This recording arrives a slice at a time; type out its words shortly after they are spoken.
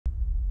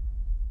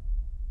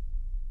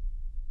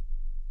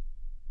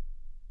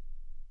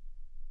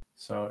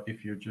So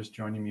if you're just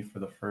joining me for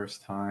the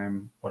first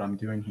time, what I'm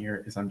doing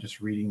here is I'm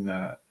just reading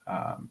the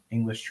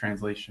English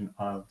translation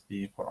of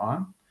the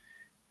Quran.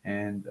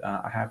 And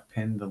I have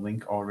pinned the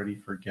link already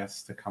for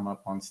guests to come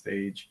up on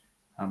stage.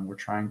 We're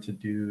trying to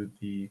do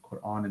the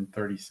Quran in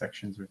 30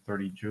 sections or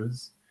 30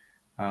 juz.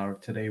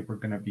 Today we're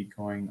going to be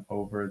going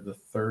over the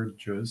third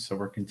juz, so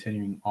we're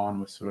continuing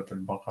on with Surah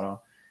Al-Baqarah.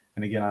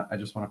 And again, I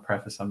just want to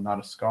preface, I'm not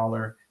a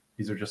scholar.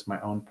 These are just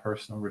my own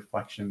personal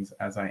reflections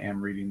as I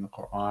am reading the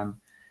Quran.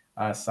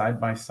 Side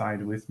by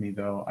side with me,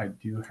 though, I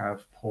do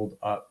have pulled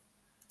up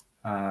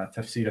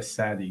Tafsir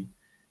al-Sadi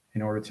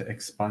in order to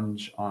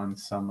expunge on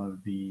some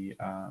of the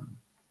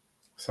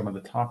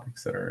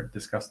topics that are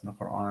discussed in the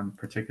Quran,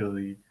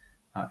 particularly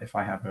if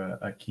I have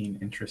a keen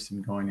interest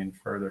in going in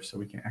further, so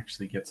we can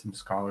actually get some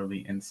scholarly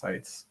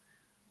insights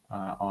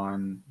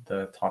on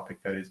the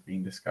topic that is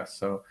being discussed.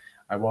 So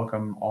I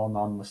welcome all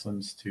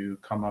non-Muslims to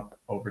come up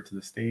over to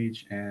the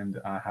stage and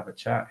have a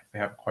chat if they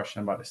have a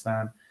question about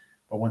Islam.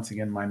 But once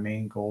again, my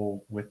main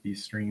goal with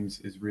these streams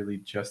is really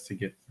just to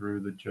get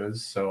through the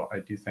juz. So I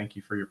do thank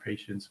you for your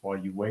patience while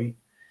you wait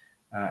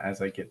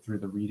as I get through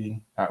the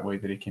reading. That way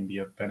that it can be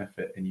of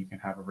benefit and you can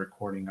have a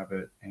recording of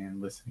it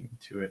and listening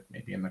to it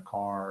maybe in the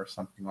car or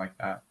something like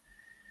that.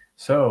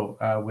 So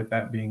with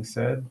that being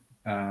said,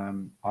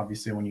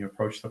 obviously when you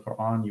approach the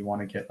Quran, you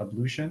want to get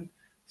ablution.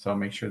 So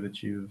make sure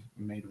that you've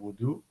made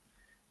wudu.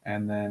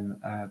 And then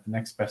the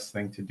next best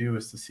thing to do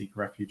is to seek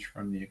refuge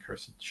from the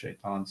accursed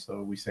shaitan.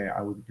 So we say,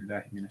 A'udhu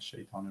billahi minash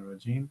shaitanir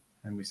rajim,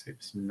 and we say,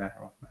 Bismillahir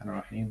Rahmanir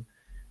Rahim,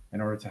 in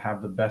order to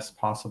have the best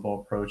possible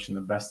approach and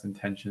the best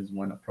intentions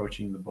when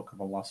approaching the book of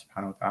Allah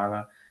subhanahu wa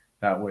ta'ala.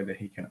 That way that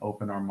He can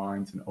open our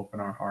minds and open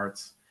our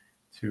hearts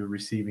to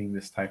receiving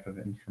this type of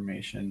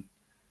information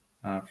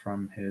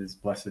from His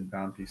blessed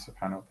bounty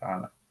subhanahu wa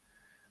ta'ala.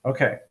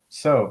 Okay,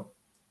 so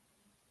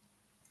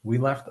we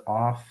left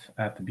off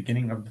at the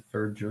beginning of the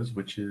third juz,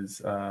 which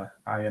is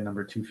ayah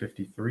number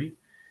 253.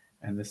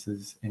 And this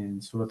is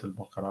in Surah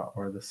Al-Baqarah,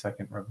 or the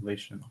second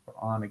revelation of the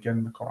Quran.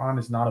 Again, the Quran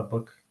is not a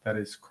book that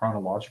is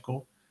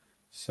chronological.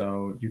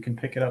 So you can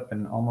pick it up,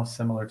 and almost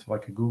similar to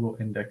like a Google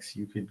index,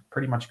 you could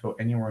pretty much go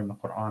anywhere in the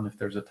Quran if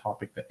there's a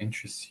topic that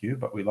interests you.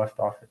 But we left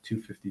off at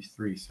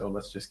 253, so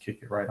let's just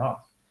kick it right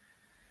off.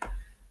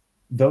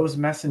 Those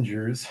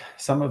messengers,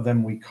 some of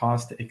them we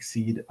caused to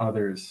exceed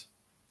others.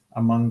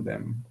 Among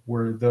them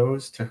were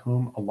those to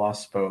whom Allah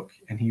spoke,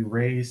 and He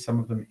raised some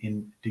of them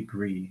in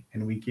degree.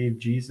 And we gave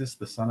Jesus,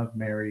 the son of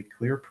Mary,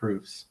 clear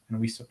proofs, and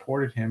we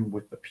supported him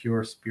with the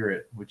pure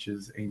spirit, which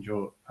is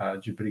angel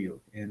Jibreel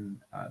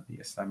in the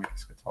Islamic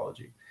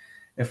eschatology.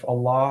 If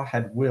Allah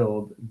had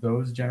willed,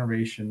 those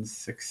generations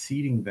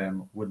succeeding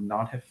them would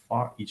not have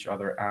fought each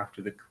other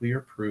after the clear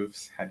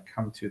proofs had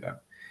come to them.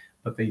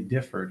 But they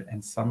differed,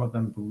 and some of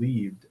them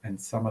believed, and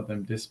some of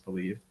them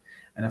disbelieved.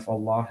 And if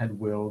Allah had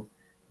willed,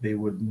 they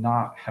would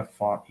not have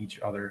fought each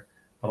other,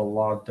 but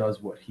Allah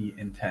does what He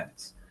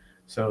intends.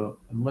 So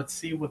let's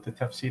see what the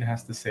tafsir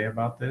has to say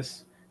about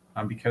this,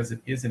 because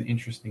it is an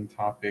interesting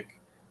topic.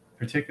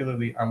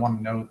 Particularly, I want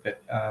to note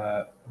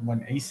that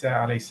when Isa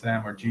alayhi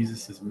salam, or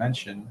Jesus, is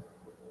mentioned,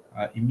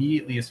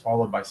 immediately is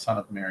followed by son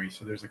of Mary.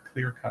 So there's a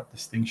clear-cut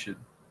distinction.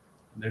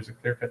 There's a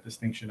clear-cut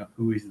distinction of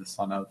who He's the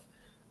son of.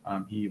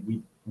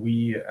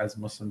 We as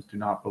Muslims do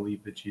not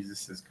believe that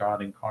Jesus is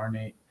God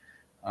incarnate,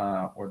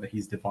 or that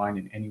He's divine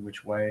in any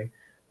which way,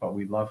 but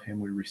we love Him,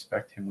 we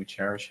respect Him, we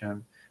cherish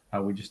Him.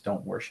 We just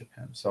don't worship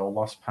Him. So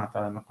Allah subhanahu wa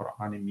ta'ala in the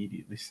Quran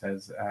immediately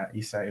says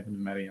Isa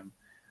ibn Maryam,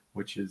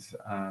 which is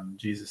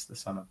Jesus, the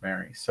son of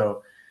Mary.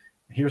 So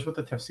here's what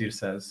the tafsir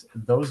says.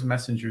 Those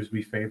messengers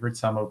we favored,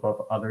 some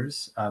above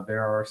others.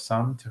 There are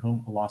some to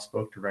whom Allah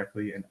spoke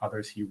directly, and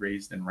others He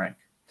raised in rank.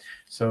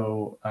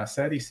 So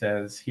Sadi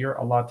says, here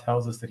Allah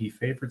tells us that He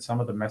favored some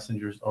of the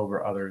messengers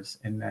over others,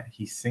 in that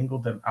He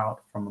singled them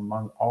out from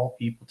among all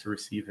people to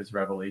receive His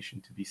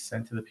revelation, to be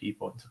sent to the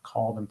people, and to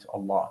call them to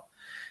Allah.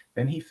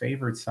 Then He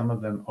favored some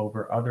of them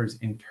over others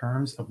in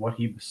terms of what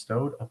He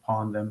bestowed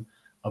upon them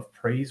of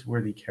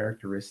praiseworthy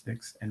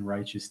characteristics and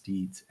righteous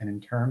deeds, and in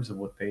terms of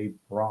what they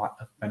brought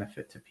of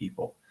benefit to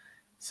people.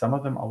 Some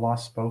of them Allah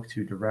spoke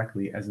to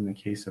directly, as in the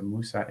case of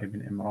Musa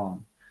ibn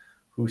Imran,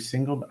 whom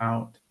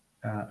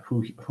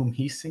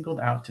He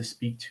singled out to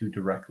speak to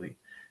directly.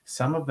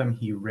 Some of them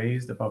He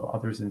raised above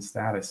others in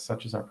status,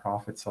 such as our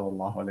Prophet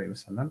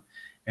ﷺ,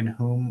 in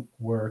whom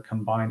were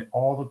combined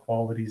all the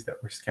qualities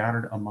that were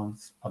scattered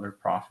amongst other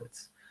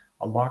prophets.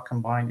 Allah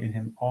combined in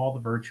him all the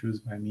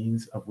virtues by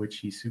means of which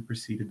He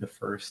superseded the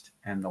first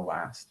and the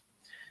last.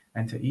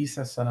 And to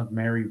Isa, son of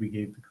Mary, we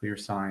gave the clear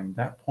sign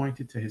that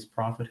pointed to His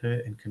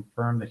prophethood and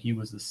confirmed that he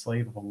was the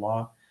slave of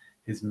Allah,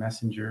 His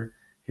messenger,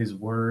 His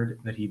word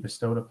that He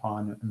bestowed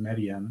upon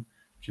Maryam,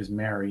 which is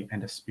Mary,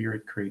 and a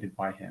spirit created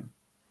by Him.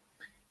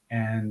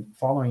 And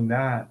following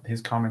that,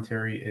 his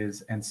commentary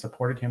is, and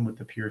supported him with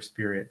the pure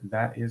spirit.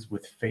 That is,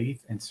 with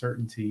faith and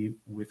certainty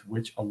with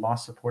which Allah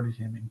supported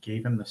him and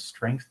gave him the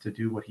strength to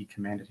do what He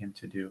commanded him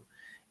to do.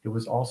 It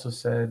was also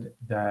said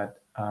that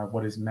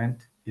what is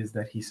meant is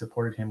that He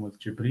supported him with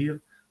Jibreel,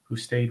 who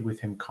stayed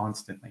with him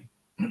constantly.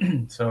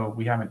 So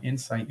we have an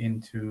insight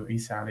into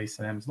Isa alayhi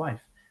salam's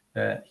life,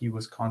 that he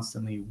was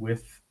constantly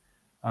with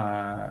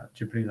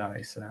Jibril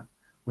alayhi salam,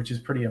 which is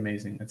pretty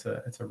amazing. It's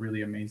a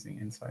really amazing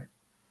insight.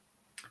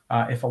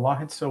 If Allah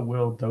had so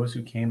willed, those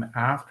who came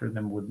after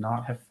them would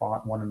not have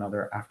fought one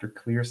another after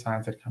clear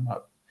signs had come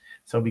up.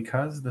 So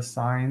because the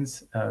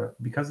signs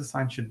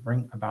should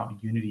bring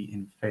about unity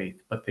in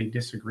faith, but they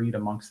disagreed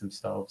amongst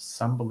themselves,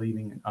 some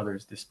believing and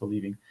others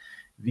disbelieving.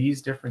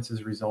 These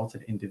differences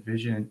resulted in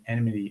division and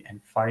enmity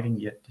and fighting,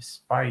 yet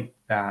despite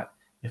that,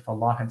 if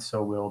Allah had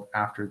so willed,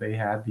 after they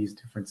had these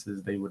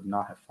differences, they would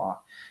not have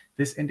fought.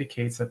 This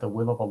indicates that the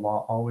will of Allah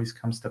always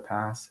comes to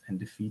pass and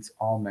defeats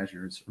all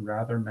measures.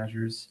 Rather,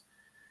 measures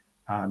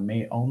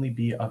may only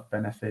be of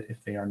benefit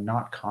if they are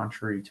not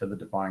contrary to the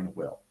divine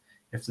will.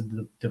 If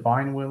the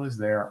divine will is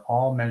there,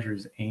 all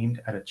measures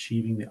aimed at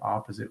achieving the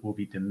opposite will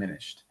be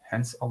diminished.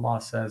 Hence,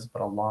 Allah says,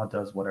 but Allah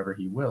does whatever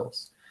He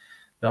wills.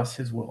 Thus,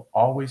 His will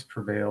always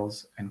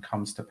prevails and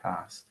comes to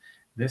pass.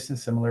 This and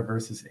similar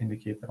verses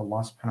indicate that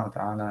Allah subhanahu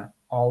wa ta'ala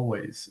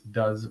always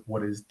does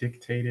what is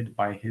dictated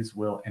by His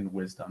will and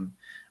wisdom.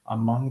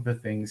 Among the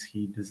things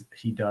He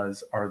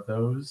does are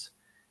those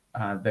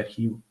that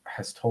He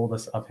has told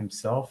us of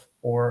Himself,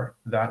 or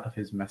that of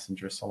His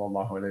Messenger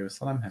sallallahu alaihi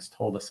wasallam has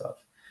told us of,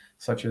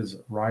 such as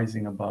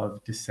rising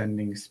above,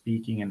 descending,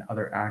 speaking, and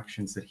other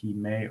actions that He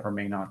may or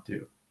may not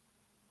do.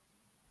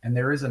 And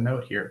there is a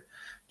note here.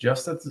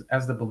 Just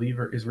as the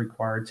believer is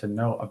required to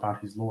know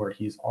about his Lord,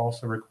 he is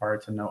also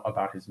required to know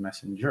about his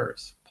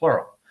messengers,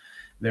 plural,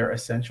 their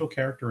essential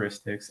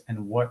characteristics,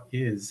 and what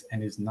is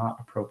and is not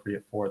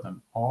appropriate for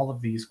them. All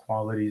of these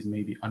qualities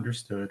may be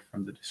understood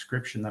from the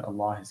description that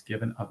Allah has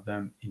given of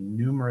them in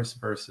numerous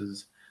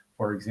verses.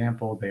 For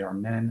example, they are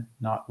men,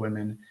 not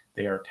women.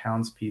 They are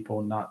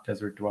townspeople, not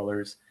desert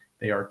dwellers.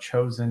 They are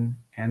chosen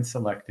and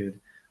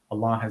selected.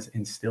 Allah has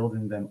instilled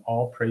in them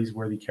all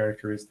praiseworthy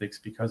characteristics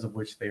because of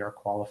which they are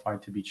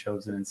qualified to be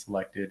chosen and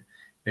selected.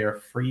 They are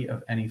free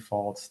of any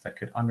faults that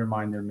could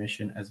undermine their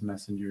mission as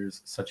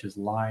messengers, such as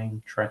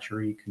lying,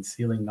 treachery,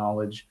 concealing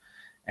knowledge,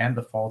 and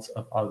the faults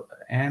of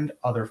and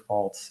other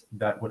faults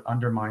that would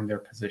undermine their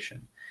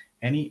position.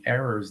 Any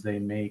errors they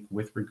make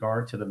with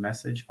regard to the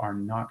message are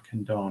not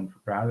condoned,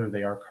 rather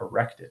they are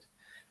corrected,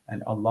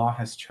 and Allah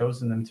has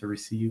chosen them to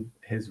receive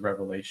His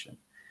revelation.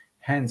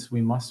 Hence, we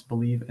must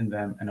believe in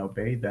them and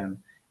obey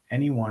them.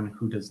 Anyone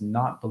who does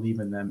not believe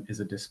in them is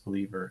a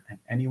disbeliever, and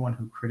anyone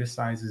who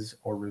criticizes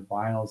or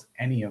reviles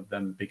any of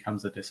them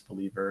becomes a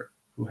disbeliever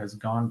who has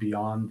gone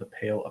beyond the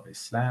pale of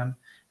Islam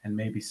and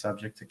may be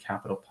subject to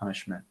capital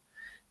punishment.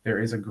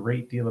 There is a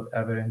great deal of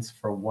evidence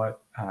for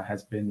what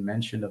has been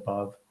mentioned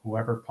above.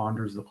 Whoever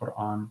ponders the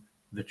Quran,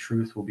 the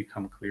truth will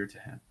become clear to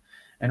him.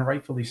 And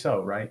rightfully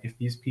so, right? If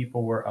these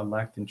people were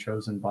elect and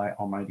chosen by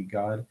Almighty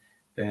God,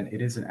 then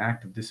it is an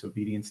act of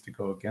disobedience to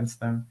go against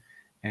them,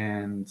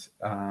 and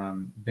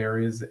there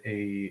is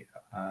a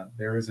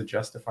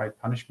justified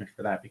punishment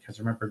for that. Because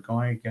remember,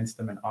 going against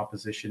them in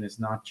opposition is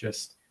not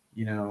just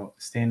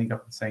standing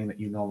up and saying that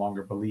you no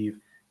longer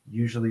believe.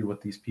 Usually, what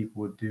these people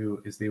would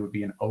do is they would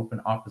be in open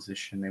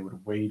opposition. They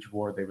would wage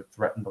war. They would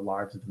threaten the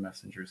lives of the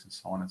messengers, and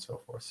so on and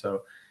so forth.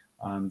 So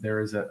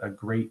there is a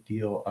great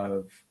deal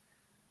of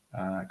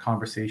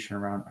conversation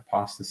around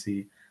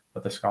apostasy,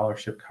 but the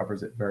scholarship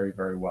covers it very,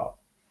 very well.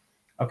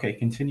 Okay,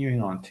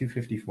 continuing on,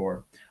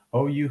 254.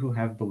 O you who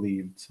have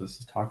believed, so this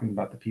is talking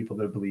about the people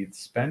that have believed,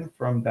 spend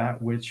from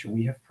that which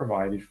we have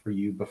provided for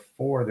you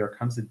before there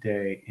comes a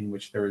day in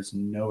which there is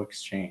no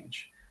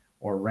exchange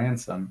or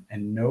ransom,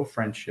 and no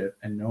friendship,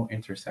 and no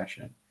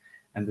intercession.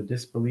 And the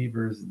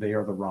disbelievers, they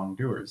are the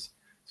wrongdoers.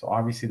 So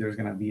obviously there's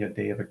going to be a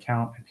day of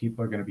account, and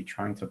people are going to be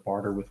trying to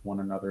barter with one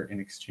another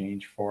in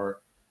exchange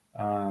for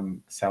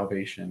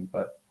salvation.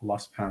 But Allah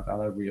subhanahu wa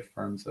ta'ala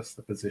reaffirms us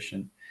the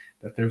position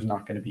that there's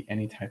not going to be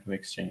any type of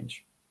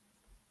exchange.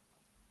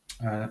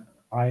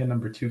 Ayah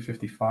number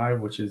 255,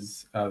 which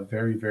is a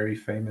very, very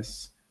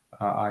famous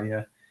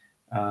ayah.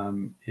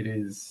 It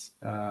is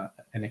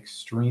an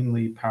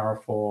extremely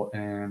powerful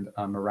and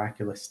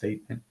miraculous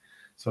statement.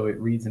 So it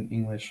reads in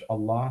English: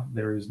 Allah,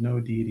 there is no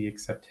deity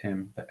except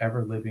Him, the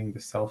ever-living, the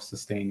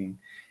self-sustaining.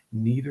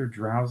 Neither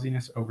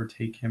drowsiness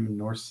overtake Him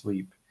nor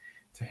sleep.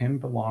 To Him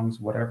belongs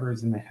whatever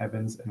is in the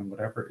heavens and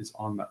whatever is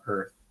on the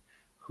earth.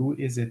 Who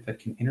is it that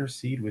can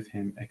intercede with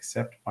Him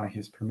except by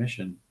His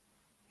permission?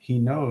 He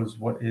knows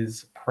what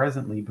is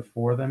presently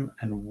before them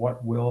and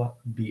what will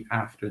be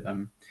after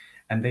them,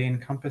 and they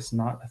encompass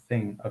not a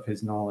thing of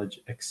His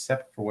knowledge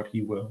except for what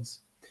He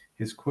wills.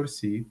 His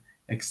kursi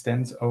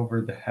extends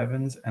over the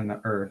heavens and the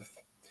earth,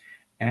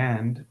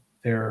 and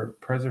their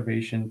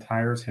preservation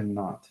tires Him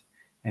not,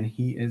 and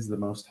He is the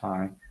Most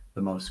High,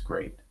 the Most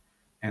Great.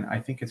 And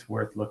I think it's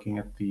worth looking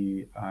at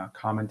the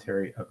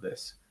commentary of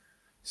this.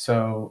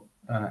 So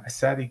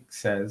Asadi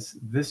says,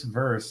 this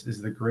verse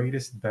is the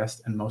greatest,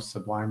 best, and most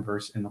sublime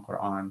verse in the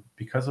Quran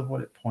because of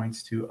what it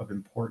points to of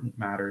important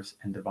matters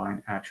and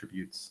divine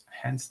attributes.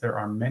 Hence, there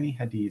are many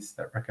hadiths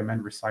that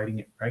recommend reciting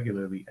it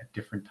regularly at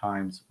different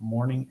times,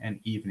 morning and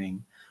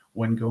evening,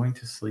 when going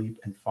to sleep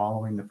and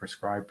following the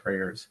prescribed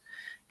prayers.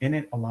 In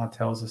it, Allah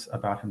tells us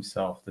about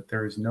Himself that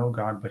there is no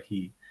God but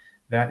He.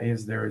 That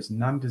is, there is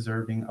none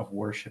deserving of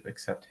worship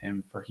except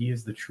Him, for He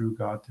is the true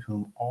God to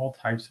whom all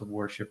types of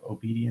worship,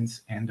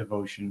 obedience, and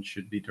devotion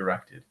should be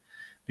directed,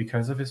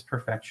 because of His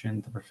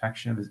perfection, the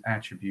perfection of His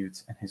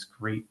attributes, and His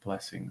great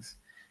blessings.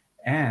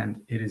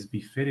 And it is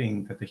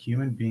befitting that the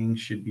human being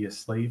should be a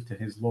slave to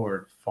his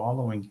Lord,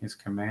 following His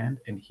command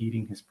and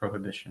heeding His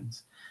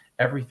prohibitions.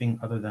 Everything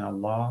other than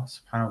Allah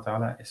subhanahu wa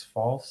ta'ala is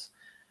false,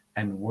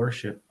 and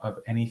worship of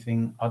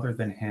anything other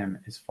than Him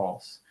is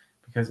false,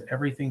 because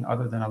everything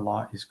other than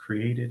Allah is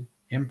created,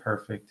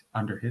 imperfect,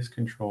 under His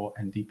control,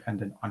 and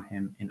dependent on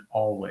Him in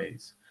all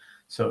ways.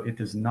 So it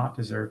does not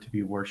deserve to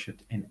be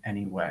worshipped in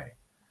any way.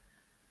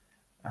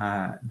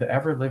 The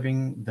ever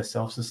living, the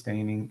self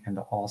sustaining, and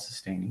the all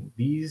sustaining.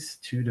 These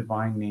two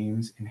divine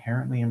names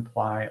inherently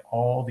imply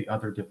all the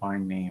other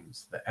divine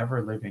names. The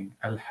ever living,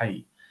 Al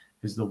Hayy,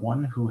 is the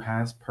one who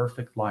has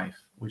perfect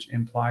life, which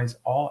implies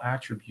all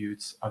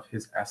attributes of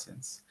His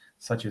essence,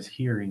 such as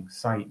hearing,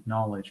 sight,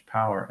 knowledge,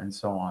 power, and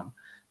so on.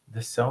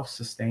 The self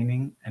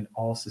sustaining and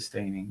all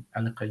sustaining,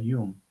 Al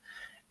Qayyum,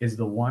 is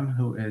the one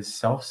who is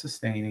self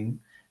sustaining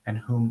and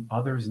whom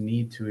others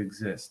need to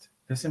exist.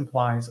 This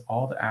implies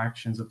all the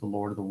actions of the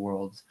Lord of the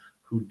worlds,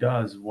 who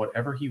does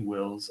whatever He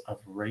wills, of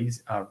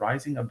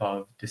rising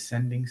above,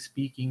 descending,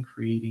 speaking,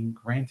 creating,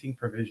 granting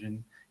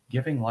provision,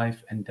 giving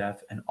life and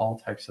death, and all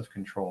types of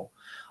control.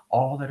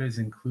 All that is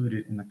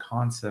included in the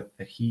concept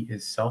that He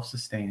is self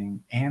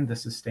sustaining and the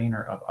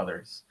sustainer of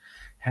others.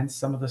 Hence,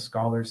 some of the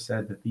scholars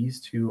said that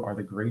these two are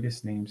the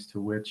greatest names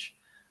to which,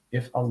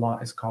 if Allah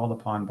is called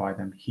upon by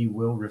them, He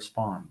will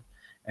respond.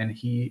 And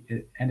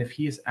if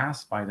He is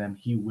asked by them,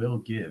 He will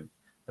give.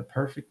 The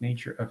perfect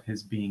nature of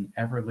His being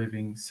ever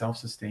living, self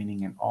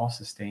sustaining, and all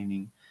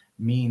sustaining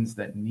means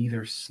that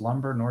neither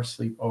slumber nor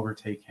sleep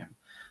overtake Him.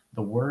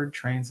 The word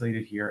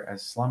translated here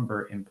as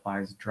slumber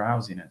implies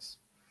drowsiness.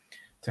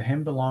 To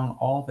Him belong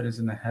all that is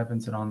in the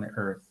heavens and on the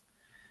earth.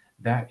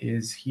 That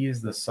is, He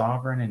is the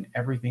sovereign, and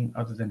everything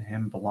other than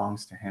Him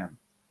belongs to Him.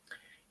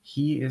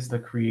 He is the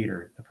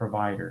creator, the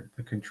provider,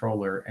 the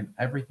controller, and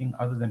everything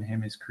other than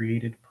Him is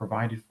created,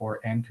 provided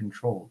for, and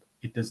controlled.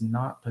 It does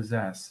not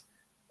possess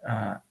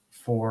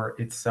for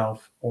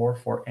itself or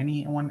for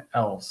anyone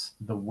else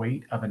the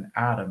weight of an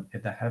atom in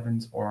the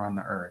heavens or on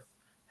the earth.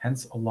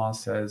 Hence Allah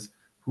says,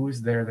 who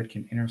is there that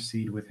can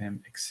intercede with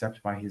Him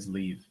except by His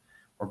leave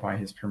or by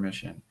His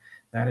permission?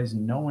 That is,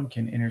 no one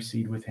can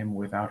intercede with Him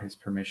without His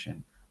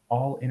permission.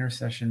 All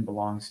intercession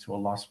belongs to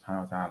Allah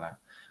subhanahu wa ta'ala.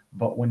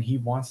 But when He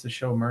wants to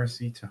show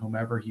mercy to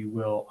whomever He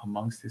will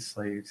amongst His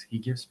slaves, He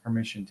gives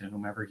permission to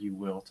whomever He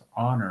will to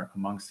honor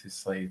amongst His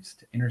slaves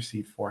to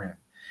intercede for Him.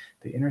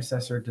 The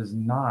intercessor does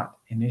not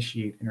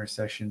initiate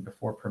intercession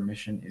before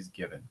permission is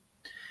given.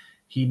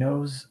 He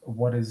knows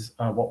what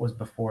was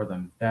before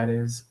them, that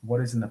is,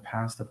 what is in the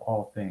past of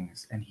all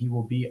things, and He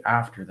will be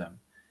after them,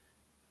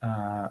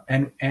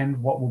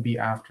 and what will be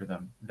after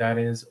them, that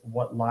is,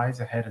 what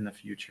lies ahead in the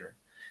future.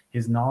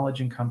 His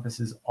knowledge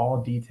encompasses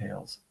all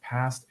details,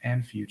 past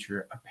and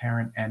future,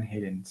 apparent and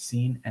hidden,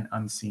 seen and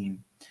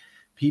unseen.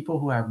 People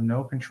who have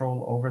no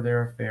control over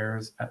their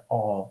affairs at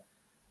all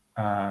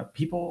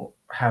people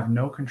have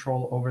no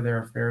control over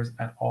their affairs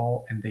at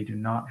all, and they do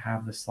not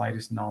have the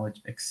slightest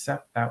knowledge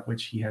except that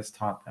which He has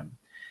taught them.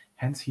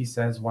 Hence He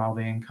says, while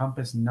they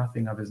encompass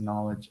nothing of His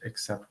knowledge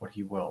except what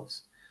He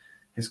wills.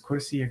 His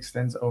kursi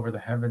extends over the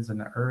heavens and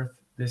the earth.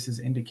 This is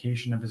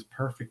indication of His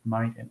perfect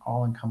might and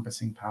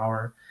all-encompassing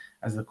power,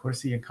 as the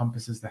kursi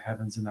encompasses the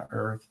heavens and the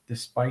earth,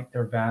 despite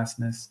their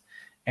vastness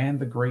and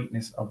the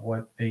greatness of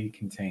what they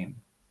contain.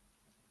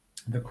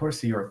 The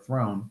kursi, or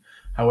throne,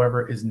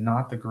 however, is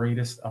not the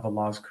greatest of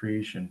Allah's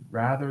creation.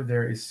 Rather,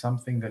 there is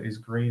something that is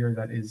greater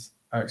that is,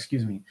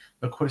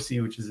 the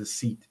kursi, which is a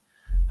seat,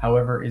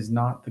 however, is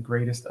not the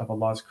greatest of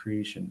Allah's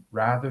creation.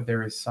 Rather,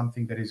 there is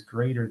something that is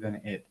greater than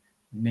it,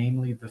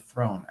 namely the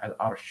throne,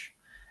 al-arsh,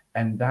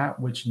 and that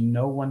which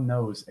no one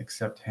knows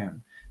except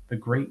Him. The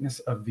greatness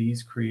of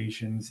these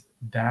creations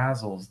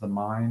dazzles the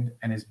mind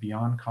and is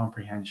beyond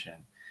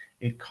comprehension.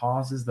 It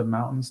causes the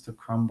mountains to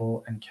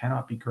crumble and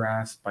cannot be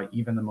grasped by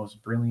even the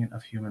most brilliant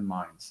of human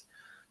minds.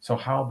 So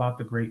how about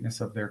the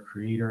greatness of their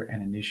creator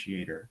and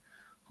initiator,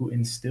 who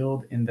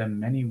instilled in them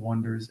many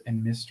wonders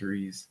and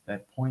mysteries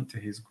that point to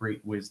His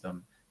great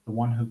wisdom, the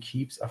one who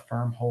keeps a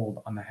firm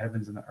hold on the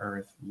heavens and the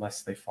earth,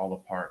 lest they fall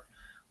apart,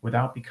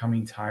 without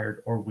becoming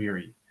tired or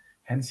weary.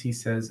 Hence He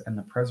says, and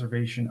the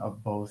preservation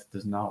of both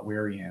does not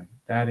weary Him.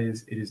 That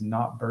is, it is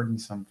not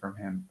burdensome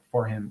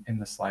for him in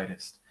the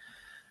slightest.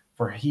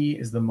 For He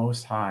is the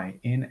Most High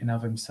in and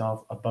of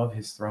Himself, above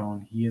His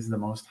throne. He is the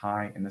Most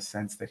High in the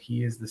sense that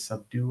He is the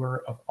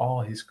subduer of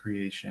all His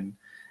creation,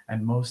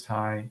 and the Most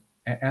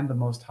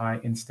High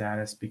in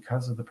status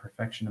because of the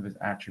perfection of His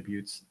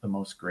attributes, the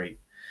Most Great.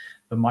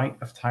 The might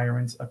of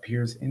tyrants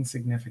appears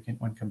insignificant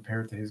when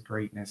compared to His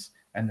greatness,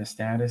 and the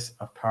status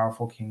of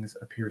powerful kings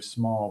appears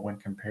small when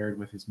compared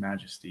with His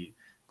majesty.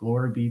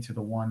 Glory be to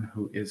the one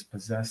who is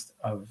possessed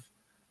of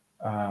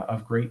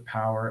of great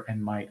power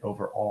and might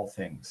over all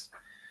things.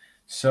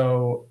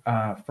 So,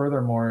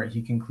 furthermore,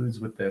 he concludes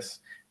with this.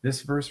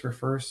 This verse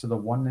refers to the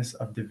oneness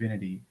of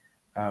divinity,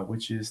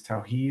 which is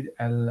Tawheed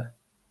al-Uluhiyah,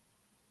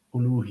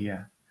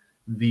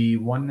 the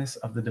oneness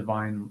of the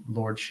divine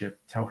lordship,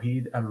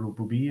 Tawheed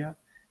al-Rububiyyah,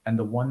 and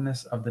the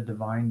oneness of the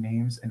divine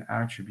names and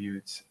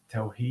attributes,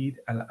 Tawheed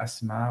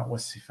al-Asma wa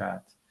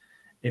Sifat.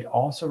 It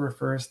also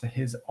refers to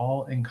his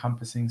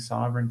all-encompassing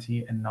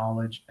sovereignty and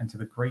knowledge, and to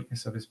the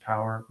greatness of his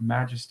power,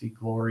 majesty,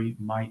 glory,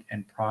 might,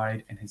 and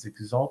pride, and his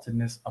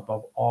exaltedness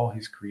above all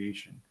his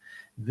creation.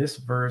 This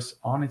verse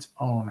on its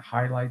own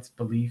highlights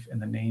belief in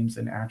the names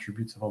and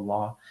attributes of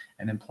Allah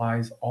and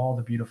implies all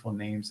the beautiful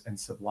names and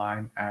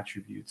sublime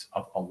attributes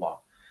of Allah.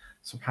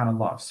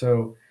 SubhanAllah.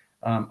 So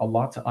a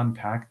lot to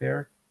unpack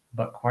there,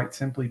 but quite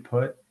simply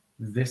put,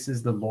 this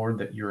is the Lord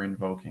that you're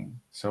invoking.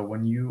 So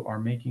when you are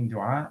making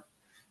dua,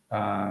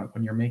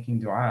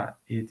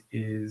 it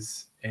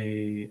is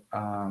an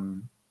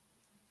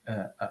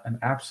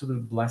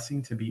absolute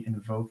blessing to be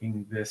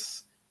invoking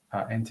this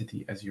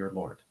entity as your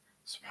Lord,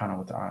 subhanahu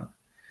wa ta'ala.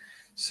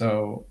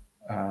 So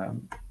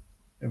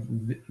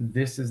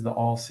this is the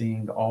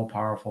all-seeing, the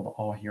all-powerful, the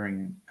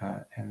all-hearing,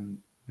 and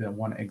the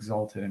one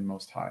exalted and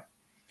most high.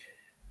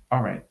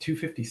 All right,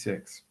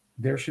 256.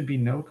 There should be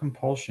no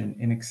compulsion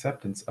in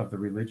acceptance of the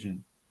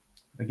religion.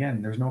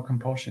 Again, there's no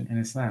compulsion in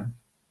Islam.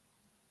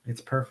 It's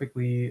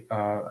perfectly,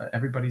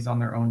 everybody's on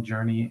their own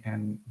journey,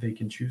 and they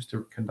can choose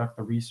to conduct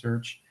the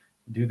research,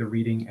 do the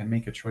reading, and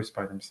make a choice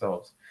by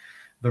themselves.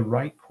 The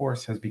right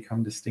course has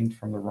become distinct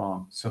from the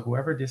wrong. So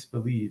whoever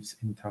disbelieves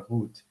in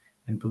Taghut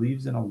and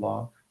believes in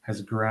Allah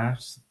has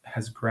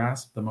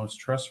grasped the most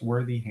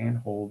trustworthy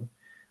handhold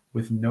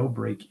with no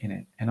break in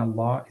it, and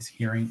Allah is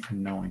hearing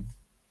and knowing.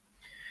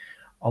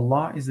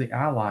 Allah is the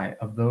ally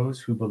of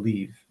those who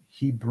believe.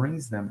 He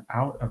brings them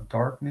out of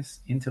darkness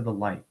into the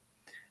light.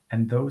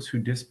 And those who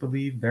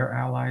disbelieve, their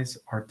allies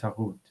are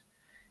Taghut.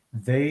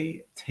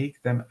 They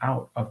take them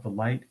out of the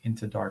light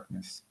into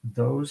darkness.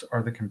 Those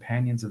are the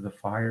companions of the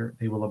fire.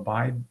 They will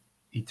abide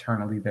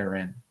eternally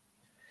therein.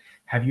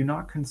 Have you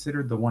not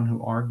considered the one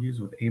who argues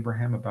with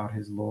Abraham about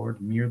his Lord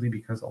merely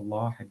because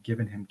Allah had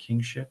given him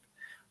kingship?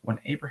 When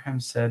Abraham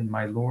said,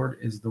 "My Lord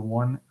is the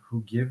one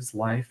who gives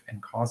life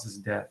and causes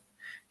death,"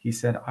 he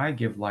said, "I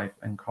give life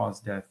and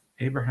cause death."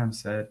 Abraham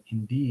said,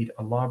 "Indeed,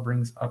 Allah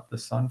brings up the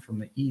sun from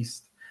the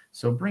east,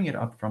 so bring it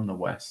up from the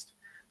west."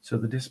 So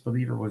the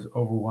disbeliever was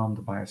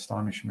overwhelmed by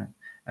astonishment,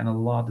 and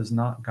Allah does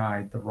not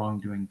guide the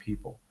wrongdoing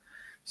people.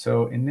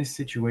 So in this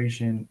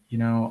situation,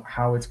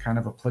 how it's kind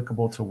of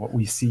applicable to what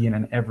we see in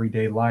an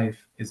everyday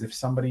life is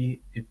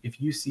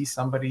if you see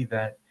somebody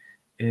that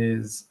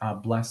is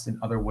blessed in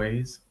other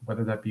ways,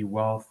 whether that be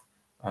wealth,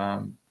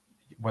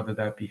 whether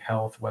that be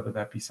health, whether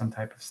that be some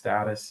type of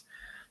status,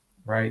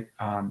 right?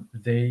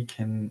 They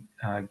can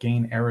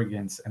gain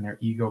arrogance, and their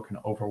ego can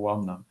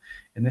overwhelm them.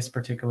 In this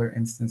particular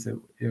instance,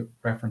 it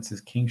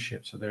references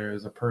kingship. So there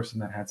is a person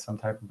that had some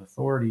type of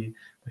authority,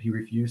 but he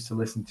refused to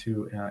listen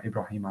to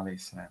Ibrahim alayhi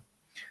salam.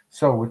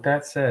 So with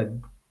that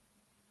said,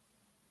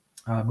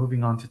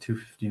 moving on to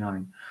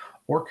 259,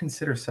 or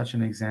consider such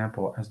an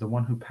example as the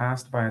one who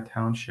passed by a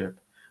township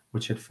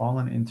which had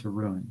fallen into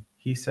ruin.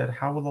 He said,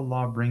 "How will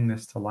Allah bring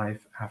this to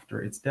life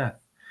after its death?"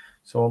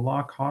 So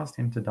Allah caused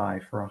him to die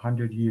for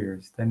 100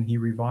 years. Then he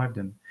revived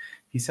him.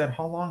 He said,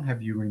 "How long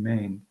have you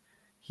remained?"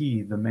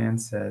 The man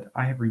said,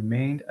 "I have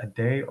remained a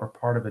day or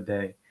part of a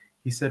day."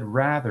 He said,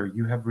 "Rather,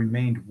 you have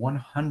remained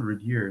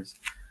 100 years.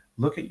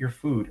 Look at your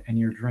food and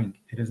your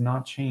drink. It is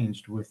not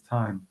changed with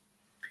time.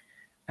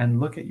 And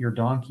look at your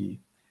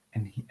donkey,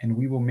 and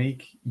we will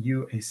make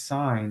you a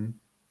sign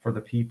for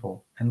the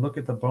people. And look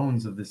at the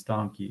bones of this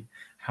donkey,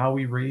 how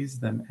we raised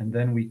them, and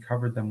then we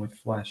covered them with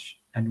flesh."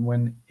 And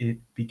when it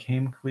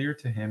became clear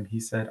to him, he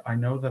said, "I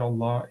know that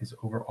Allah is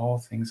over all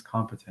things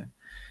competent."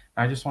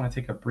 I just want to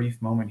take a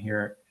brief moment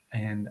here,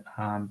 and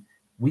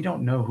we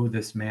don't know who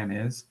this man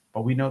is,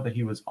 but we know that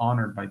he was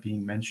honored by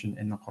being mentioned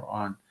in the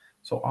Quran.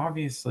 So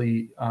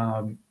obviously,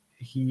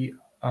 he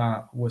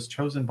was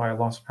chosen by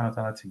Allah subhanahu wa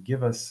ta'ala to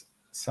give us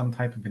some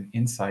type of an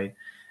insight.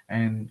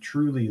 And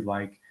truly,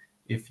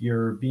 if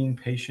you're being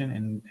patient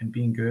and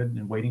being good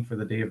and waiting for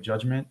the day of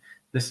judgment,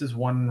 this is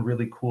one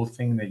really cool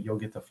thing that you'll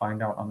get to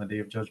find out on the day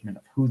of judgment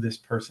of who this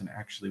person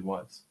actually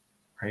was,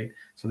 right?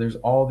 So there's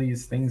all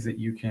these things that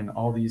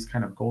all these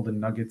kind of golden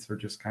nuggets or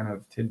just kind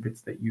of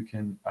tidbits that you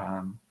can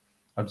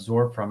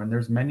absorb from. And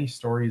there's many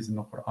stories in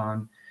the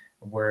Quran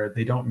where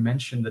they don't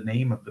mention the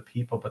name of the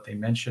people, but they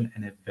mention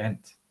an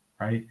event,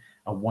 right?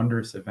 A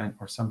wondrous event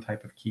or some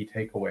type of key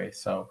takeaway.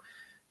 So,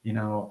 may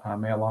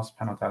Allah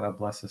subhanahu wa ta'ala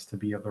bless us to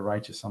be of the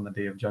righteous on the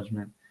day of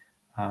judgment.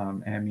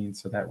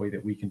 So that way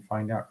that we can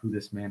find out who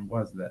this man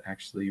was that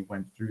actually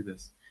went through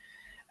this.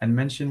 And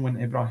mention when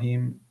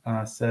Ibrahim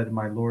said,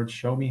 "My Lord,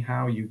 show me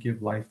how you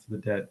give life to the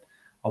dead."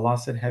 Allah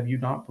said, "Have you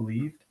not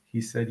believed?"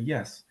 He said,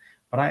 "Yes,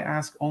 but I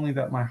ask only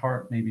that my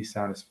heart may be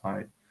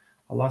satisfied."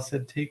 Allah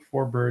said, "Take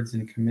 4 birds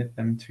and commit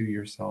them to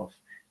yourself.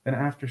 Then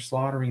after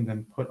slaughtering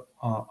them, put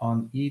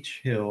on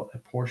each hill a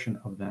portion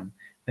of them.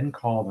 Then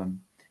call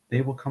them.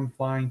 They will come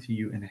flying to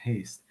you in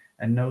haste,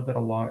 and know that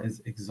Allah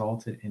is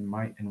exalted in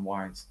might and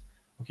wise.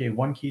 Okay,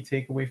 one key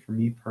takeaway for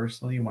me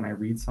personally when I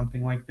read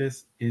something like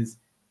this is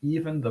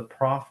even the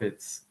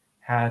prophets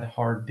had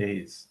hard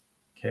days.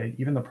 Okay,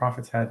 even the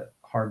prophets had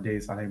hard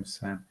days, alayhi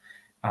salam.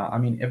 I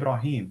mean,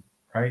 Ibrahim,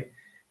 right?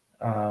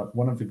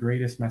 One of the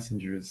greatest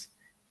messengers,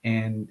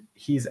 and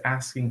he's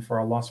asking for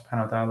Allah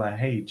subhanahu wa ta'ala,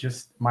 hey,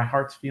 just my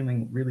heart's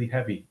feeling really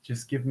heavy.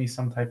 Just give me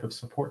some type of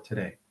support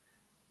today,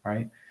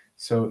 right?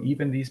 So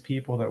even these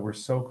people that were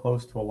so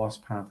close to Allah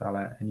subhanahu wa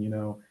ta'ala, and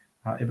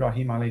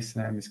Ibrahim alayhi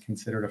salam is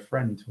considered a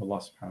friend to Allah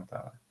subhanahu wa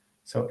ta'ala.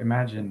 So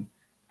imagine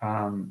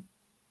um,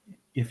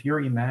 if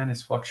your iman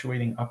is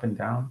fluctuating up and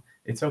down,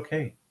 it's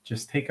okay.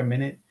 Just take a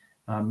minute,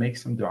 make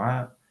some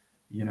dua,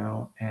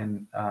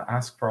 and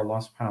ask for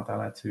Allah subhanahu wa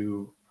ta'ala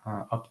to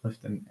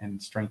uplift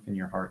and strengthen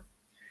your heart.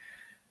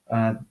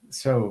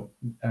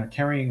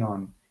 Carrying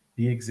on,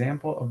 the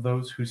example of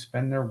those who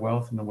spend their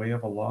wealth in the way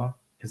of Allah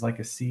is like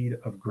a seed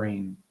of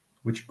grain,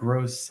 which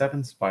grows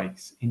 7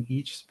 spikes. In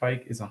each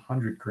spike is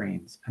 100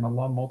 grains, and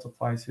Allah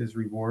multiplies His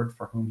reward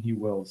for whom He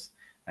wills.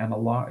 And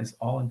Allah is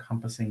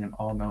all-encompassing and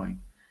all-knowing.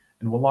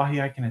 And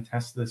wallahi, I can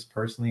attest to this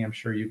personally. I'm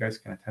sure you guys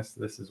can attest to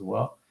this as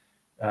well.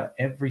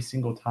 Every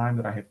single time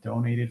that I have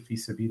donated fi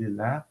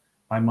sabilillah,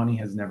 my money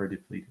has never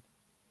depleted.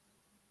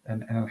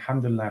 And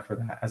alhamdulillah for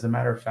that. As a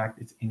matter of fact,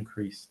 it's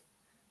increased.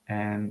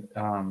 And,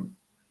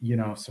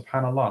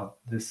 subhanAllah,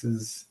 this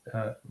is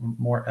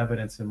more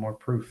evidence and more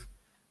proof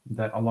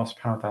that Allah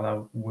subhanahu wa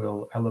ta'ala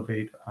will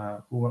elevate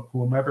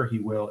whomever He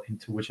will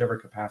into whichever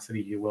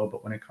capacity He will.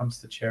 But when it comes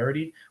to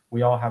charity,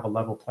 we all have a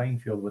level playing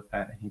field with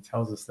that. And He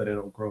tells us that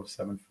it'll grow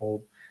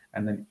 7-fold,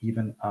 and then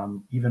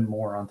even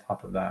more on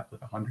top of that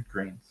with 100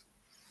 grains.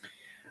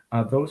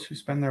 Those who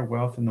spend their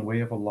wealth in the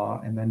way of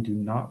Allah and then do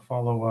not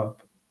follow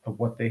up of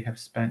what they have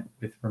spent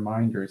with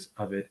reminders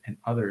of it and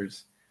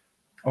others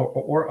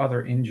or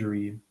other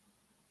injury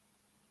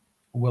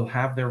will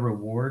have their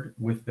reward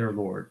with their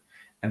Lord,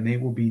 and there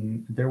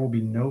will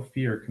be no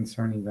fear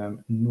concerning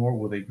them, nor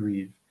will they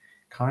grieve.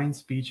 Kind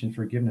speech and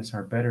forgiveness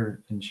are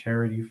better than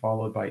charity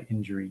followed by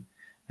injury,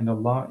 and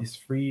Allah is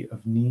free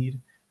of need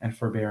and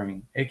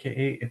forbearing.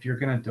 AKA, if you're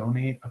going to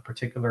donate a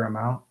particular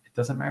amount, it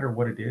doesn't matter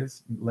what it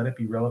is, let it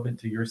be relevant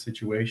to your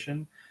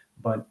situation,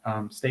 but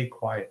stay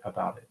quiet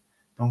about it.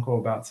 Don't go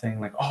about saying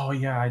like, oh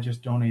yeah, I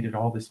just donated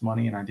all this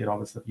money and I did all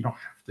this stuff. You don't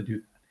have to do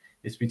that.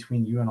 It's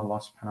between you and Allah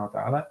subhanahu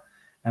wa ta'ala.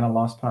 And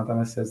Allah subhanahu wa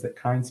ta'ala says that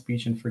kind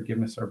speech and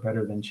forgiveness are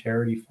better than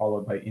charity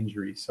followed by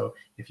injury. So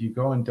if you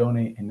go and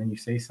donate and then you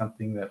say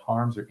something that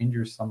harms or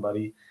injures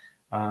somebody,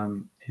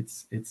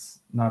 it's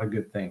not a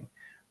good thing.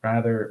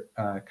 Rather,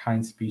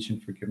 kind speech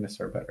and forgiveness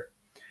are better.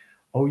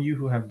 O you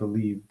who have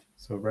believed,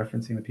 so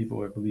referencing the people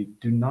who have believed,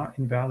 do not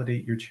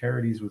invalidate your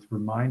charities with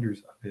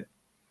reminders of it.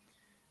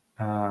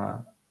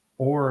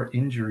 Or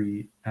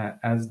injury,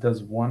 as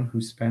does one who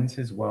spends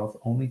his wealth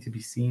only to be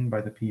seen by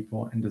the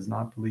people and does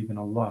not believe in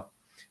Allah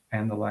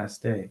and the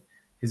last day.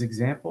 His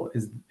example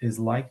is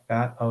like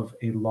that of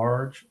a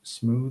large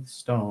smooth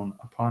stone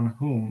upon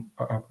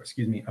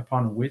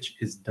which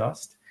is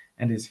dust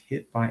and is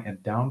hit by a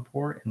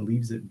downpour and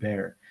leaves it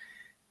bare.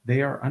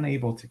 They are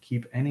unable to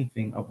keep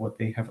anything of what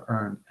they have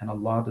earned, and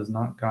Allah does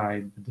not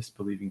guide the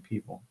disbelieving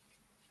people.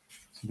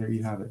 So there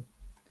you have it.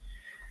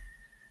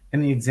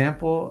 And the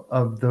example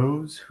of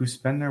those who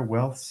spend their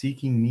wealth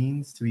seeking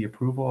means to the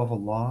approval of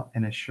Allah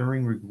and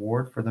assuring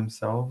reward for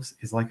themselves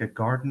is like a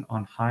garden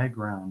on high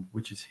ground,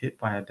 which is hit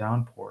by a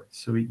downpour,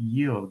 so it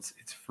yields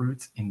its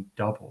fruits in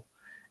double.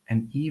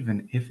 And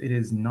even if it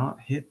is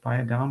not hit by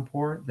a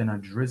downpour, then a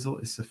drizzle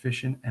is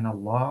sufficient, and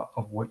Allah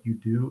of what you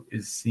do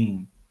is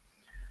seen.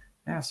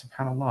 Yeah,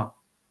 subhanAllah.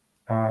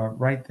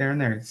 Right there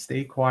and there,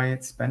 stay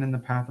quiet, spend in the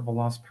path of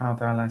Allah subhanahu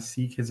wa ta'ala,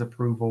 seek His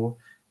approval,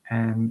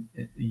 and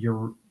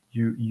you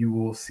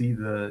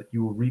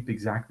will reap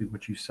exactly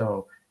what you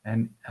sow.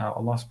 And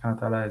Allah subhanahu wa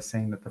ta'ala is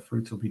saying that the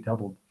fruits will be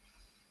doubled.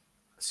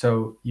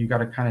 So you got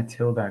to kind of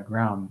till that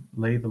ground,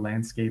 lay the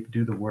landscape,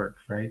 do the work,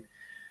 right?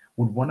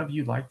 Would one of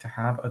you like to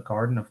have a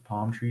garden of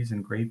palm trees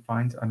and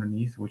grapevines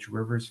underneath which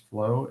rivers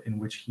flow, in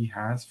which he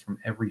has from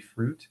every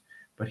fruit?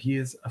 But he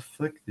is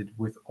afflicted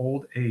with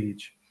old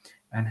age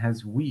and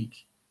has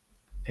weak,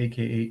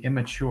 aka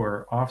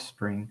immature,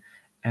 offspring,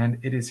 and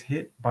it is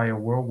hit by a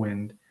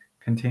whirlwind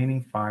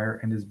containing fire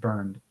and is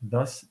burned.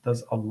 Thus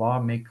does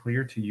Allah make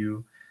clear to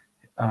you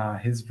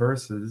His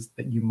verses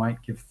that you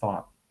might give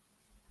thought.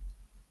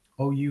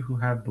 O you who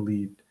have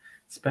believed,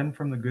 spend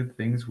from the good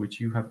things which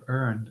you have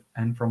earned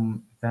and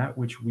from that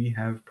which we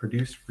have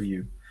produced for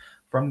you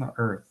from the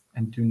earth,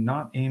 and do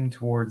not aim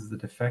towards the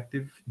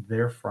defective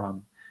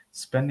therefrom,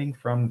 spending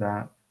from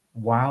that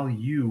while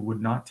you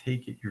would not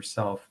take it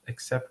yourself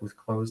except with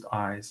closed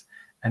eyes,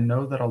 and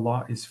know that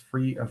Allah is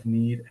free of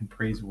need and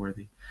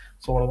praiseworthy.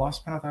 So what Allah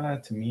subhanahu wa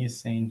ta'ala to me is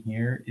saying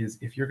here is,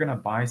 if you're going to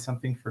buy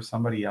something for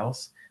somebody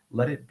else,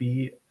 let it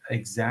be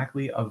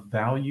exactly of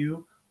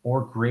value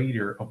or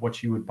greater of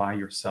what you would buy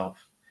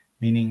yourself.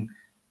 Meaning,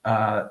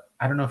 I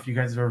don't know if you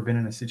guys have ever been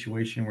in a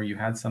situation where you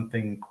had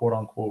something quote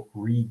unquote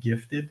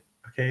re-gifted.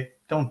 Okay,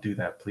 don't do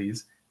that,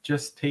 please.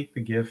 Just take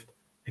the gift,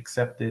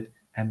 accept it,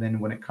 and then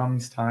when it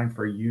comes time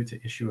for you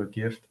to issue a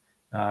gift,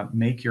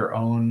 make your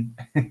own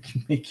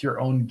make your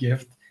own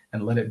gift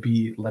and let it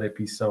be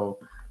so,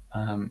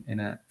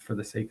 for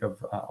the sake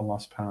of Allah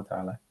subhanahu wa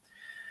ta'ala.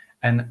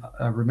 And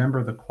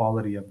remember the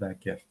quality of that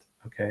gift.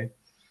 Okay.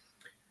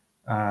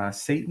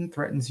 Satan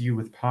threatens you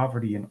with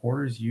poverty and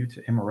orders you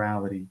to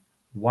immorality,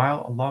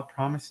 while Allah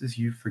promises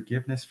you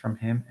forgiveness from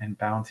Him and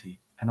bounty.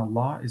 And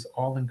Allah is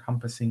all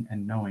encompassing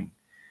and knowing.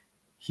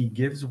 He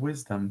gives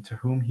wisdom to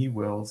whom He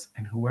wills,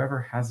 and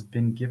whoever has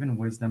been given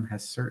wisdom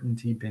has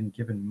certainly been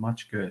given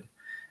much good,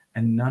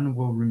 and none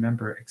will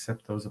remember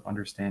except those of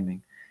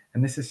understanding.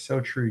 And this is so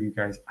true, you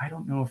guys. I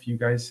don't know if you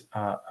guys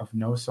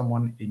know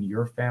someone in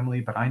your family,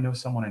 but I know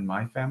someone in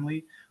my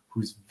family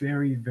who's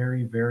very,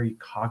 very, very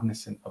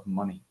cognizant of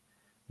money.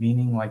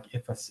 Meaning, like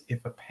if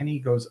a penny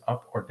goes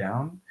up or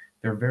down,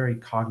 they're very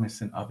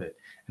cognizant of it,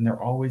 and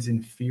they're always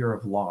in fear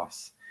of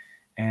loss.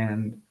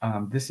 And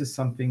this is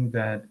something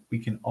that we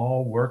can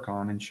all work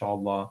on,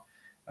 inshallah.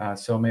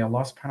 So may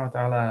Allah subhanahu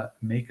wa ta'ala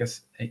make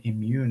us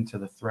immune to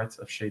the threats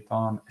of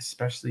shaitan,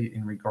 especially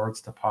in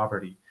regards to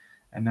poverty.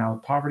 And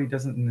now poverty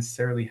doesn't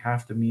necessarily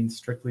have to mean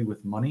strictly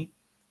with money,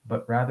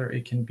 but rather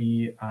it can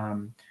be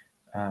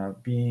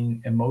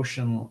being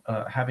emotional,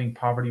 having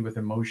poverty with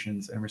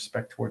emotions and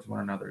respect towards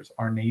one another,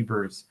 our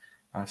neighbors,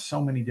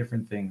 so many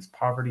different things,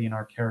 poverty in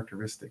our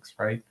characteristics,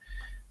 right?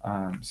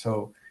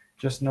 So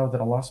just know that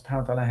Allah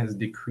subhanahu wa ta'ala has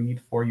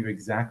decreed for you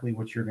exactly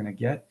what you're going to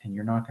get, and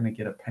you're not going to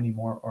get a penny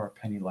more or a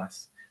penny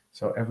less.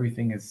 So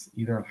everything is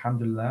either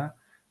alhamdulillah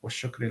wa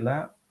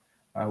shukrillah,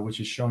 which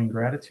is showing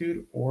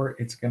gratitude, or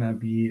it's going to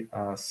be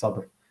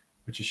sabr,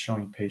 which is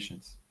showing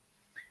patience.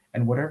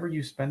 And whatever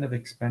you spend of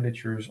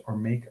expenditures or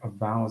make of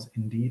vows,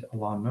 indeed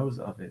Allah knows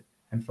of it.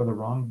 And for the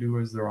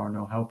wrongdoers, there are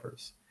no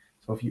helpers.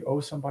 So if you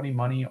owe somebody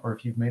money, or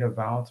if you've made a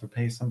vow to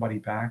pay somebody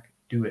back,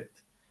 do it.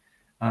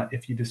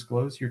 If you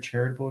disclose your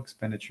charitable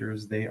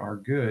expenditures, they are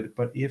good,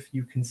 but if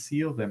you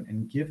conceal them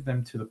and give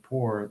them to the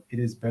poor, it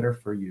is better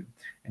for you.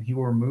 And He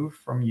will remove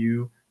from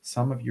you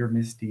some of your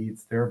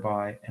misdeeds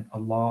thereby, and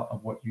Allah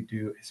of what you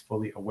do is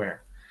fully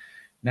aware.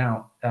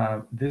 Now,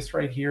 this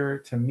right here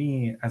to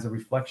me as a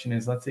reflection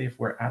is, let's say if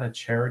we're at a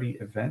charity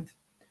event,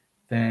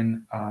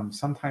 then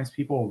sometimes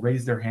people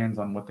raise their hands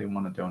on what they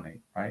want to donate,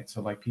 right?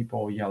 So like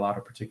people yell out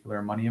a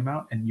particular money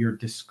amount, and you're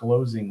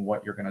disclosing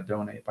what you're going to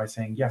donate by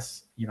saying,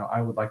 yes,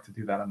 I would like to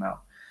do that amount.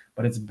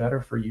 But it's better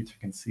for you to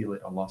conceal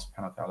it, Allah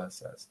subhanahu wa ta'ala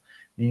says.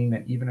 Meaning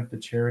that even if the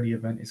charity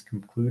event is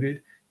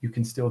concluded, you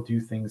can still do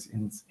things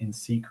in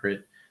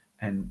secret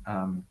and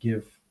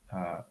give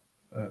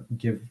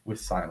with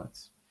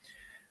silence.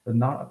 But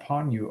not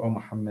upon you, O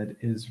Muhammad,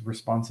 is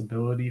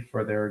responsibility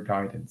for their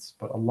guidance,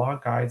 but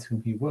Allah guides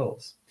whom He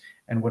wills.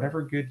 And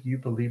whatever good you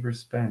believers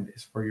spend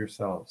is for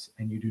yourselves,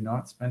 and you do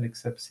not spend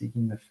except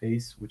seeking the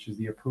face, which is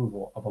the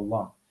approval of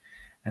Allah.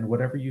 And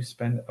whatever you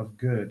spend of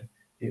good,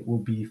 it will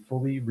be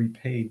fully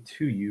repaid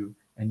to you,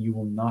 and you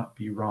will not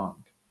be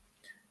wronged.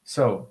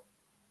 So,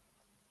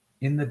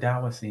 in the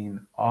Dawah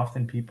scene,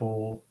 often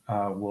people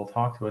will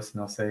talk to us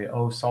and they'll say,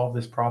 oh, solve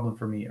this problem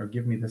for me, or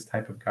give me this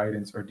type of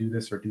guidance, or do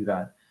this or do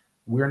that.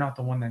 We're not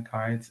the one that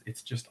guides.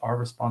 It's just our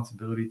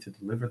responsibility to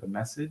deliver the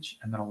message,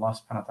 and then Allah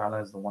subhanahu wa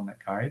ta'ala is the one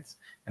that guides.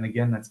 And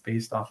again, that's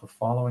based off of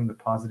following the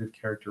positive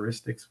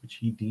characteristics which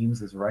He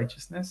deems as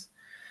righteousness.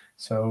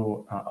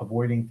 So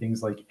avoiding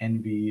things like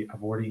envy,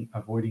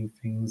 avoiding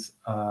things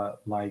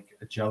like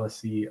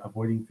jealousy,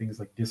 avoiding things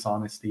like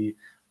dishonesty.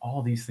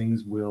 All these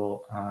things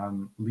will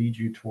lead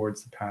you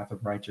towards the path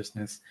of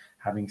righteousness.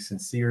 Having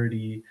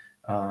sincerity,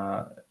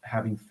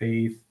 having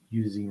faith,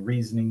 using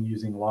reasoning,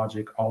 using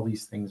logic, all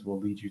these things will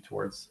lead you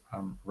towards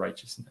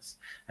righteousness,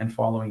 and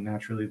following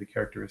naturally the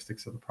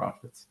characteristics of the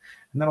prophets.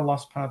 And then Allah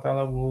subhanahu wa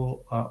ta'ala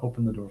will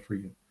open the door for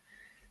you.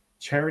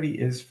 Charity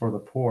is for the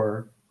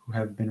poor who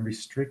have been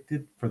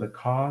restricted for the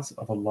cause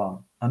of Allah,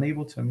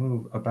 unable to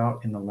move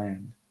about in the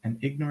land. An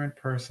ignorant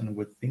person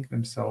would think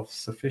themselves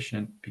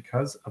sufficient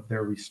because of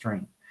their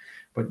restraint,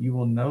 but you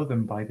will know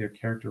them by their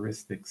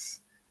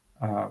characteristics,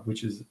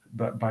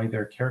 but by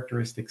their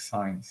characteristic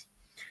signs.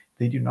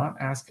 They do not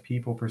ask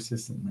people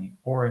persistently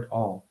or at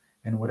all,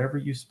 and whatever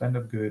you spend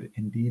of good,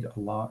 indeed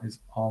Allah is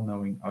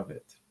all-knowing of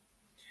it.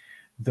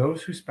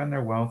 Those who spend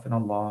their wealth in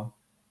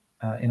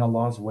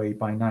Allah's way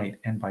by night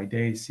and by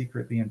day,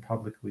 secretly and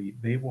publicly,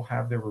 they will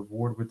have their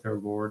reward with their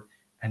Lord,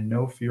 and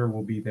no fear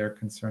will be there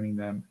concerning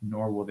them,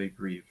 nor will they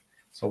grieve.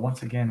 So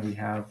once again, we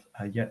have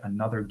yet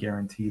another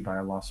guarantee by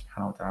Allah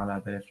subhanahu wa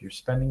ta'ala that if you're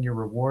spending your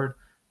reward,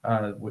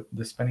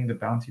 spending the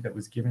bounty that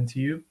was given to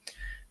you,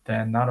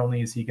 then not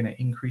only is He going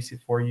to increase it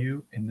for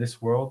you in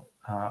this world,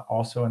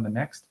 also in the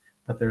next,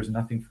 but there's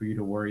nothing for you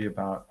to worry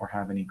about or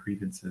have any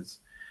grievances.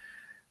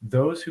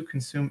 Those who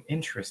consume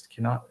interest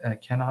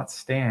cannot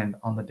stand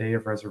on the day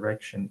of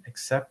resurrection,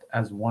 except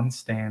as one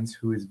stands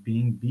who is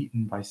being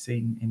beaten by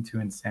Satan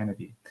into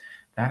insanity.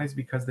 That is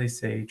because they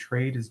say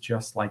trade is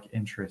just like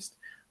interest,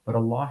 but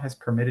Allah has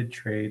permitted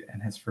trade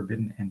and has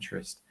forbidden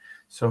interest.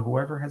 So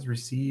whoever has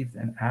received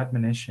an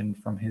admonition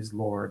from his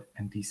Lord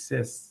and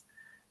desists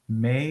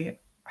may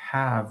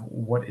have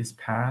what is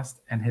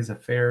past, and his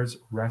affairs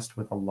rest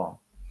with Allah.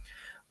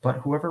 But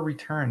whoever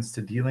returns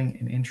to dealing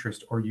in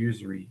interest or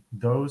usury,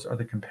 those are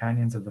the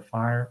companions of the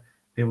fire.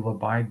 They will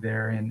abide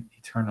therein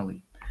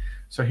eternally.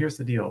 So here's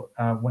the deal.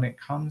 When it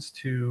comes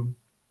to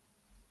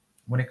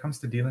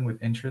dealing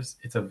with interest,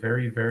 it's a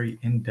very, very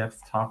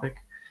in-depth topic.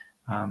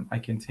 I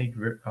can take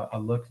a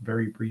look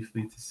very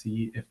briefly to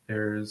see if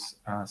there's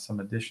some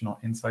additional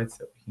insights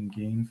that we can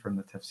gain from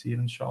the tafsir,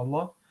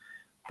 inshallah.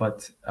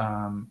 But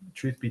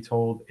truth be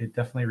told, it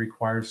definitely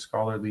requires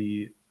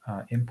scholarly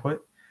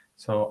input.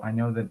 So I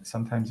know that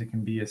sometimes it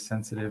can be as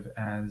sensitive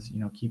as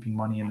keeping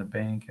money in the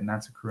bank, and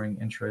that's accruing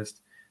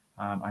interest.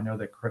 I know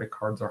that credit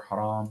cards are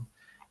haram.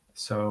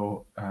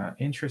 So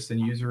interest and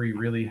usury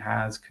really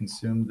has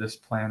consumed this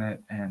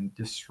planet and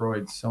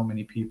destroyed so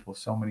many people,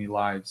 so many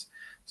lives.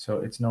 So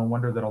it's no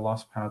wonder that Allah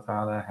subhanahu wa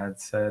ta'ala had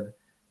said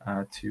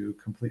to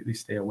completely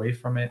stay away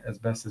from it as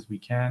best as we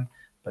can.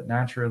 But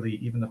naturally,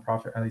 even the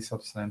Prophet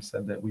ﷺ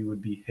said that we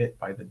would be hit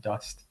by the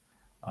dust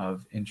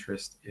of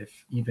interest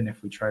even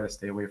if we try to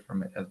stay away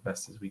from it as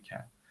best as we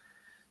can.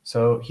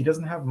 So he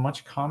doesn't have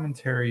much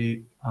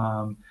commentary.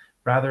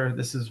 Rather,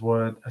 this is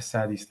what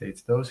Asadi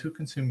states. Those who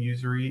consume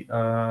usury,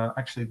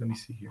 actually, let me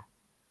see here.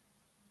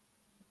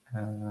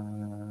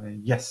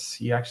 Yes,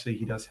 he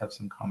does have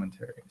some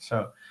commentary. So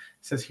it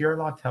says here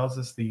Allah tells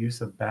us the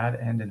use of bad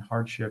end and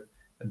hardship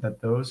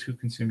that those who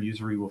consume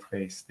usury will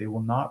face. They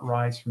will not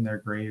rise from their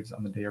graves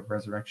on the day of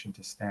resurrection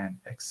to stand,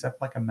 except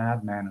like a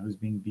madman who is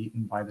being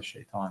beaten by the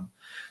shaitan.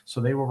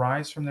 So they will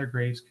rise from their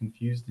graves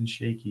confused and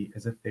shaky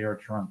as if they are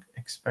drunk,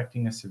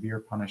 expecting a severe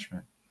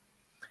punishment.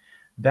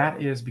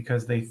 That is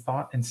because they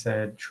thought and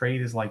said,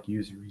 trade is like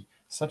usury.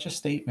 Such a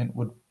statement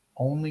would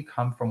only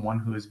come from one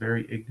who is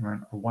very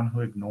ignorant or one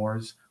who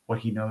ignores what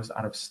he knows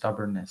out of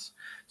stubbornness.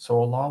 So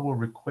Allah will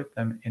requite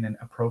them in an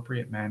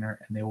appropriate manner,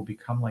 and they will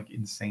become like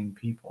insane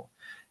people.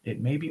 It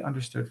may be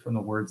understood from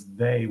the words,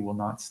 they will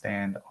not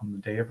stand on the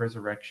day of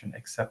resurrection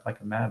except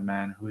like a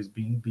madman who is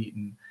being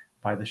beaten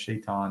by the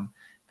shaitan,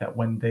 that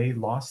when they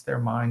lost their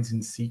minds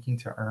in seeking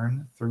to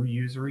earn through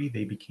usury,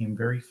 they became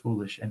very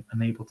foolish and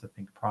unable to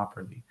think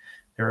properly.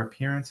 Their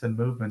appearance and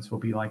movements will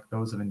be like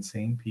those of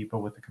insane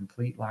people with a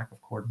complete lack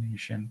of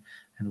coordination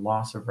and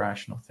loss of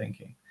rational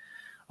thinking.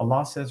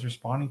 Allah says,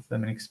 responding to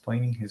them and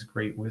explaining His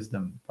great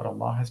wisdom, but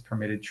Allah has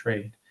permitted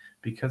trade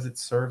because it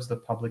serves the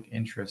public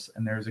interest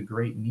and there is a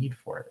great need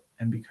for it,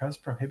 and because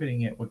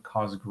prohibiting it would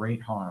cause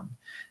great harm.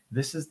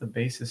 This is the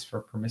basis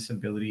for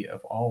permissibility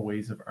of all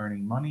ways of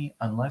earning money,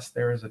 unless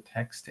there is a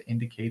text to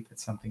indicate that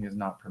something is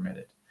not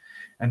permitted.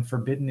 And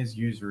forbidden is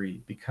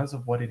usury because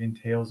of what it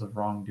entails of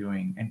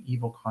wrongdoing and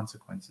evil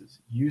consequences.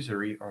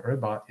 Usury, or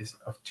riba, is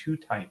of two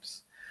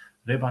types.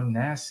 Riba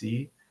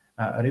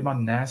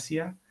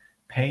nasiya,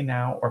 pay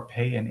now or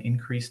pay an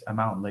increased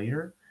amount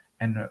later,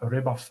 and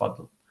riba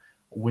fadl,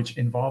 which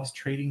involves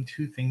trading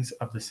two things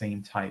of the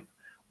same type,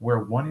 where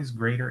one is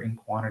greater in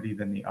quantity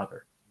than the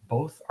other.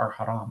 Both are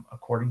haram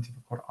according to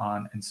the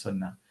Quran and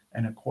Sunnah,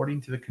 and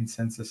according to the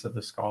consensus of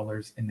the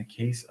scholars. In the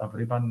case of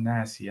riba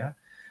nasiya,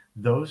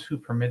 those who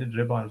permitted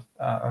riba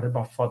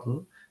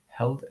fadl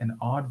held an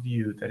odd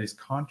view that is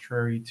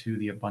contrary to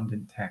the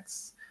abundant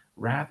texts.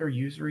 Rather,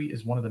 usury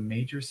is one of the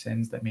major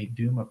sins that may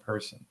doom a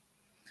person.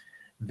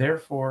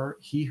 Therefore,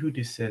 he who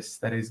desists,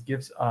 that is,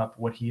 gives up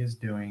what he is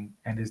doing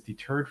and is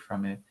deterred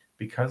from it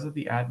because of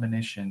the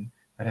admonition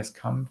that has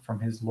come from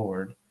his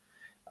Lord,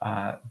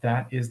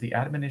 that is the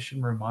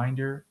admonition,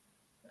 reminder,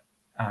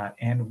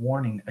 and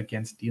warning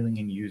against dealing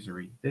in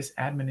usury. This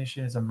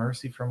admonition is a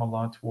mercy from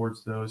Allah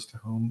towards those to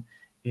whom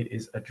it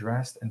is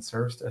addressed and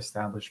serves to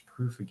establish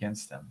proof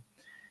against them.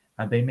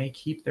 They may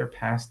keep their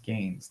past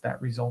gains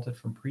that resulted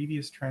from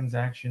previous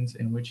transactions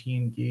in which he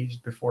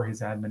engaged before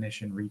his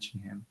admonition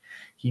reaching him.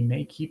 He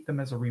may keep them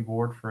as a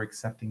reward for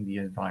accepting the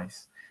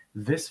advice.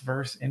 This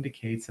verse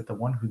indicates that the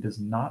one who does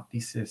not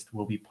desist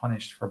will be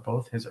punished for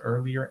both his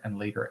earlier and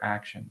later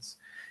actions.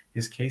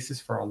 His case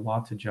is for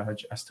Allah to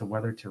judge as to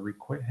whether to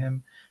requite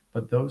him,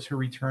 but those who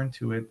return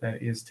to it,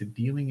 that is, to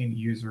dealing in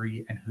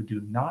usury, and who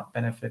do not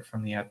benefit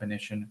from the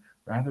admonition,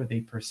 rather they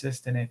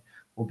persist in it,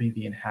 will be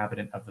the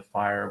inhabitant of the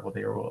fire, where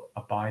they will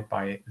abide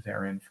by it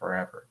therein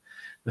forever.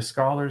 The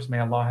scholars, may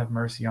Allah have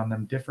mercy on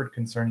them, differed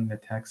concerning the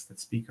texts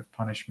that speak of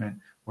punishment,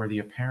 where the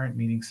apparent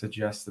meaning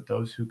suggests that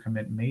those who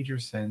commit major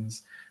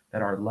sins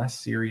that are less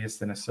serious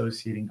than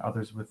associating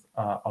others with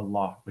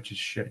Allah, which is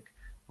shirk,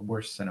 the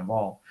worst sin of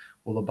all,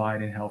 will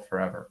abide in hell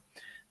forever.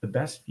 The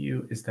best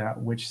view is that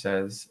which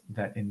says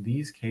that in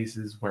these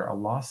cases where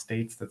Allah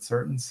states that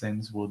certain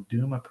sins will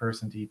doom a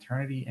person to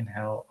eternity in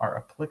hell are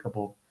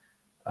applicable,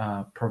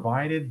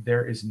 provided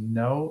there is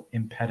no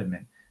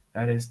impediment,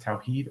 that is,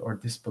 tawheed or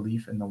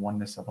disbelief in the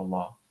oneness of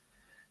Allah.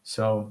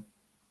 So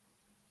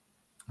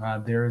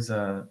there's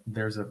a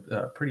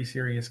pretty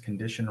serious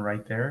condition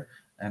right there,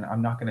 and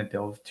I'm not going to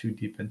delve too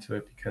deep into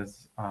it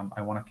because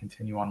I want to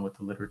continue on with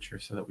the literature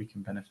so that we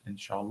can benefit,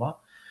 inshallah.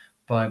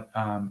 But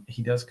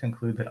he does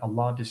conclude that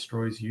Allah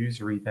destroys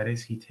usury, that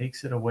is, he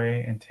takes it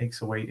away and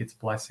takes away its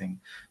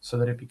blessing, so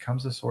that it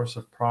becomes a source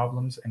of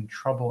problems and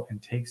trouble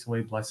and takes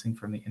away blessing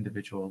from the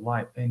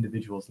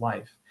individual's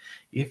life.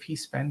 If he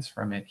spends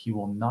from it, he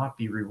will not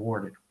be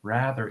rewarded.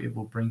 Rather, it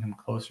will bring him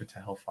closer to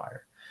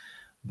hellfire.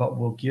 But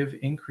will give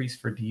increase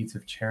for deeds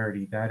of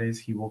charity. That is,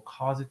 he will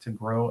cause it to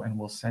grow and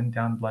will send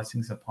down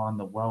blessings upon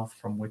the wealth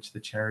from which the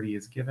charity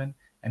is given,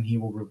 and he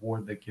will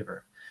reward the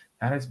giver.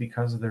 That is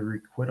because the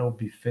requital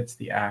befits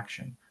the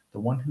action. The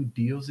one who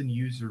deals in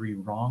usury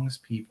wrongs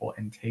people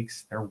and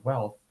takes their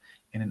wealth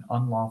in an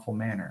unlawful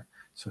manner,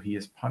 so he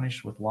is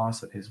punished with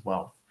loss of his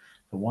wealth.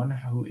 The one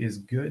who is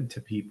good to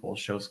people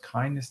shows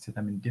kindness to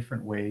them in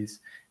different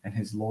ways, and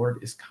his Lord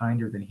is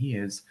kinder than he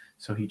is,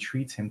 so he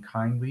treats him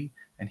kindly,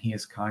 and he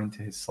is kind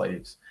to his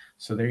slaves.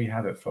 So there you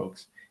have it,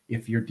 folks.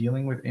 If you're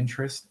dealing with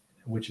interest,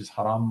 which is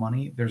haram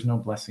money, there's no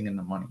blessing in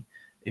the money.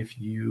 If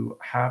you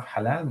have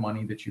halal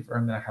money that you've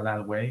earned in a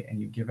halal way and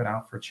you give it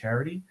out for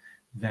charity,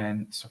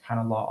 then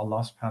subhanAllah,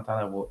 Allah subhanahu wa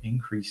ta'ala will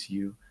increase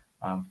you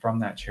from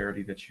that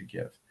charity that you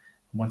give.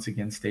 Once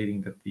again, stating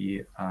that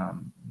the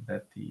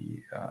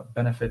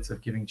benefits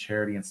of giving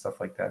charity and stuff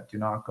like that do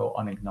not go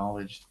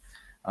unacknowledged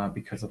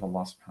because of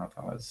Allah subhanahu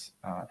wa ta'ala's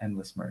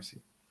endless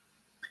mercy.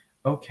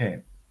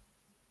 Okay.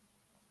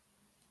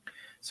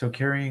 So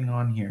carrying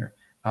on here,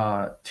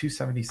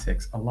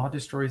 276. Allah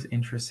destroys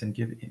interest and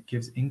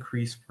gives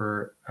increase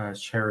for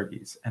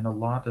charities, and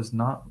Allah does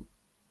not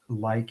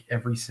like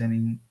every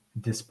sinning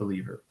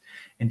disbeliever.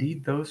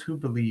 Indeed, those who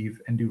believe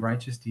and do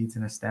righteous deeds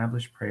and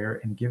establish prayer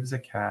and give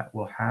zakat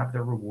will have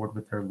their reward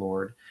with their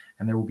Lord,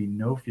 and there will be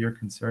no fear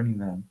concerning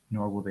them,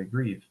 nor will they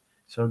grieve.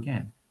 So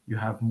again, you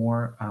have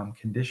more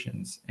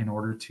conditions in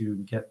order to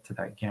get to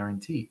that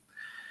guarantee.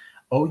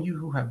 O you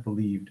who have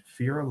believed,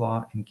 fear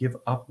Allah and give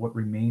up what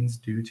remains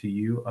due to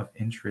you of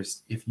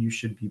interest if you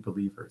should be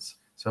believers.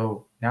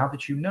 So now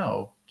that you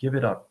know, give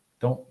it up.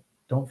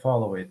 Don't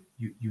follow it.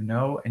 You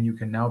know, and you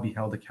can now be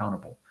held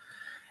accountable.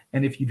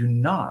 And if you do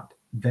not,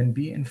 then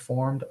be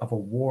informed of a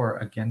war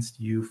against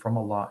you from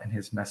Allah and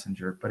His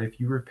Messenger. But if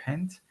you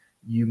repent,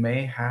 you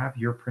may have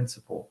your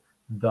principle.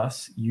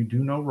 Thus, you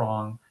do no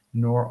wrong,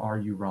 nor are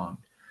you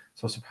wronged.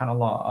 So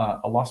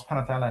subhanAllah, Allah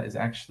subhanahu wa ta'ala is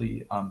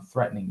actually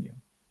threatening you.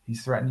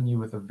 He's threatening you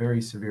with a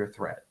very severe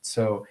threat.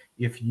 So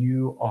if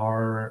you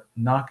are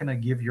not going to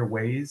give your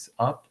ways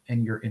up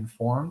and you're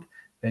informed,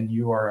 then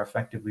you are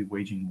effectively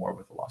waging war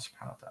with Allah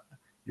subhanahu wa ta'ala.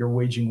 You're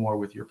waging war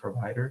with your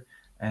provider,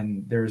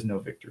 and there is no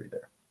victory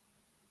there.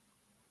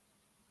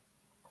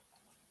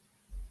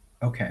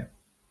 Okay.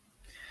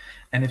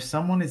 And if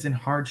someone is in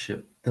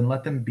hardship, then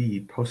let them be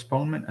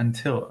postponement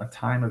until a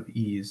time of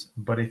ease.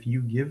 But if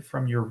you give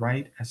from your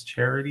right as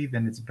charity,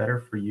 then it's better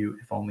for you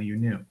if only you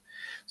knew.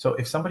 So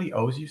if somebody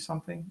owes you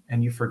something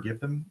and you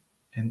forgive them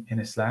in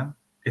Islam,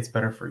 it's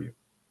better for you,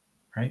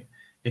 right?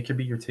 It could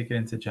be your ticket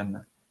into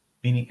Jannah.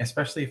 Meaning,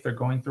 especially if they're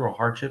going through a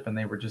hardship and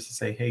they were just to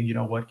say, hey, you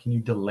know what, can you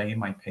delay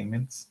my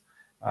payments?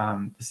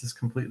 This is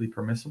completely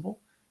permissible.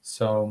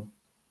 So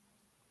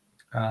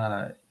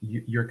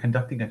you're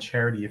conducting a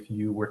charity if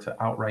you were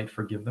to outright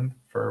forgive them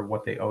for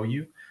what they owe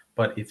you.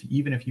 But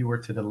even if you were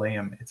to delay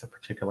them, it's a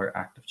particular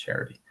act of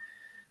charity,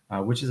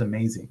 which is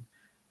amazing.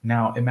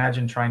 Now,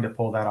 imagine trying to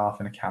pull that off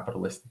in a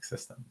capitalistic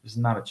system. There's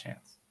not a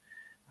chance.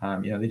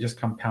 They just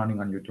come pounding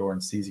on your door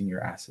and seizing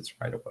your assets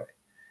right away.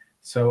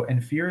 So,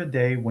 and fear a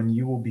day when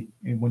you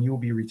will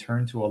be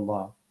returned to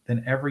Allah.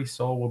 Then every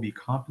soul will be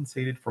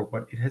compensated for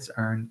what it has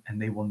earned,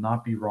 and they will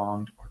not be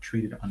wronged or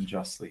treated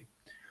unjustly.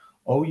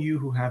 O you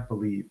who have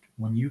believed,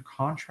 when you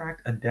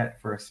contract a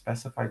debt for a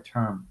specified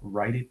term,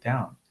 write it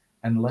down,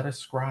 and let a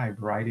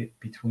scribe write it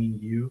between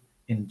you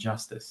in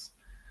justice.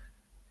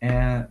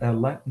 And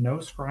let no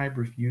scribe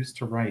refuse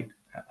to write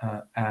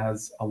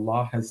as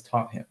Allah has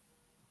taught him.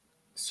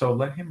 So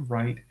let him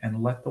write,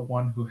 and let the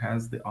one who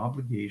has the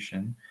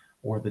obligation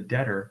or the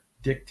debtor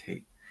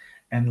dictate,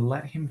 and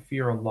let him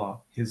fear Allah,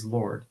 his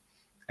Lord,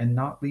 and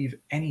not leave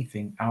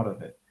anything out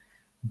of it.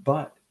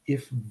 But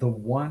if the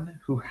one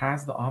who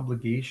has the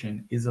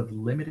obligation is of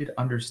limited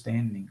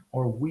understanding,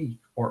 or weak,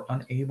 or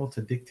unable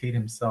to dictate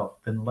himself,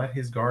 then let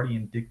his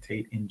guardian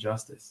dictate in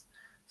justice.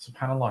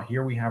 SubhanAllah,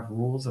 here we have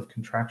rules of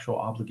contractual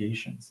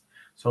obligations.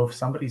 So if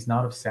somebody's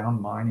not of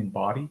sound mind and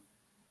body,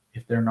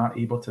 if they're not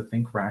able to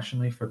think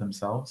rationally for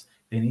themselves,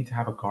 they need to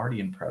have a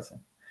guardian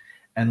present.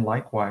 And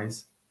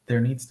likewise, there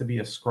needs to be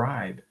a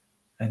scribe.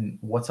 And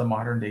what's a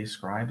modern day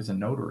scribe is a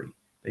notary.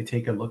 They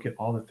take a look at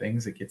all the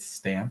things that get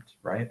stamped,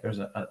 right? There's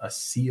a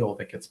seal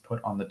that gets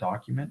put on the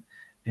document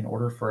in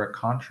order for a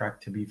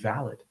contract to be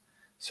valid.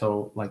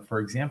 So, like, for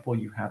example,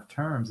 you have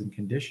terms and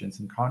conditions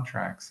and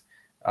contracts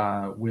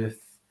with,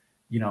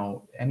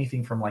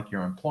 anything from like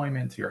your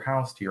employment to your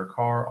house to your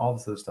car, all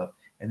this other stuff,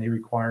 and they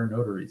require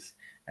notaries.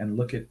 And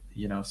look at,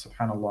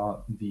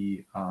 subhanAllah,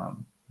 the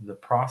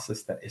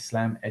process that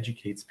Islam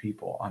educates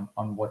people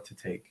on what to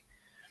take,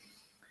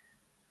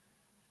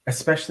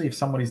 especially if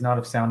somebody's not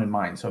of sound in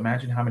mind. So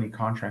imagine how many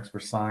contracts were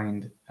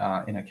signed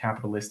in a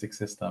capitalistic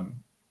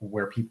system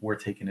where people were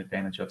taken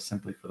advantage of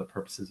simply for the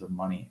purposes of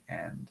money,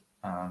 and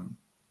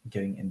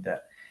getting in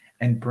debt.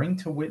 And bring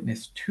to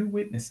witness 2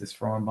 witnesses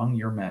from among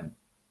your men.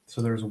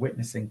 So there's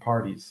witnessing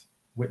parties,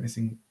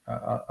 witnessing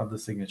of the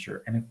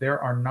signature. And if there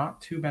are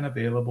not 2 men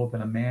available,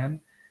 then a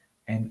man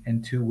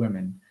and 2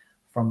 women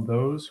from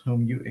those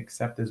whom you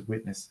accept as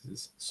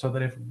witnesses, so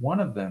that if one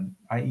of them,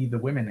 i.e., the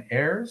women,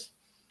 errs,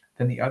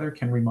 then the other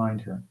can remind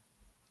her.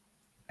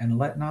 And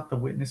let not the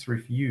witness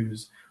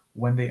refuse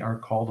when they are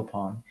called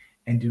upon,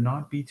 and do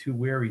not be too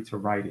weary to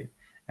write it.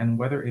 And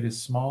whether it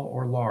is small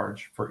or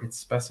large, for its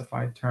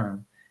specified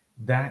term,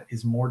 that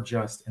is more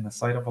just in the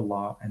sight of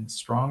Allah, and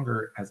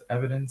stronger as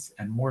evidence,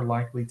 and more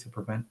likely to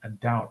prevent a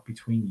doubt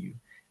between you,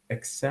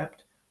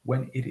 except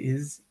when it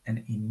is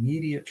an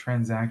immediate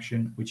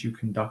transaction which you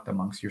conduct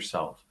amongst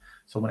yourself.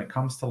 So when it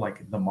comes to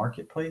like the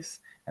marketplace,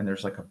 and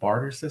there's like a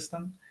barter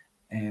system,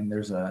 and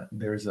there's a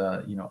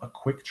a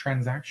quick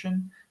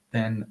transaction,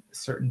 then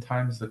certain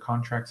times the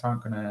contracts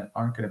aren't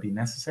gonna be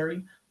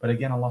necessary. But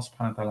again, Allah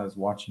subhanahu wa ta'ala is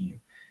watching you.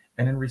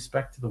 And in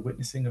respect to the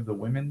witnessing of the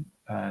women,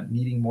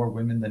 needing more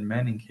women than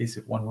men in case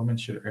if one woman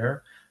should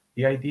err,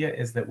 the idea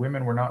is that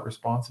women were not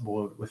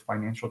responsible with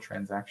financial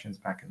transactions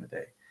back in the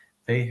day.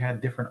 They had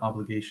different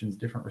obligations,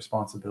 different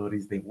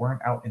responsibilities. They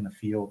weren't out in the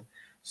field.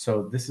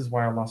 So this is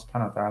why Allah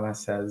subhanahu wa ta'ala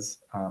says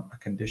a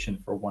condition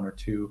for 1 or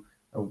 2,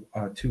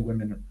 2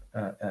 women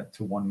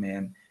to 1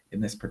 man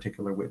in this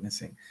particular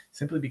witnessing,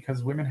 simply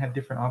because women had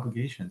different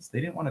obligations.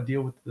 They didn't want to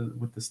deal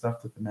with the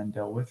stuff that the men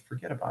dealt with.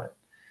 Forget about it.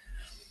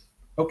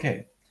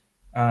 Okay,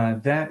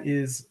 that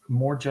is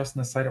more just in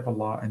the sight of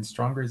Allah, and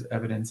stronger as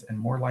evidence, and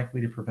more likely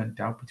to prevent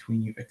doubt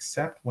between you,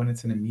 except when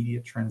it's an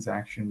immediate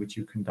transaction which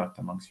you conduct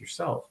amongst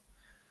yourself.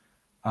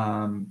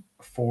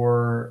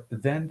 For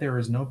then there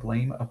is no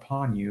blame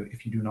upon you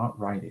if you do not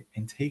write it,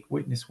 and take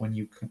witness when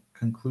you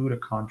conclude a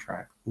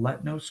contract.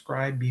 Let no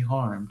scribe be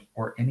harmed,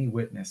 or any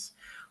witness.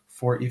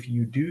 For if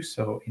you do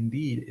so,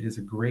 indeed it is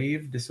a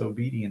grave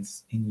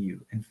disobedience in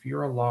you, and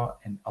fear Allah,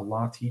 and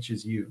Allah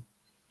teaches you,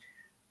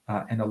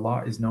 and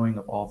Allah is knowing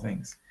of all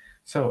things.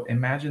 So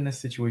imagine this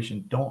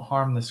situation. Don't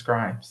harm the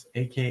scribes,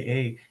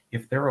 aka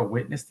if they're a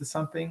witness to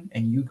something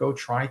and you go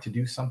try to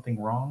do something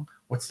wrong,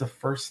 what's the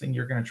first thing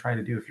you're going to try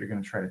to do if you're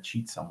going to try to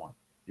cheat someone?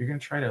 You're going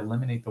to try to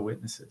eliminate the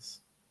witnesses,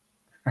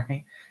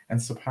 right? And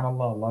subhanAllah,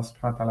 Allah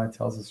subhanahu wa ta'ala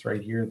tells us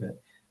right here that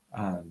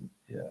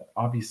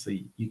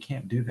obviously you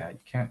can't do that.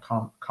 You can't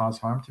cause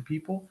harm to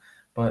people,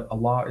 but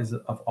Allah is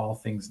of all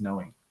things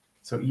knowing.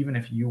 So even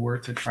if you were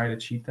to try to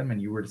cheat them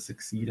and you were to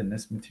succeed in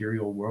this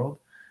material world,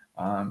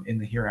 in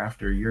the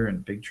hereafter, you're in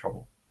big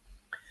trouble.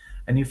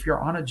 And if you're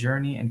on a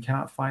journey and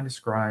cannot find a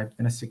scribe,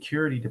 then a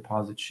security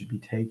deposit should be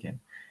taken.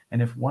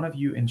 And if one of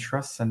you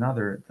entrusts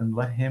another, then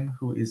let him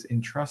who is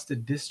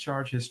entrusted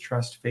discharge his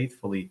trust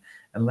faithfully,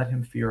 and let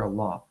him fear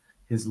Allah,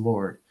 his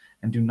Lord.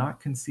 And do not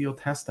conceal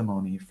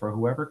testimony, for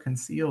whoever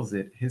conceals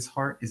it, his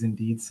heart is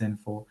indeed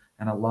sinful,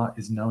 and Allah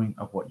is knowing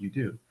of what you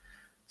do.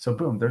 So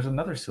boom, there's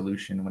another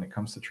solution when it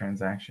comes to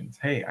transactions.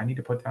 Hey, I need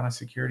to put down a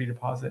security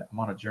deposit. I'm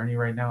on a journey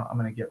right now. I'm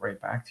going to get right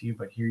back to you,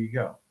 but here you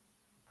go.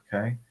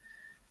 Okay?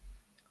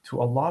 To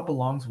Allah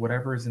belongs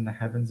whatever is in the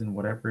heavens and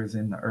whatever is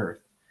in the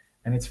earth.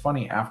 And it's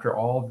funny, after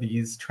all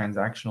these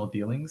transactional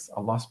dealings,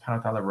 Allah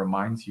subhanahu wa ta'ala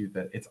reminds you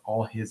that it's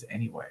all His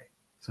anyway.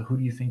 So who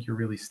do you think you're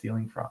really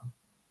stealing from?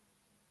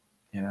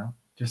 You know,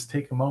 just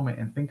take a moment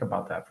and think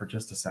about that for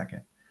just a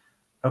second.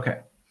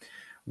 Okay.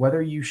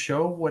 Whether you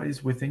show what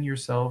is within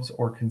yourselves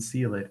or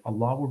conceal it,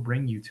 Allah will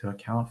bring you to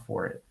account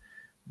for it.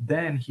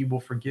 Then He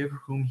will forgive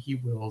whom He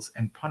wills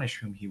and punish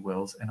whom He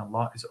wills, and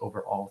Allah is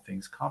over all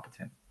things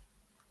competent.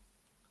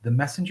 The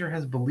messenger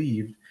has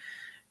believed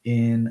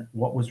in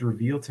what was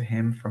revealed to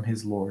him from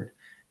his Lord,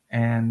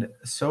 and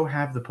so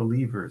have the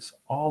believers.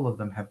 All of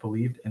them have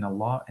believed in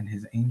Allah and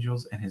His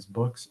angels and His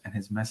books and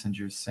His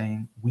messengers,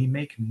 saying, we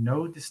make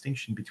no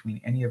distinction between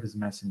any of His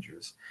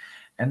messengers.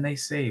 And they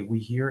say, we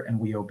hear and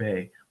we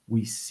obey.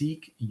 We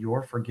seek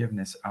your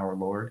forgiveness, our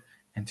Lord,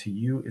 and to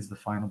you is the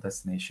final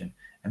destination.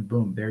 And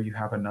boom, there you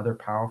have another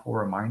powerful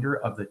reminder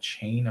of the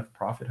chain of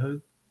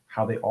prophethood,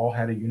 how they all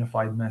had a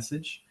unified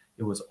message.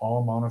 It was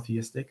all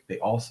monotheistic. They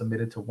all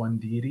submitted to one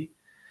deity.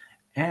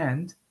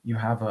 And you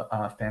have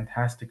a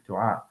fantastic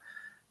dua.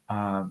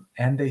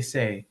 And they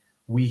say,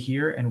 we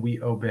hear and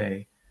we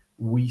obey.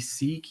 We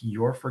seek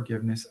your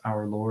forgiveness,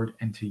 our Lord,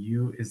 and to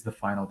you is the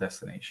final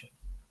destination.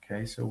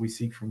 Okay, so we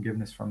seek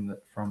forgiveness from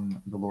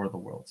the Lord of the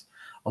worlds.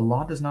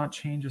 Allah does not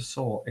change a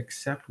soul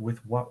except with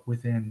that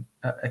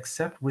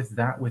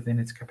within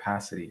its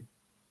capacity.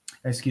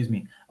 Excuse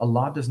me.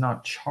 Allah does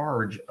not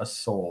charge a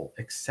soul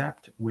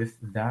except with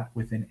that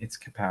within its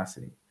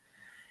capacity.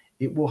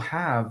 It will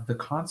have the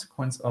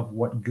consequence of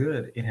what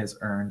good it has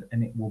earned,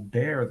 and it will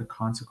bear the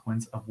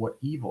consequence of what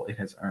evil it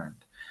has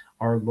earned.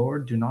 Our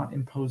Lord, do not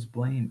impose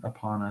blame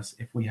upon us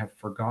if we have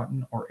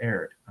forgotten or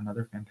erred.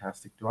 Another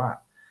fantastic dua.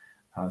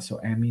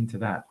 So ameen to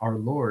that. Our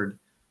Lord,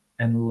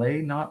 and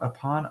lay not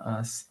upon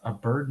us a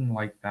burden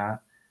like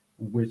that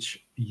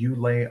which you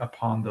lay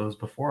upon those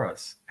before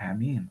us.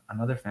 Ameen.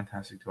 Another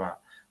fantastic dua.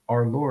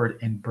 Our Lord,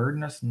 and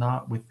burden us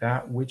not with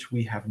that which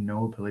we have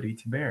no ability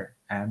to bear.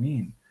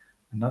 Ameen.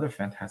 Another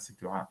fantastic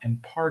dua.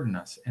 And pardon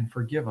us and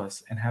forgive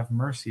us and have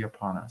mercy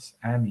upon us.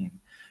 Ameen.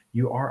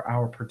 You are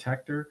our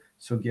protector,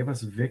 so give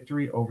us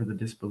victory over the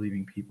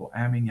disbelieving people.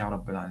 Ameen ya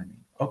Rabbil Alameen.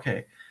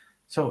 Okay,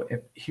 so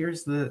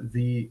here's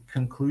the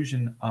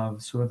conclusion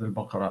of Surah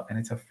Al-Baqarah, and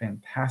it's a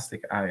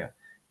fantastic ayah.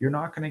 You're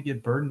not going to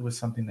get burdened with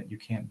something that you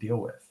can't deal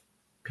with,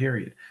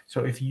 period.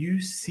 So if you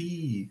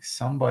see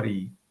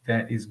somebody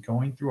that is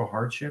going through a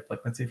hardship, like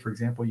let's say, for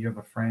example, you have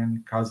a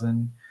friend,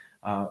 cousin,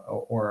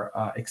 or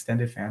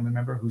extended family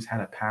member who's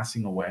had a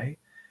passing away,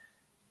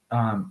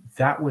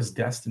 that was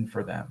destined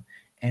for them.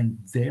 And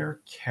their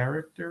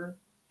character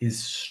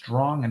is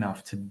strong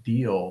enough to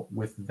deal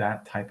with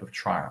that type of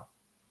trial.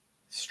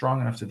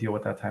 Strong enough to deal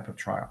with that type of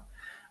trial.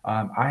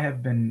 I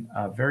have been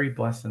very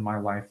blessed in my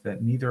life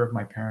that neither of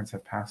my parents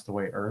have passed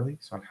away early.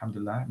 So,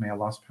 alhamdulillah, may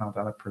Allah subhanahu wa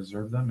ta'ala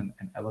preserve them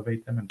and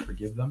elevate them and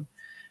forgive them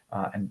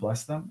and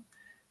bless them.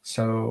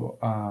 So,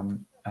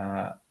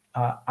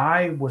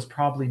 I was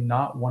probably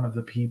not one of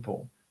the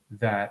people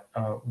that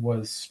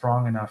was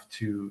strong enough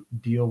to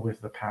deal with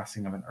the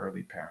passing of an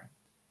early parent,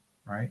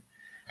 right?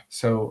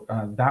 So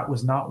that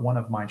was not one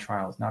of my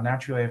trials. Now,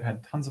 naturally, I've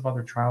had tons of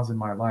other trials in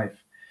my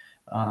life,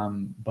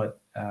 but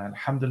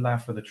alhamdulillah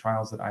for the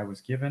trials that I was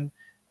given,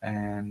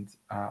 and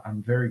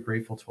I'm very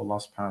grateful to Allah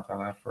subhanahu wa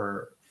ta'ala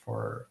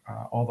for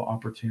all the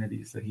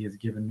opportunities that He has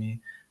given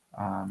me,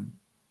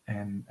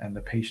 and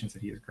the patience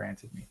that He has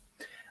granted me.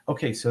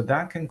 Okay, so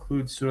that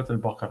concludes Surah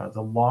Al-Baqarah,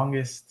 the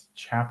longest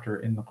chapter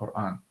in the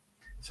Quran.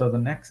 So the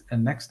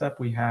next up,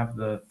 we have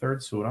the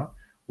third surah.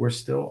 We're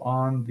still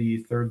on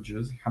the third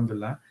juz,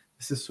 alhamdulillah.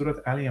 This is Surah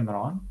Ali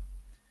Imran,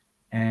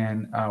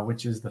 and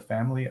which is the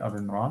family of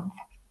Imran.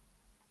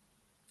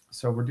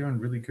 So we're doing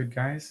really good,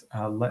 guys.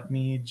 Let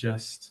me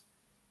just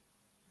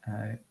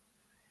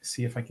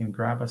see if I can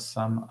grab us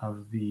some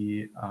of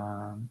the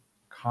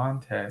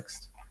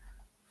context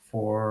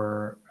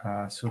for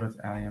Surah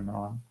Ali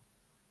Imran.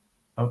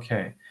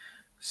 Okay,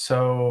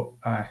 so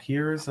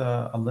here's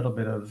a little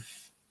bit of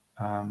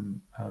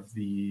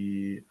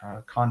the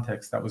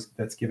context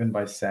that's given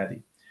by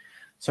Sadi.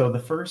 So the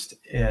first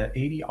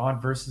 80 odd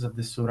verses of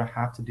this surah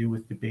have to do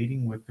with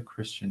debating with the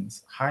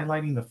Christians,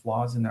 highlighting the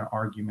flaws in their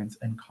arguments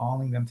and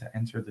calling them to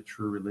enter the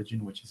true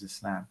religion, which is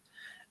Islam.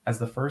 As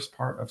the first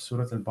part of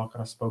Surah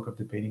Al-Baqarah spoke of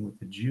debating with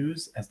the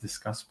Jews, as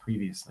discussed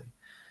previously.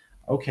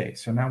 Okay,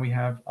 so now we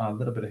have a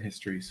little bit of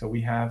history. So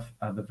we have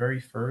the very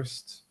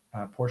first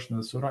portion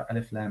of the surah,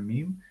 Alif Lam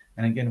Mim.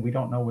 And again, we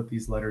don't know what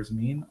these letters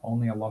mean.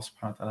 Only Allah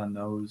subhanahu wa ta'ala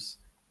knows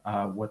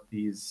what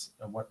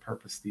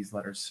purpose these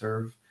letters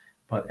serve.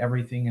 But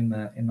everything in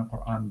the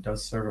Quran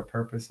does serve a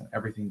purpose, and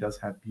everything does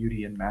have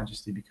beauty and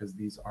majesty because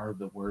these are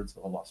the words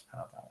of Allah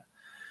subhanahu wa ta'ala.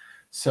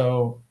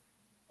 So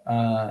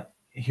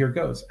here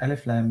goes.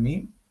 Alif Lam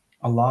Mim.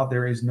 Allah,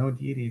 there is no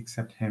deity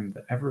except Him,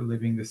 the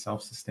ever-living, the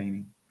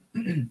self-sustaining.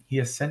 He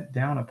has sent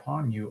down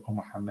upon you, O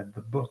Muhammad,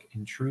 the book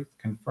in truth,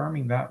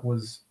 confirming that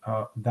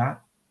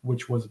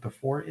which was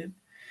before it,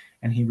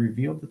 and He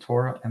revealed the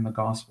Torah and the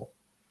Gospel.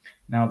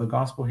 Now, the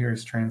Gospel here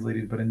is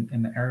translated, but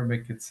in the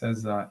Arabic it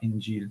says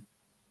Injil.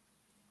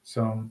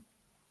 So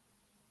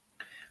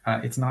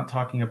it's not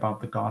talking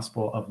about the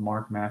Gospel of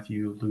Mark,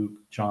 Matthew, Luke,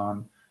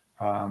 John.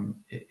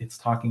 It's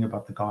talking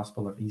about the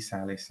Gospel of Isa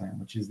alayhi salam,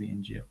 which is the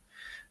Injil.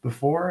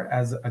 Before,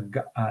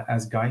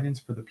 as guidance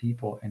for the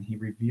people, and He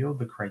revealed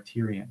the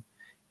criterion.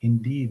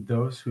 Indeed,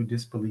 those who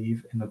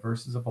disbelieve in the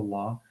verses of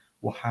Allah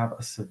will have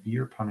a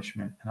severe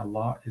punishment, and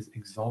Allah is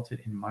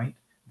exalted in might,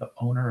 the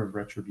owner of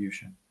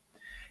retribution.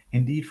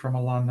 Indeed, from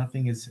Allah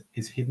nothing is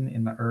hidden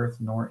in the earth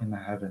nor in the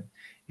heaven.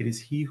 It is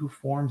He who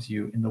forms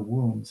you in the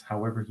wombs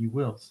however He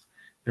wills.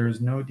 There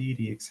is no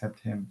deity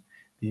except Him,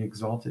 the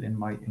exalted in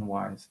might and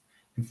wise.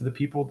 And for the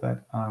people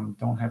that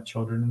don't have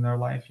children in their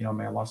life, may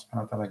Allah subhanahu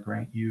wa ta'ala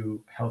grant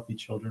you healthy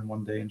children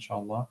one day,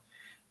 inshallah.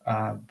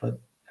 But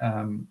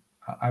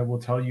I will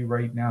tell you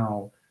right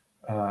now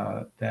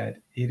that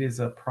it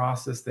is a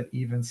process that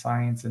even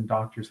science and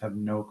doctors have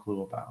no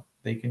clue about.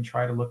 They can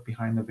try to look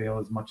behind the veil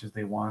as much as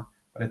they want,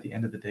 but at the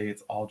end of the day,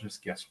 it's all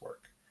just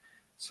guesswork.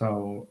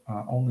 So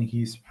only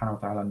He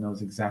subhanahu wa ta'ala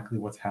knows exactly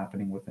what's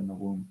happening within the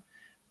womb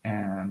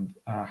and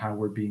how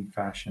we're being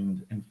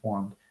fashioned and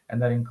formed.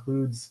 And that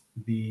includes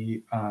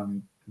the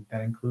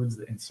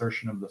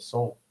insertion of the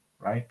soul,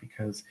 right?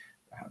 Because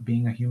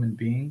being a human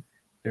being,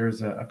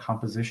 there's a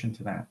composition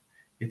to that.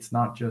 It's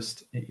not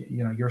just,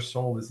 your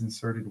soul is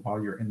inserted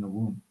while you're in the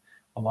womb,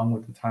 along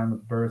with the time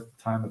of birth,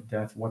 the time of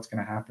death, what's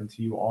going to happen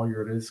to you, all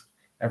your risk,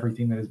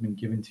 everything that has been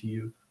given to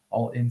you,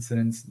 all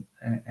incidents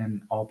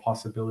and all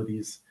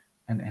possibilities,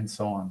 and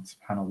so on,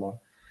 subhanAllah.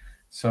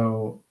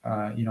 So,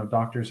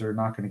 doctors are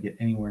not going to get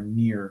anywhere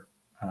near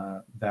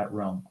that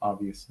realm,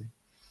 obviously.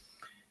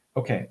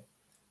 Okay,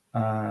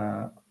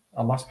 Allah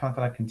subhanahu wa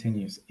ta'ala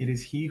continues. It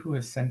is He who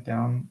has sent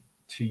down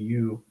to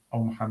you,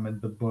 O Muhammad,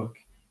 the book.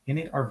 In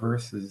it are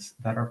verses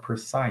that are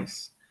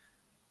precise.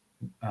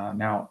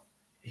 Now,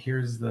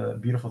 here's the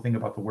beautiful thing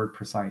about the word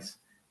precise.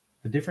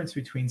 The difference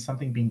between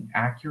something being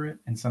accurate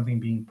and something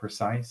being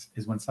precise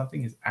is when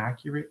something is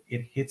accurate,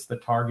 it hits the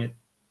target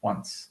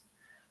once.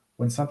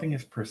 When something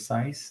is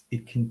precise,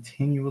 it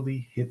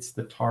continually hits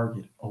the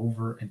target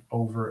over and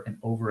over and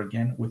over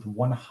again with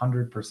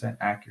 100%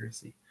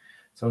 accuracy.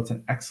 So it's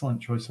an excellent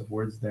choice of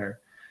words there.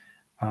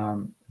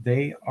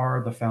 They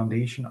are the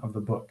foundation of the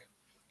book,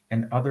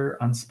 and other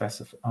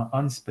unspecific,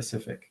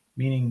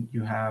 meaning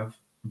you have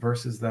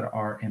verses that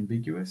are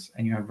ambiguous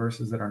and you have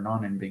verses that are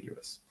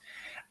non-ambiguous.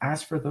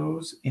 As for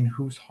those in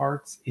whose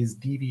hearts is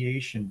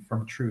deviation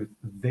from truth,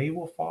 they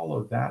will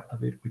follow that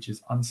of it which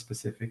is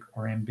unspecific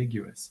or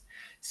ambiguous,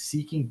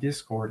 seeking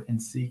discord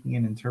and seeking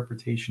an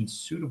interpretation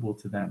suitable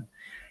to them.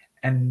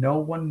 And no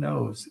one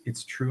knows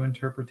its true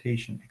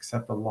interpretation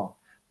except Allah.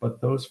 But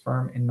those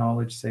firm in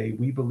knowledge say,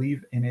 we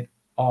believe in it,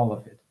 all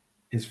of it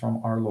is from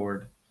our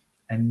Lord,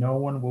 and no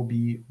one will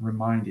be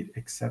reminded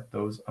except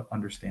those of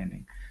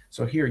understanding.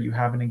 So here you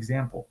have an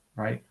example,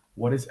 right?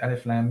 What does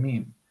Alif Lam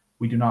mean?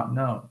 We do not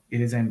know. It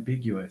is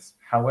ambiguous.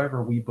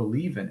 However, we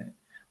believe in it.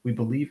 We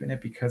believe in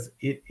it because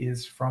it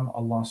is from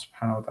Allah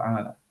subhanahu wa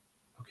ta'ala.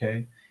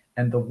 Okay?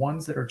 And the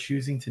ones that are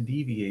choosing to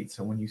deviate,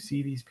 so when you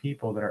see these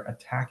people that are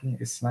attacking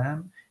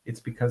Islam,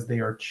 it's because they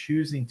are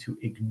choosing to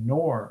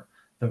ignore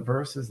the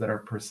verses that are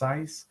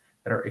precise,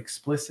 that are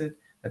explicit,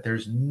 that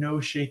there's no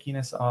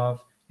shakiness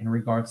of in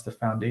regards to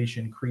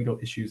foundation, creedal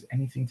issues,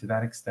 anything to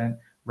that extent.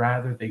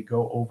 Rather, they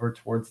go over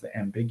towards the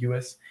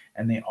ambiguous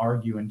and they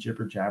argue and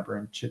jibber jabber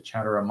and chit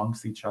chatter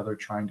amongst each other,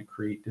 trying to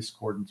create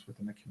discordance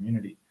within the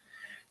community.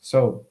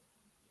 So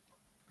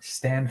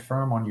stand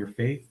firm on your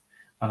faith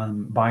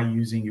by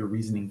using your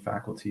reasoning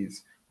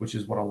faculties, which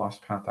is what Allah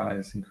subhanahu wa ta'ala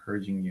is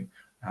encouraging you.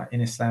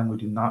 In Islam, we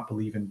do not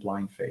believe in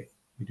blind faith.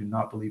 We do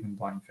not believe in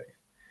blind faith.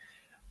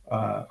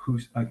 Allah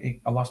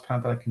subhanahu wa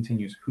ta'ala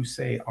continues, who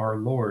say, our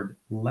Lord,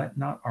 let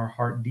not our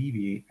heart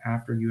deviate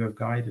after you have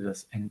guided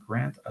us, and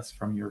grant us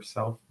from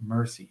yourself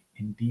mercy.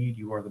 Indeed,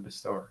 you are the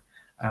bestower.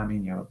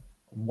 Ameen, ya Rabbi.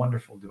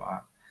 Wonderful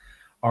dua.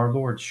 Our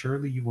Lord,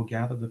 surely you will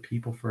gather the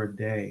people for a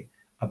day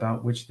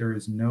about which there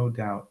is no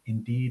doubt.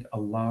 Indeed,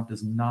 Allah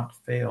does not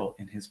fail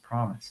in his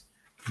promise.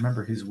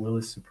 Remember, his will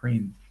is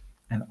supreme,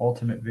 and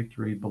ultimate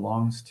victory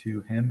belongs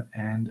to him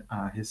and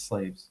his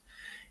slaves.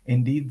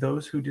 Indeed,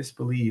 those who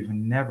disbelieve,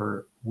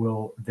 never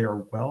will their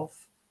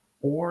wealth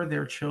or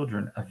their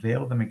children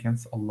avail them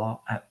against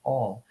Allah at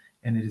all,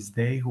 and it is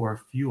they who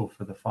are fuel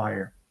for the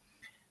fire.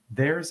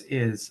 Theirs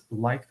is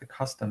like the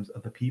customs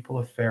of the people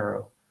of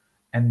Pharaoh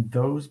and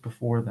those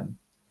before them.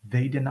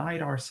 They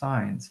denied our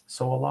signs,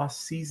 so Allah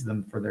seized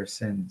them for their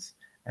sins,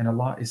 and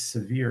Allah is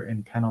severe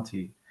in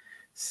penalty.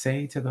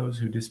 Say to those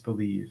who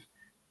disbelieve,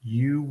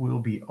 you will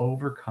be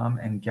overcome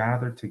and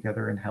gathered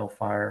together in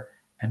hellfire,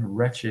 and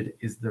wretched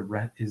is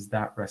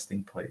that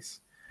resting place.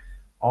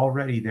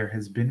 Already there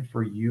has been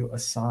for you a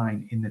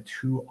sign in the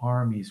two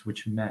armies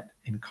which met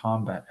in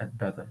combat at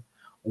Badr,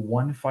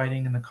 one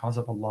fighting in the cause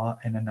of Allah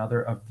and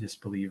another of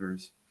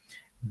disbelievers.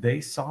 They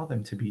saw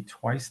them to be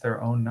twice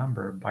their own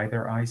number by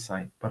their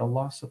eyesight, but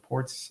Allah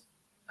supports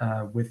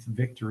with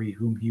victory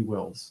whom He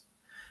wills.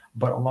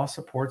 But Allah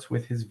supports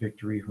with His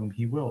victory whom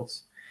He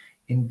wills.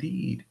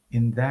 Indeed,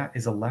 in that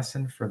is a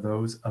lesson for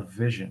those of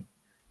vision.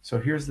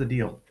 So here's the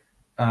deal.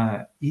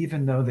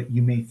 Even though that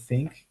you may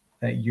think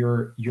that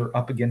you're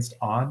up against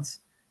odds,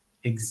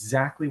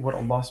 exactly what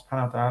Allah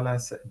subhanahu wa ta'ala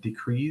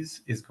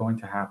decrees is going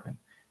to happen.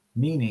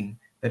 Meaning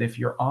that if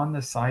you're on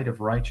the side of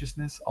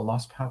righteousness, Allah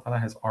subhanahu wa ta'ala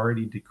has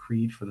already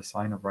decreed for the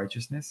sign of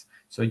righteousness.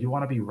 So you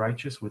want to be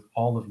righteous with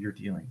all of your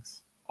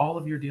dealings. All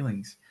of your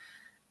dealings.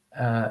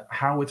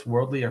 How it's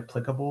worldly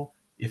applicable,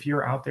 if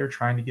you're out there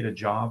trying to get a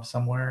job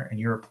somewhere and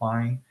you're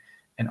applying,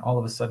 and all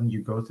of a sudden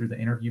you go through the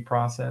interview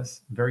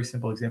process, very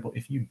simple example,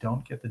 if you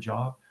don't get the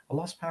job,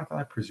 Allah subhanahu wa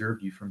ta'ala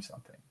preserved you from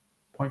something.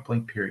 Point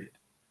blank, period.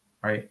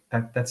 Right?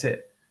 That's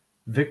it.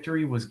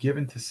 Victory was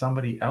given to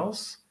somebody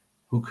else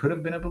who could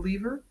have been a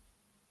believer.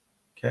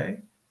 Okay?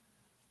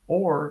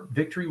 Or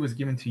victory was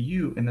given to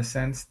you in the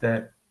sense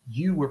that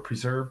you were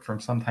preserved from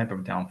some type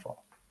of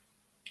downfall.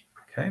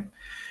 Okay?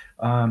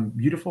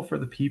 Beautiful for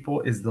the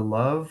people is the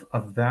love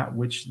of that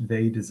which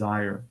they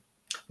desire.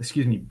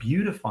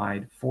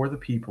 Beautified for the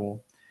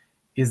people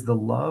is the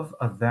love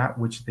of that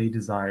which they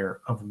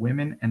desire, of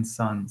women and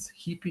sons,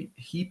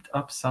 heaped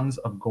up sums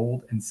of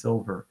gold and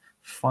silver,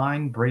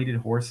 fine braided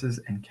horses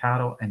and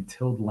cattle and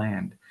tilled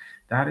land.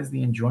 That is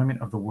the enjoyment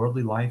of the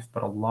worldly life,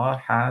 but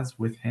Allah has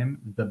with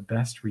him the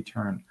best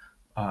return,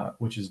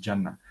 which is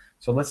Jannah.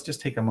 So let's just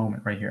take a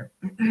moment right here.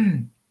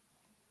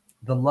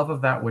 The love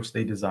of that which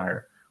they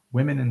desire,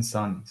 women and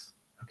sons,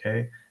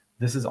 okay?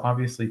 This is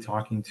obviously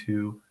talking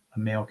to a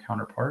male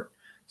counterpart.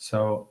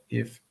 So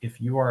if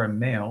you are a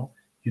male,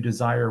 you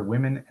desire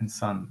women and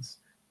sons.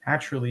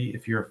 Naturally,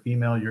 if you're a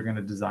female, you're going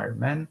to desire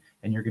men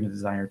and you're going to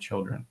desire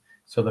children.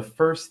 So the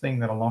first thing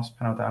that Allah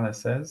subhanahu wa ta'ala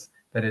says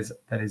that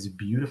is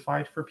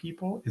beautified for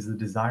people is the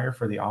desire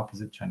for the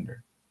opposite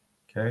gender.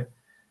 Okay?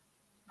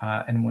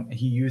 And when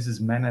he uses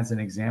men as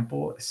an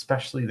example,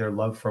 especially their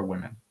love for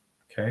women.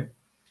 Okay?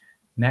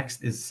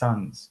 Next is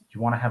sons. You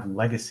want to have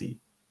legacy.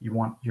 You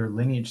want your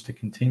lineage to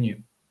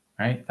continue.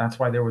 Right? That's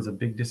why there was a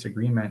big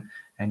disagreement,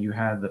 and you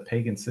had the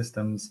pagan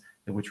systems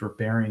which were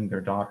burying their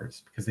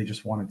daughters because they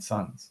just wanted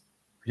sons.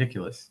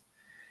 Ridiculous.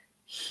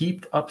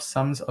 Heaped up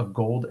sums of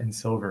gold and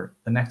silver,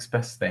 the next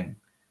best thing.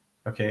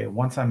 Okay,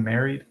 once I'm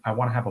married, I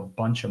want to have a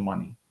bunch of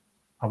money.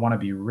 I want to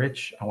be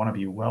rich. I want to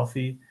be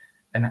wealthy.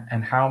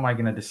 And how am I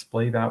going to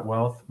display that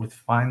wealth? With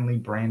finely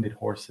branded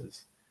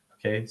horses.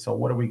 Okay, so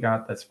what do we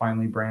got that's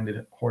finely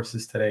branded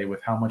horses today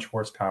with how much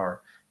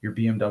horsepower? Your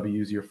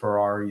BMWs, your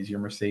Ferraris, your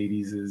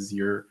Mercedeses,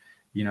 your,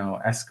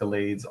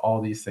 Escalades,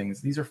 all these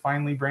things. These are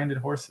finely branded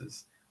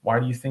horses.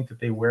 Why do you think that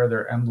they wear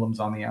their emblems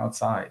on the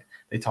outside?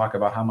 They talk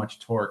about how much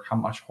torque, how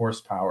much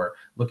horsepower.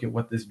 Look at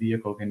what this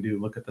vehicle can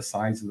do. Look at the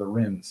size of the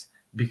rims,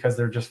 because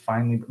they're just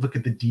finely, look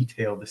at the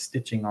detail, the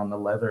stitching on the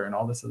leather and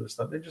all this other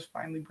stuff. They're just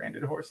finely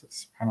branded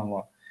horses.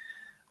 SubhanAllah.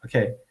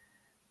 Okay.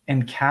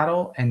 And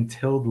cattle and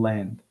tilled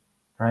land,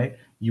 right?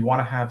 You want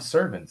to have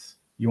servants.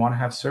 You want to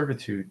have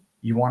servitude.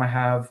 You want to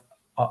have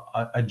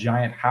a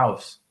giant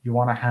house. You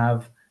want to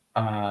have,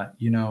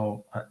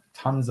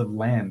 tons of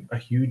land, a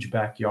huge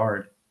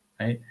backyard,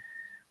 right?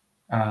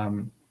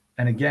 And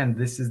again,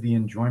 this is the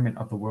enjoyment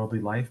of the worldly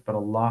life, but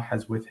Allah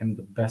has with him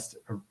the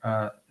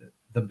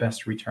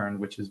best return,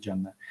 which is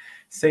Jannah.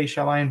 Say,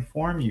 shall I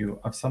inform you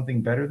of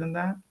something better than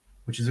that?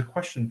 Which is a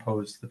question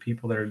posed to the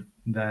people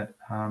that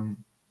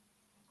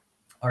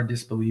are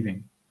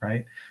disbelieving,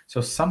 right? So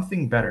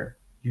something better.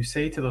 You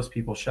say to those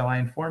people, shall I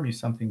inform you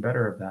something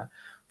better of that?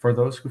 For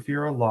those who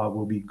fear Allah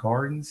will be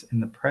gardens in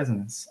the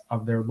presence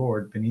of their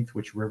Lord, beneath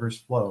which rivers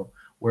flow,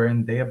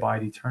 wherein they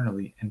abide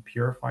eternally, and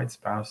purified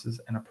spouses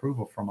and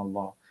approval from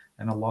Allah.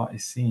 And Allah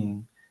is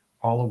seeing,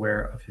 all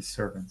aware of his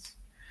servants.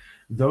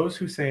 Those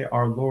who say,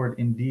 our Lord,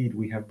 indeed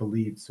we have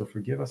believed, so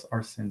forgive us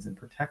our sins and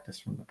protect us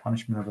from the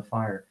punishment of the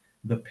fire.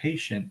 The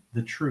patient,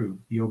 the true,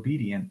 the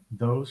obedient,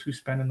 those who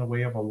spend in the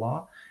way of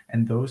Allah,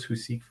 and those who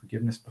seek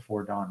forgiveness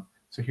before dawn.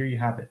 So here you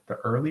have it, the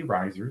early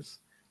risers.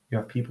 You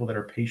have people that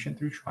are patient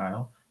through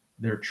trial.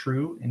 They're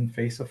true in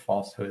face of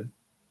falsehood,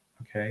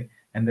 okay?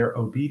 And they're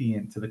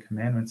obedient to the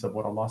commandments of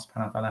what Allah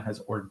subhanahu wa ta'ala has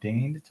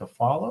ordained to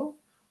follow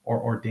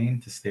or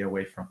ordained to stay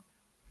away from.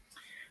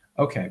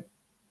 Okay.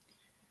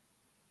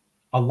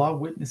 Allah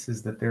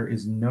witnesses that there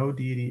is no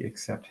deity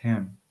except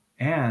him,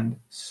 and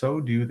so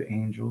do the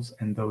angels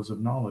and those of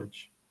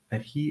knowledge,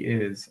 that he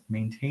is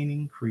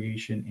maintaining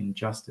creation in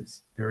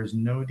justice. There is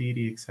no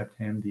deity except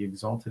him, the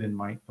exalted in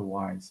might, the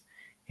wise.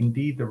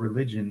 Indeed, the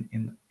religion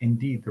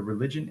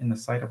in the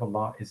sight of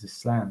Allah is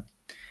Islam,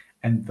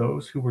 and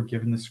those who were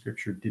given the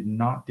scripture did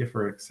not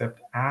differ except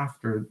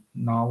after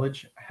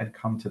knowledge had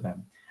come to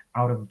them,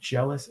 out of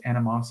jealous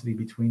animosity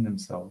between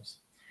themselves.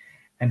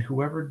 And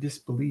whoever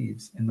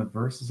disbelieves in the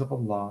verses of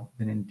Allah,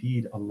 then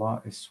indeed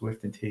Allah is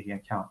swift in taking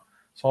account.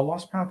 So Allah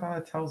subhanahu wa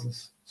ta'ala tells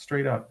us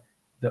straight up,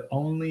 the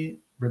only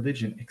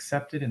religion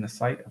accepted in the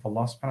sight of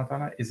Allah subhanahu wa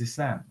ta'ala is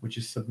Islam, which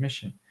is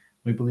submission.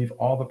 We believe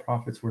all the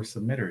prophets were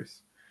submitters.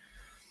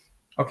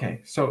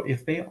 Okay, so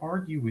if they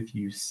argue with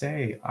you,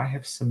 say, I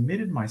have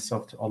submitted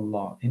myself to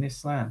Allah in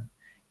Islam,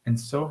 and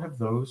so have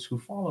those who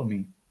follow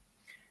me.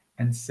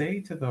 And say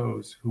to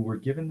those who were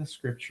given the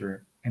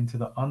scripture and to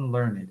the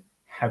unlearned,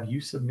 have you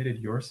submitted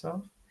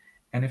yourself?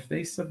 And if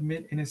they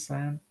submit in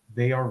Islam,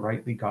 they are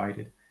rightly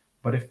guided.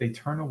 But if they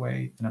turn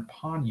away, then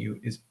upon you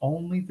is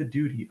only the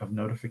duty of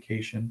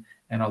notification,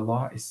 and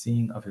Allah is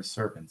seeing of his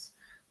servants.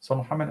 So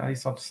Muhammad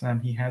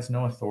ﷺ, he has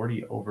no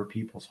authority over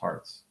people's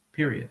hearts,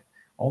 period.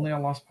 Only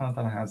Allah subhanahu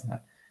wa ta'ala has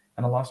that.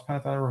 And Allah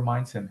subhanahu wa ta'ala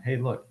reminds him, hey,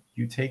 look,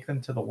 you take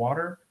them to the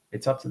water,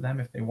 it's up to them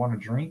if they want to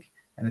drink,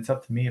 and it's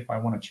up to me if I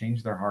want to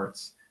change their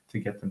hearts to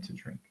get them to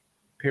drink,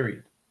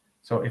 period.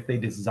 So if they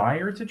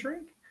desire to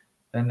drink,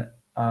 then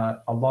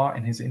Allah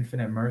in his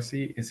infinite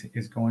mercy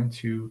is going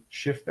to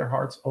shift their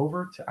hearts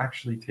over to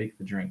actually take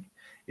the drink.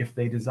 If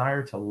they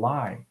desire to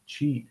lie,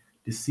 cheat,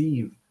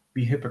 deceive,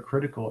 be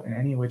hypocritical in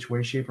any which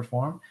way, shape, or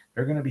form,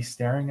 they're going to be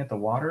staring at the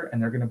water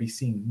and they're going to be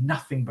seeing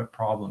nothing but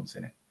problems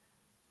in it.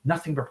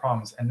 Nothing but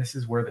problems. And this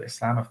is where the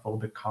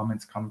Islamophobic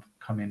comments come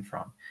in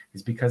from,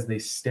 is because they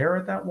stare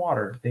at that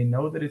water, they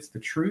know that it's the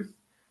truth,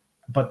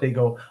 but they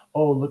go,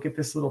 oh, look at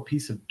this little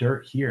piece of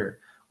dirt here.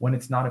 When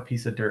it's not a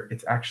piece of dirt,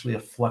 it's actually a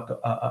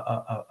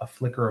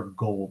flicker of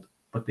gold,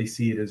 but they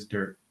see it as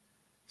dirt.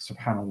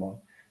 SubhanAllah.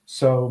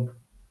 So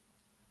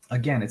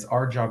again, it's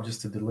our job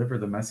just to deliver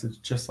the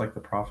message, just like the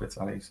prophets,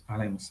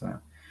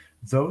 alayhi.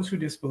 Those who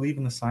disbelieve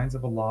in the signs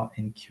of Allah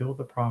and kill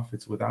the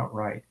prophets without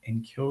right,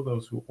 and kill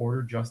those who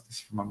order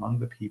justice from among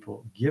the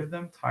people, give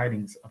them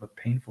tidings of a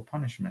painful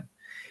punishment.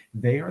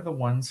 They are the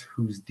ones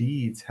whose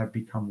deeds have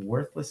become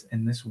worthless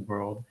in this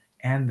world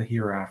and the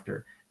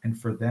hereafter, and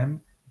for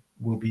them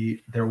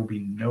there will be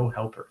no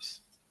helpers.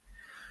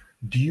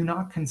 Do you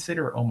not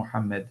consider, O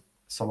Muhammad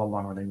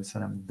sallallahu alaihi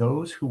wasallam,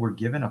 those who were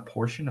given a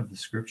portion of the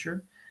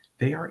scripture?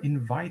 They are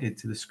invited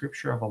to the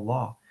scripture of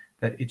Allah,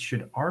 that it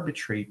should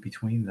arbitrate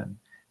between them.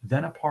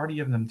 Then a party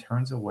of them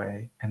turns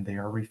away, and they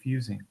are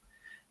refusing.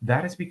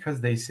 That is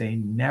because they say,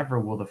 never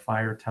will the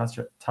fire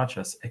touch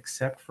us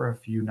except for a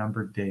few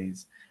numbered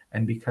days,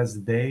 and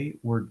because they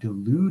were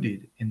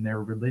deluded in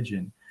their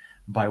religion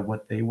by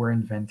what they were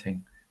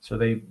inventing. So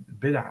they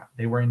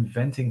were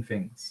inventing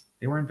things.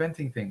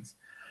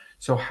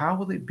 So how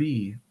will it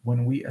be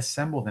when we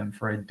assemble them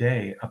for a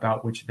day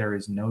about which there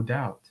is no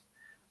doubt?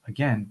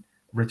 Again,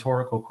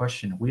 rhetorical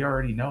question. We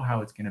already know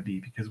how it's going to be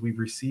because we've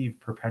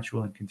received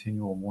perpetual and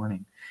continual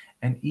warning.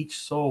 And each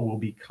soul will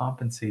be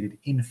compensated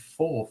in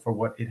full for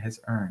what it has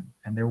earned.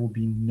 And there will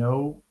be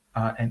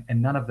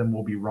and none of them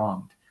will be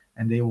wronged,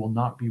 and they will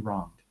not be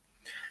wronged.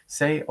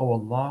 Say, O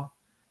Allah,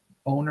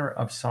 owner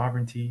of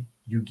sovereignty,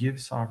 you give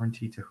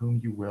sovereignty to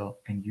whom you will,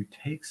 and you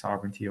take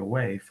sovereignty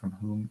away from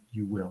whom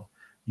you will.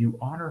 You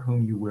honor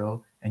whom you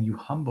will, and you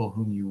humble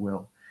whom you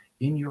will.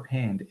 In your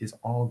hand is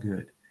all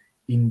good.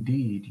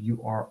 Indeed,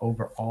 you are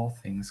over all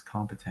things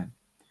competent.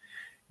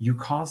 You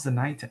cause the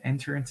night to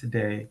enter into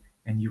day,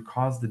 and you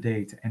cause the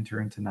day to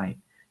enter into night.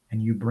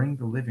 And you bring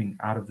the living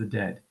out of the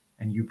dead,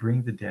 and you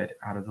bring the dead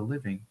out of the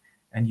living.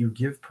 And you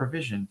give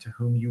provision to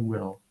whom you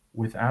will,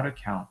 without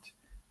account,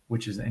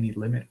 which is any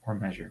limit or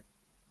measure.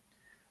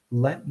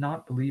 Let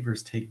not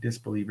believers take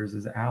disbelievers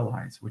as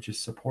allies, which is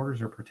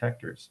supporters or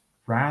protectors,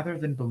 rather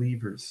than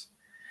believers.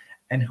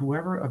 And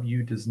whoever of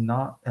you does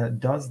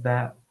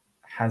that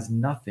has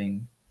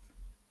nothing,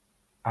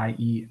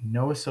 i.e.,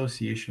 no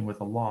association with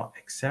Allah,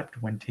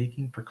 except when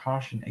taking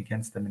precaution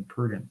against them in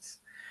prudence.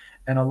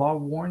 And Allah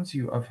warns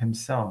you of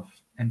Himself,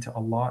 and to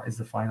Allah is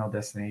the final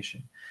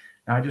destination.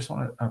 Now, I just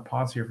want to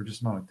pause here for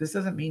just a moment. This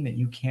doesn't mean that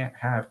you can't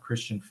have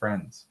Christian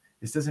friends.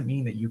 This doesn't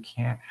mean that you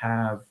can't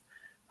have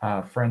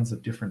friends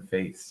of different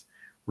faiths.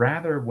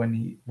 Rather,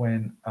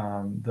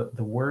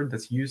 the word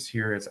that's used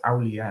here is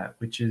awliya,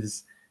 which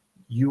is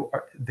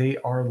they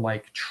are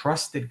like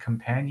trusted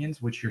companions,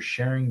 which you're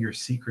sharing your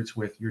secrets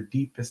with, your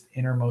deepest,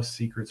 innermost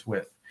secrets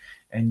with,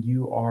 and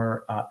you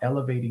are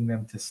elevating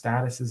them to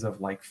statuses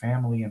of like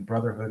family and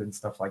brotherhood and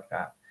stuff like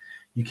that.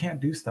 You can't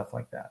do stuff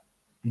like that.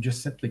 You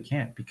just simply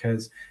can't,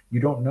 because you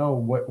don't know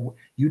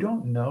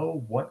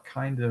what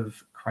kind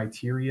of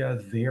criteria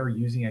they are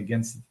using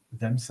against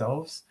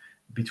themselves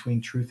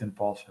between truth and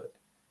falsehood.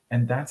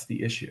 And that's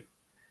the issue.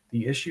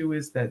 The issue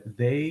is that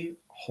they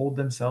hold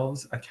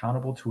themselves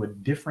accountable to a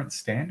different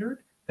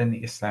standard than the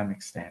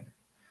Islamic standard.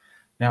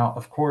 Now,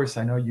 of course,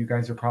 I know you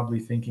guys are probably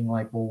thinking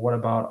like, well, what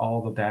about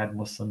all the bad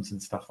Muslims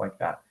and stuff like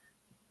that?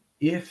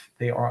 If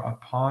they are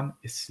upon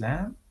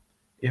Islam,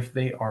 if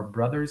they are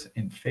brothers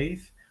in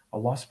faith,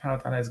 Allah subhanahu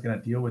wa ta'ala is going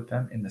to deal with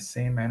them in the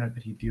same manner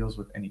that He deals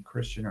with any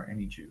Christian or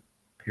any Jew,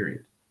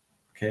 period.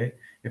 Okay?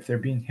 If they're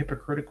being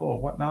hypocritical or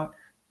whatnot,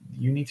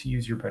 you need to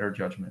use your better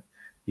judgment.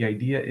 The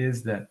idea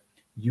is that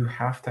you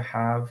have to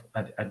have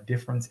a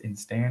difference in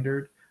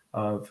standard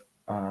of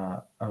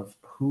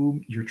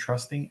whom you're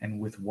trusting and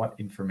with what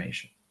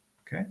information.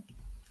 Okay,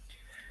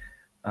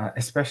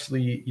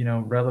 especially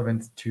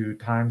relevant to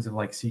times of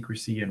like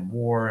secrecy and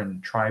war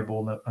and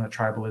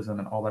tribalism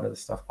and all that other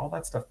stuff. All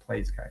that stuff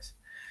plays, guys.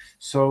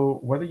 So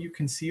whether you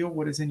conceal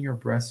what is in your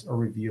breast or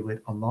reveal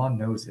it, Allah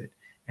knows it,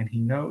 and He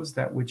knows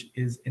that which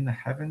is in the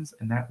heavens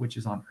and that which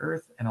is on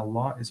earth, and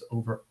Allah is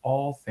over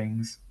all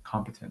things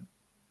competent.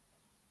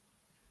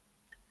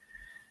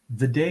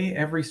 The day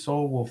every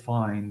soul will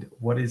find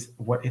what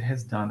it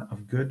has done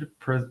of good.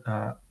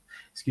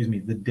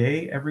 The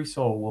day every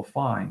soul will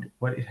find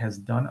what it has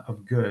done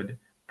of good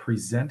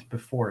present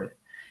before it,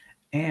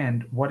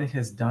 and what it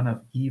has done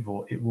of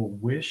evil it will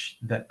wish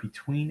that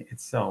between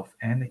itself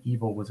and the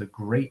evil was a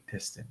great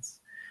distance.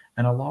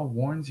 And Allah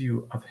warns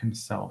you of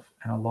Himself,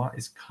 and Allah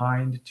is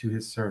kind to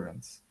His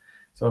servants.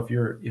 So if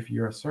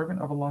you're a servant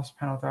of Allah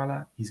subhanahu wa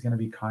ta'ala, He's going to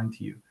be kind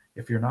to you.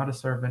 If you're not a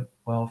servant,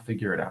 well,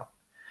 figure it out.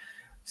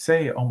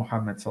 Say, O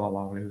Muhammad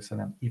sallallahu alaihi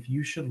wasallam, if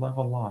you should love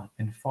Allah,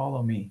 then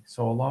follow me,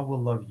 so Allah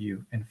will love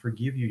you and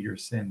forgive you your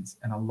sins,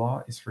 and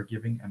Allah is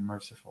forgiving and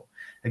merciful.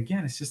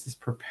 Again, it's just this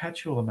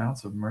perpetual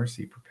amounts of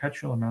mercy,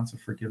 perpetual amounts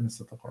of forgiveness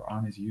that the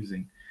Quran is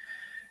using.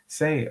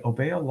 Say,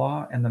 obey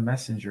Allah and the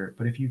Messenger,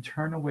 but if you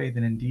turn away,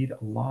 then indeed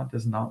Allah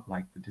does not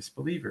like the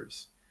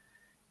disbelievers.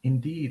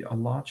 Indeed,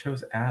 Allah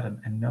chose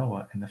Adam and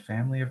Noah and the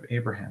family of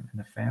Abraham and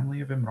the family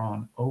of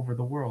Imran over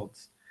the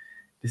worlds.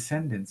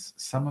 Descendants,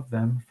 some of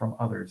them from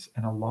others,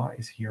 and Allah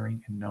is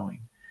hearing and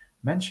knowing.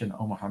 Mention,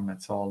 O Muhammad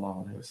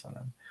sallallahu alaihi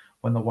wasallam,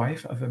 when the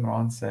wife of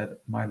Imran said,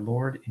 My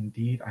Lord,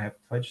 indeed I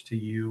have pledged to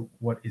you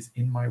what is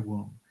in my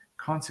womb,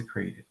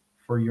 consecrated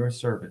for your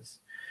service.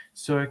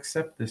 So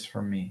accept this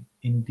from me.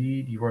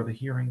 Indeed, you are the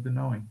hearing, the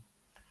knowing.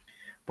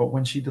 But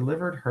when she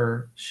delivered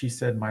her, she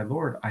said, My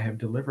Lord, I have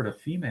delivered a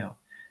female,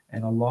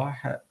 and Allah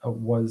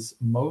was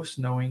most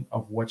knowing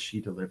of what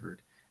she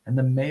delivered. And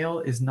the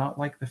male is not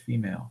like the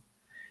female.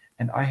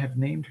 And I have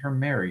named her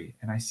Mary,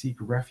 and I seek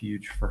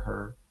refuge for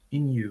her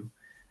in you,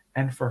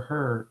 and for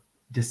her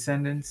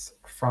descendants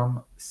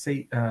from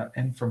Satan,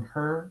 and for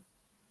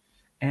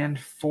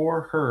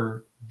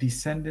her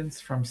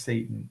descendants from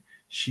Satan,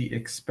 she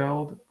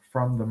expelled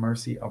from the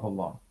mercy of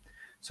Allah.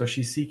 So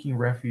she's seeking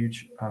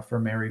refuge for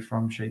Mary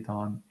from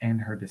Shaitan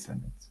and her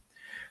descendants.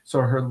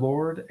 So her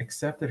Lord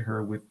accepted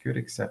her with good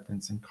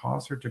acceptance and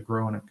caused her to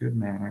grow in a good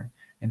manner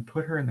and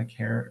put her in the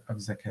care of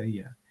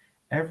Zechariah.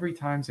 Every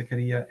time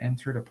Zechariah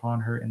entered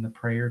upon her in the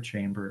prayer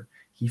chamber,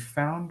 he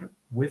found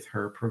with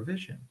her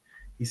provision.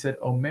 He said,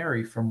 O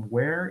Mary, from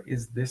where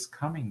is this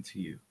coming to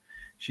you?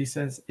 She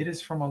says, "It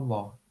is from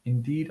Allah.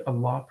 Indeed,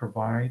 Allah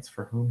provides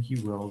for whom He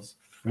wills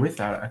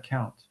without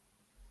account."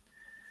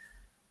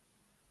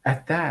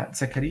 At that,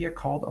 Zechariah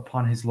called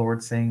upon his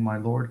Lord, saying, "My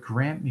Lord,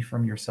 grant me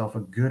from yourself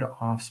a good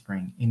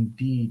offspring.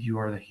 Indeed, you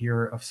are the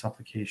hearer of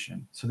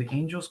supplication." So the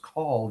angels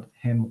called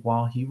him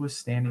while he was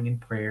standing in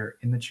prayer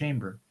in the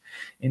chamber.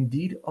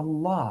 "Indeed,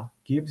 Allah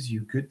gives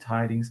you good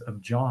tidings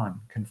of John,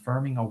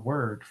 confirming a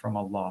word from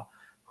Allah,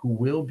 who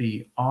will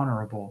be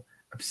honorable,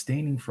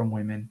 abstaining from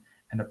women,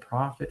 and a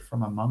prophet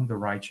from among the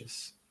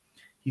righteous."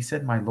 He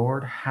said, "My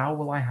Lord, how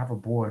will I have a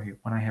boy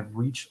when I have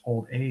reached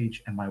old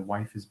age and my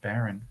wife is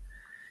barren?"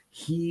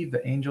 He,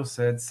 the angel,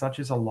 said, "Such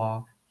is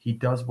Allah. He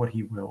does what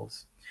He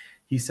wills."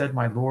 He said,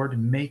 "My Lord,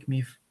 make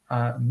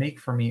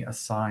for me a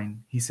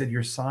sign." He said,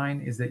 "Your sign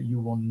is that you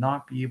will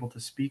not be able to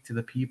speak to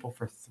the people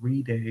for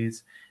 3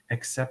 days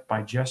except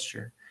by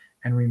gesture.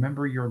 And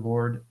remember your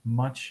Lord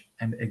much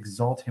and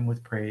exalt Him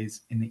with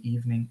praise in the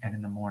evening and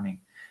in the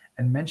morning.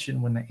 And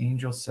mention when the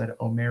angel said,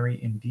 'O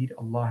Mary, indeed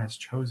Allah has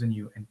chosen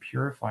you and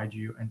purified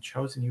you and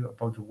chosen you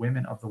above the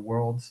women of the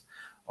worlds.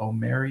 O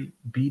Mary,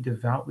 be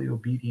devoutly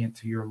obedient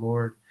to your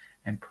Lord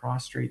and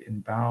prostrate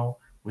and bow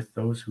with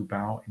those who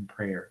bow in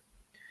prayer.'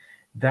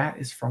 That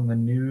is from the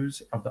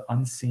news of the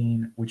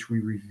unseen which we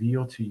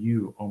reveal to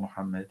you, O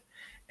Muhammad,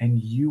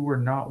 and you were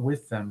not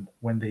with them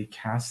when they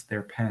cast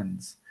their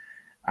pens,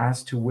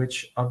 as to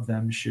which of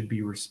them should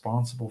be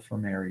responsible for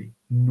Mary,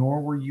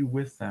 nor were you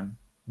with them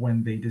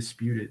when they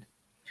disputed.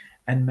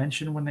 And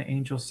mention when the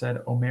angel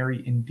said, 'O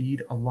Mary,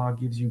 indeed Allah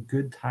gives you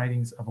good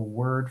tidings of a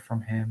word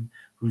from Him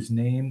whose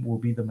name will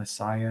be the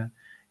Messiah,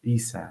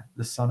 Isa,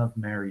 the son of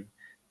Mary,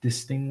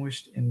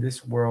 distinguished in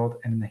this world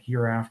and in the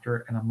hereafter,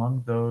 and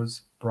among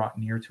those brought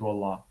near to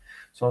Allah.'"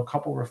 So, a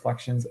couple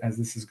reflections as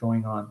this is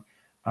going on.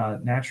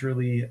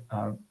 Naturally,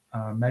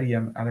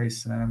 Maryam alayhi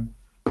salam,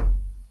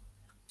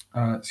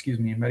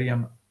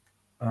 Maryam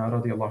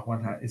radiallahu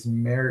anha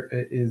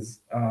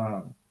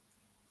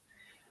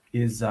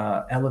is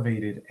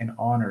elevated and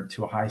honored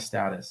to a high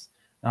status.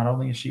 Not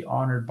only is she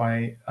honored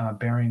by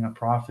bearing a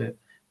prophet,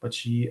 but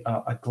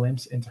a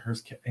glimpse into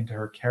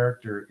her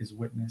character is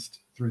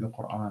witnessed through the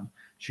Quran.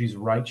 She's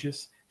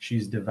righteous,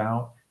 she's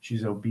devout,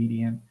 she's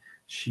obedient,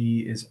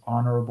 she is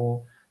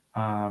honorable.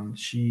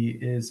 She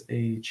is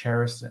a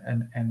cherished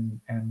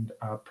and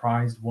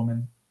prized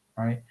woman,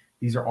 right?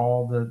 These are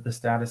all the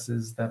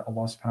statuses that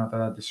Allah subhanahu wa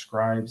ta'ala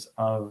describes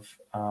of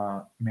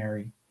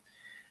Mary.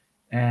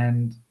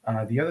 And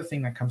the other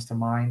thing that comes to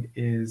mind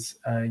is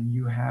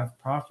you have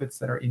prophets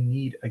that are in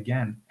need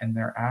again, and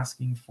they're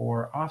asking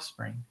for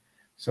offspring.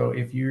 So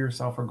if you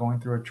yourself are going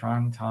through a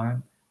trying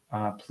time,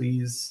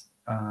 please,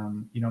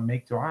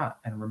 make dua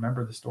and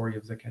remember the story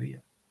of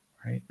Zechariah,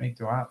 right? Make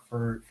dua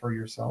for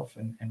yourself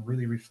and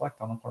really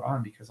reflect on the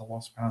Quran, because Allah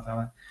subhanahu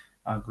wa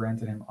ta'ala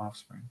granted him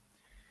offspring.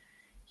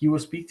 He will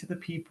speak to the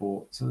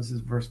people. So this is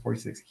verse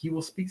 46. He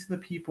will speak to the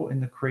people in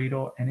the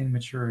cradle and in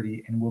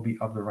maturity and will be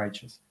of the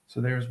righteous.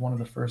 So there's one of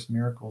the first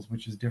miracles,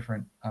 which is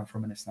different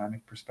from an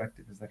Islamic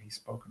perspective, is that he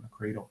spoke in the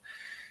cradle.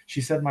 She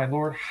said, "My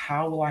Lord,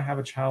 how will I have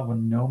a child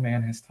when no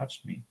man has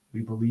touched me?" We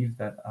believe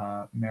that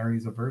Mary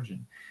is a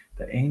virgin.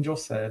 The angel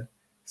said,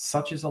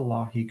 "Such is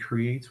Allah. He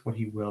creates what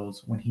He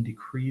wills. When He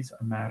decrees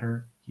a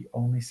matter, He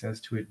only says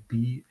to it,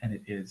 'Be,' and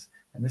it is."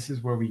 And this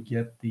is where we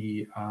get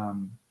the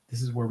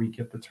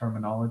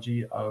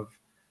terminology of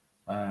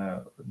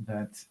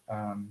that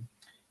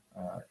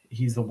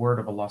He's the word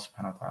of Allah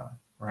subhanahu wa ta'ala,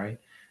 right?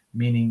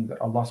 Meaning that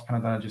Allah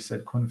subhanahu wa ta'ala just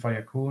said, "Kun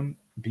fayakun,"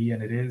 be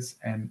and it is,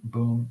 and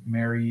boom,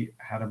 Mary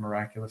had a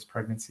miraculous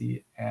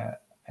pregnancy,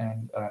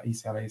 and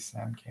Isa alayhi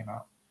salam came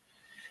out.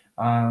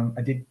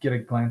 I did get a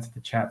glance at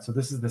the chat. So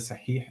this is the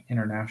Sahih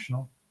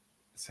International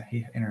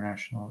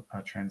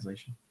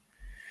translation.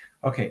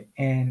 Okay,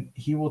 and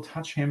he will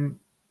touch him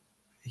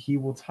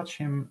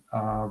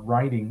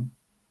writing,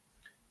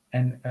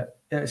 and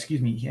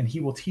and he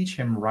will teach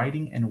him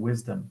writing and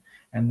wisdom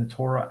and the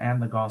Torah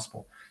and the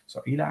gospel.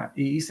 So Isa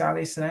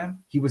alayhi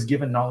salam, he was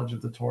given knowledge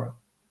of the Torah.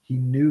 He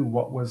knew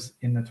what was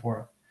in the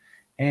Torah,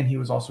 and he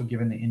was also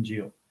given the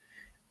Injil.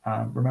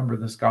 Remember,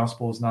 this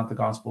gospel is not the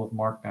gospel of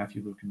Mark,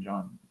 Matthew, Luke, and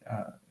John.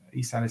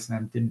 Isa alayhi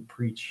salam didn't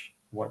preach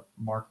what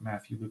Mark,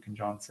 Matthew, Luke, and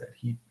John said.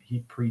 He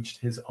preached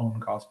his own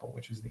gospel,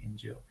 which is the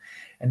Injil,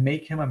 and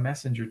make him a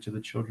messenger to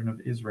the children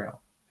of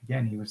Israel.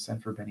 Again, he was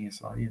sent for Bani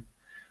Israel,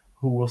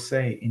 who will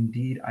say,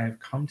 "Indeed, I have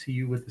come to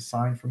you with a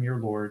sign from your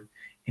Lord,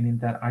 and in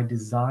that I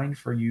designed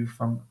for you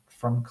from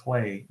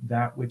clay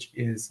that which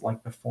is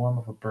like the form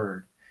of a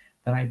bird.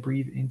 Then I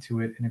breathe into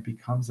it, and it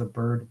becomes a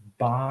bird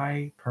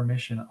by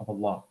permission of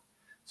Allah."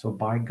 So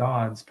by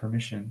God's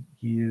permission,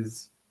 He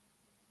is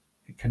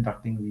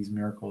conducting these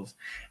miracles.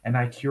 "And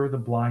I cure the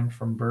blind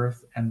from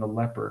birth and the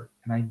leper,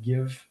 and I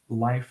give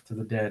life to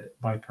the dead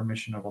by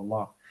permission of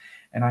Allah.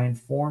 And I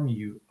inform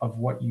you of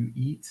what you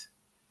eat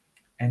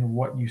and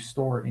what you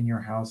store in your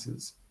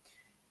houses.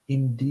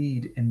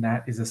 Indeed, and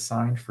that is a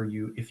sign for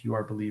you if you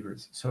are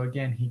believers." So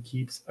again, he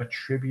keeps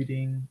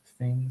attributing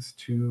things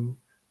to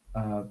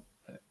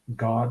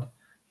God.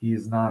 He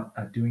is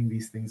not doing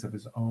these things of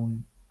his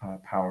own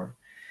power.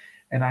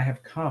 And I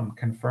have come,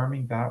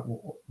 confirming that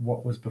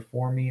what was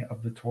before me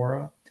of the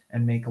Torah,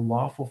 and make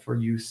lawful for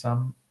you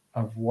some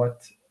of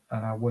what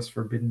was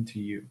forbidden to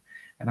you.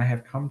 And I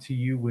have come to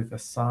you with a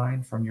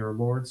sign from your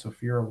Lord, so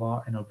fear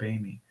Allah and obey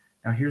me.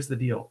 Now here's the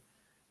deal.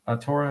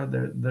 Torah,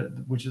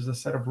 which is a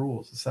set of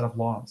rules, a set of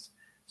laws.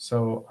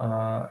 So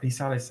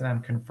Isa alayhi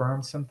salam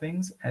confirmed some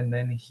things, and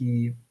then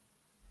he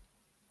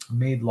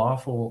made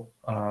lawful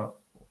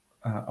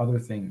other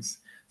things.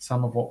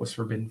 Some of what was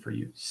forbidden for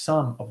you.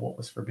 Some of what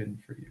was forbidden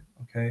for you.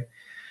 Okay.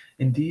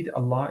 Indeed,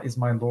 Allah is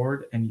my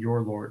Lord and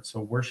your Lord,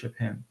 so worship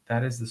Him.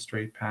 That is the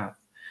straight path.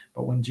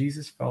 But when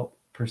Jesus felt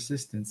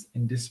persistence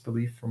in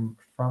disbelief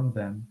from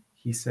them,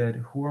 he said,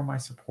 Who are my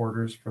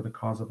supporters for the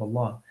cause of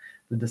Allah?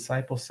 The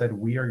disciples said,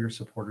 We are your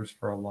supporters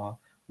for Allah.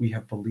 We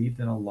have believed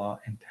in Allah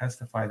and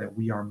testify that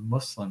we are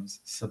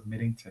Muslims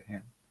submitting to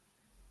Him.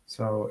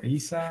 So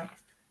Isa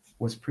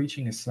was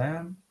preaching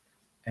Islam,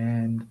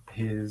 and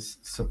his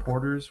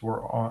supporters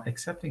were all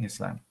accepting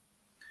Islam.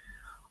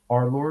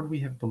 Our Lord, we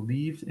have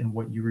believed in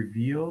what you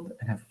revealed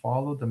and have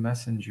followed the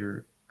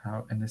messenger.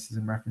 And this is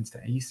in reference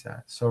to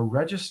Isa. So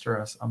register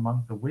us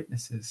among the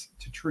witnesses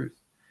to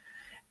truth.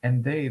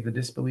 And they, the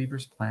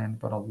disbelievers, planned,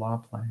 but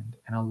Allah planned,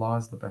 and Allah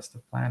is the best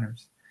of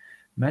planners.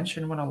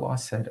 Mention when Allah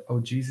said, O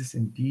Jesus,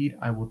 indeed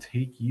I will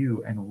take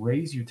you and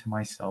raise you to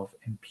myself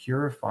and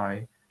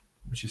purify,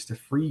 which is to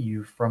free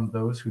you from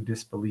those who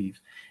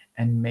disbelieve,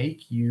 and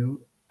make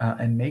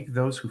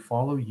those who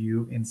follow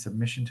you in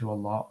submission to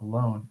Allah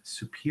alone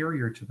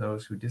superior to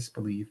those who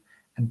disbelieve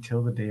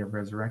until the day of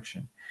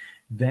resurrection.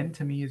 Then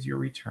to me is your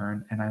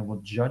return, and I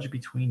will judge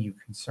between you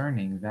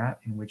concerning that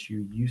in which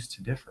you used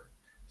to differ.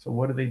 So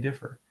what do they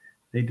differ?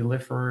 They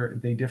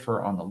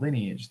differ on the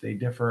lineage, they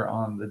differ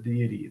on the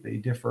deity, they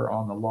differ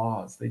on the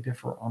laws, they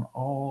differ on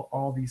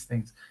all these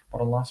things.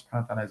 But Allah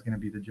subhanahu wa ta'ala is going to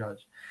be the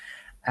judge.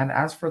 And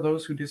as for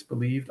those who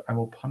disbelieved, I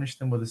will punish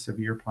them with a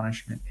severe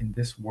punishment in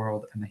this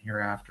world and the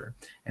hereafter,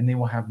 and they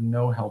will have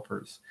no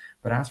helpers.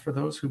 But as for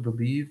those who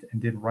believed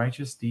and did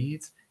righteous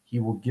deeds, He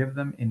will give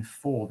them in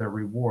full their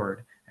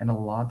reward, and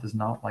Allah does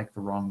not like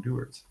the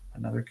wrongdoers.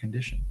 Another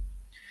condition.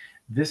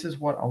 This is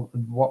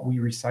what we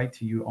recite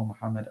to you, O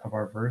Muhammad, of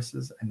our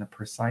verses and the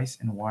precise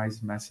and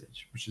wise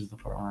message, which is the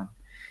Quran.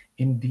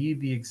 Indeed,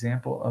 the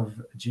example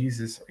of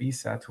Jesus,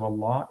 Isa, to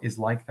Allah is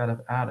like that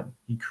of Adam.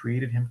 He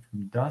created him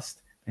from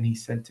dust, and He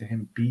said to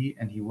him, Be,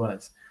 and he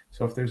was.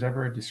 So if there's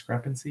ever a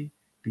discrepancy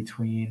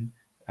between,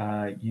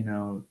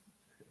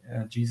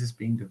 Jesus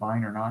being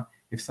divine or not,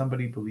 if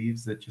somebody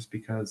believes that just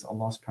because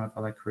Allah subhanahu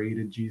wa ta'ala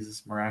created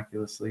Jesus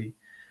miraculously,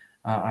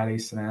 alayhi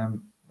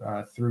salam,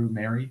 through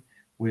Mary,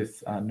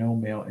 with no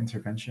male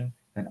intervention,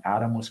 then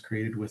Adam was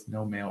created with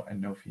no male and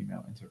no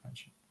female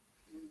intervention.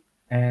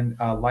 And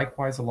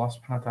likewise, Allah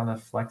subhanahu wa ta'ala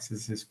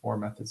flexes His four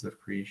methods of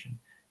creation.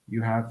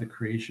 You have the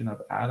creation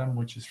of Adam,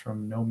 which is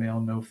from no male,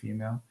 no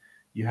female.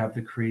 You have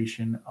the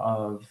creation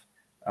of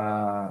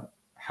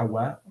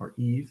Hawa, or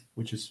Eve,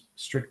 which is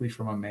strictly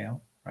from a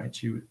male, right?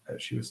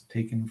 She was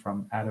taken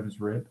from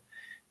Adam's rib.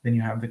 Then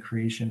you have the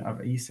creation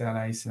of Isa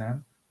alayhi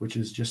salam, which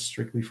is just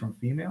strictly from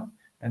female.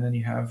 And then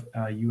you have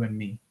you and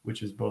me,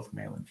 which is both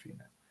male and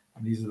female.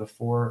 And these are the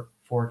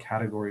four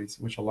categories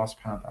which Allah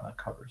subhanahu wa ta'ala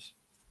covers.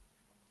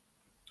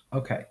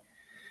 Okay.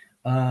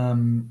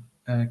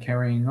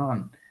 Carrying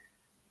on.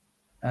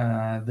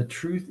 The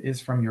truth is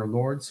from your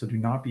Lord, so do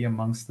not be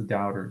amongst the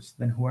doubters.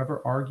 Then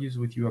whoever argues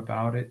with you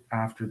about it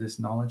after this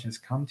knowledge has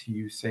come to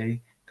you,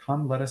 say,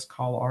 Come, let us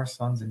call our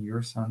sons and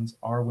your sons,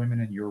 our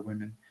women and your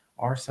women,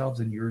 ourselves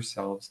and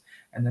yourselves,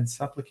 and then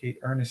supplicate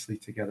earnestly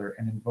together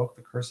and invoke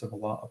the curse of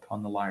Allah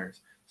upon the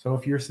liars. So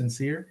if you're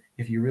sincere,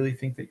 if you really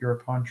think that you're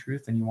upon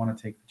truth and you want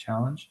to take the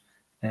challenge,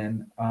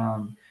 then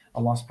Allah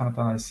subhanahu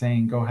wa ta'ala is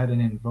saying, go ahead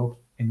and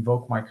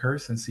invoke my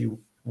curse and see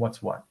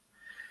what's what.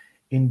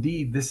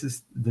 Indeed, this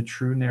is the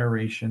true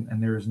narration,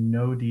 and there is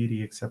no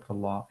deity except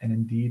Allah, and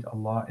indeed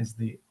Allah is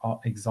the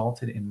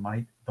exalted in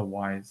might, the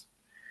wise.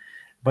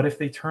 But if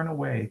they turn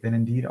away, then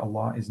indeed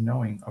Allah is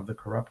knowing of the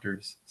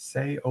corrupters.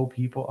 Say, O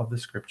people of the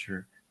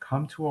scripture,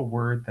 come to a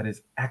word that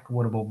is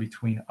equitable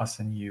between us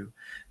and you,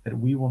 that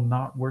we will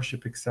not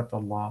worship except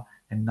Allah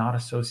and not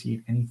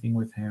associate anything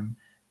with Him,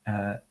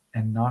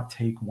 and not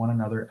take one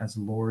another as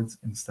lords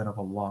instead of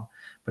Allah.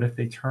 But if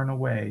they turn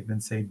away, then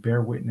say,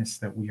 bear witness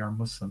that we are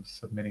Muslims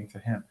submitting to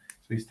Him.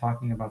 So He's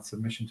talking about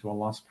submission to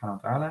Allah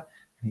subhanahu wa ta'ala,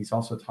 and He's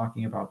also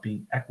talking about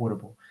being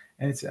equitable.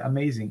 And it's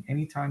amazing.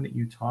 Anytime that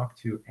you talk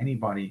to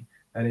anybody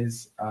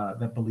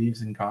that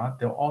believes in God,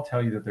 they'll all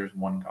tell you that there's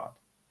one God,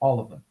 all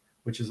of them,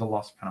 which is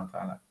Allah subhanahu wa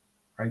ta'ala,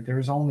 right? There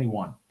is only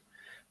one.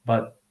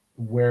 But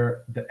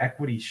where the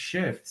equity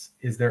shifts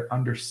is their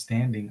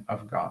understanding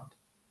of God,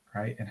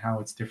 right? And how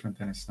it's different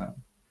than Islam.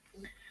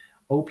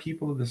 O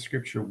people of the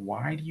scripture,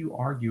 why do you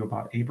argue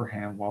about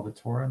Abraham while the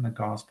Torah and the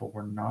gospel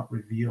were not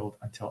revealed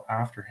until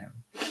after him?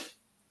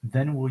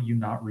 Then will you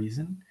not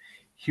reason?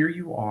 Here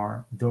you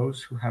are,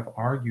 those who have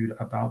argued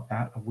about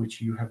that of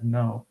which you have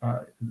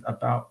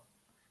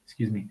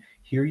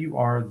Here you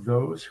are,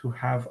 those who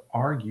have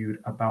argued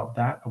about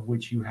that of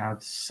which you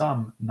have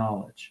some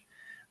knowledge.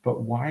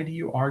 But why do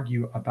you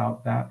argue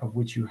about that of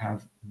which you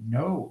have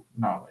no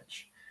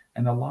knowledge?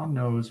 And Allah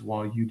knows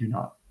while you do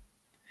not.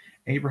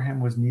 Abraham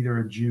was neither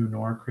a Jew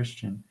nor a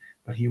Christian,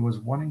 but he was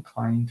one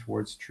inclining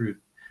towards truth,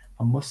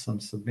 a Muslim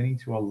submitting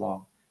to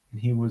Allah, and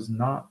he was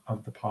not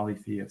of the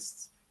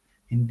polytheists.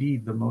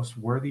 Indeed, the most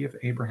worthy of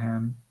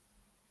Abraham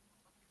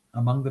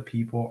among the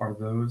people are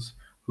those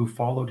who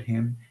followed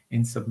him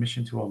in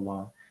submission to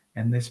Allah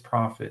and this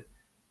Prophet,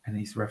 and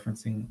he's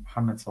referencing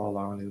Muhammad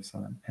sallallahu alaihi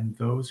wasallam, and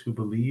those who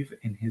believe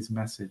in his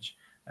message,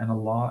 and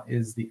Allah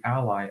is the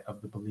ally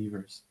of the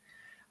believers.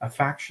 A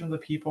faction of the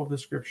people of the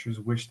scriptures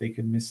wish they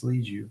could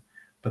mislead you,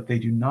 but they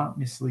do not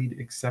mislead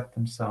except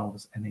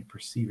themselves, and they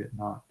perceive it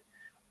not.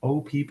 O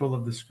people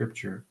of the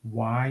scripture,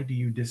 why do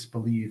you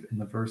disbelieve in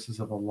the verses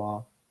of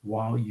Allah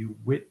while you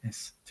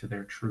witness to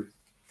their truth?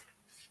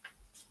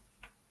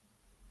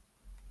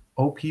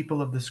 O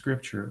people of the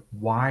scripture,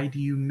 why do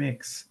you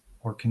mix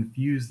or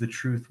confuse the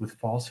truth with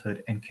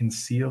falsehood and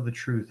conceal the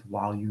truth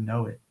while you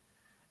know it?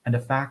 And a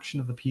faction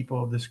of the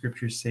people of the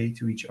scriptures say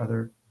to each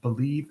other,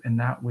 believe in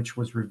that which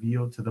was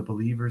revealed to the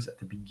believers at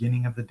the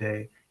beginning of the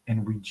day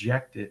and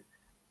reject it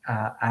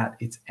at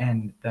its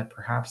end, that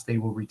perhaps they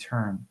will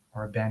return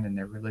or abandon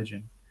their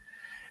religion.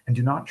 And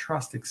do not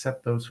trust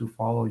except those who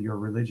follow your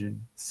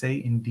religion.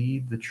 Say,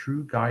 indeed, the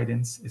true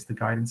guidance is the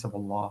guidance of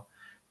Allah.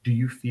 Do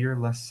you fear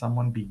lest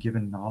someone be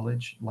given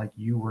knowledge like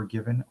you were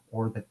given,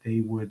 or that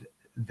they would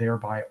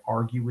thereby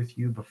argue with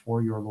you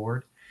before your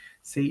Lord?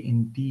 Say,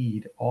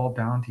 indeed, all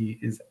bounty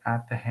is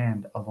at the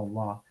hand of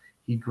Allah.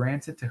 He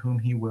grants it to whom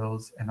He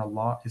wills, and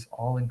Allah is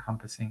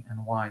all-encompassing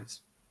and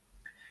wise.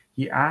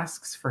 He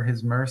asks for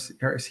His mercy,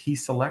 or He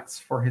selects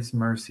for His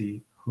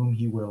mercy whom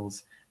He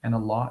wills, and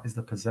Allah is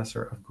the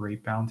possessor of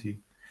great bounty.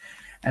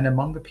 And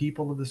among the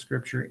people of the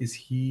scripture is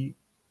he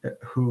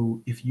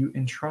who, if you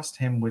entrust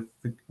him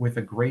with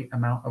a great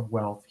amount of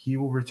wealth, he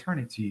will return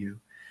it to you.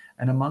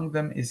 And among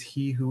them is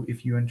he who,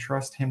 if you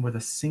entrust him with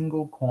a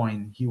single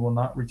coin, he will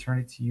not return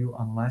it to you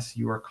unless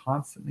you are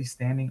constantly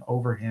standing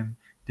over him,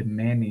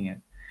 demanding it.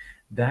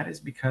 That is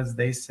because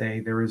they say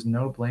there is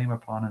no blame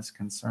upon us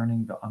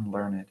concerning the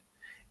unlearned,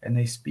 and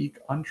they speak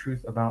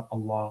untruth about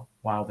Allah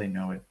while they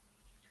know it.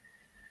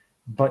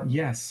 But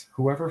yes,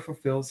 whoever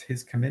fulfills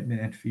his commitment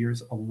and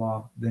fears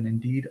Allah, then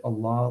indeed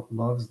Allah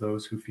loves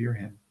those who fear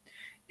him.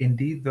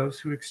 Indeed, those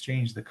who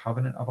exchange the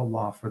covenant of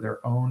Allah for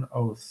their own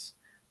oaths,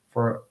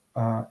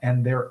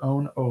 and their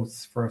own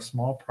oaths for a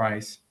small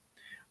price,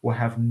 will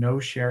have no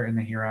share in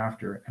the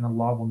hereafter, and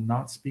Allah will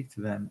not speak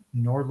to them,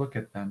 nor look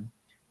at them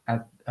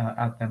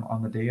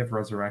on the day of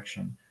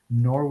resurrection,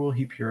 nor will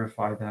He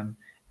purify them,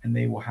 and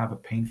they will have a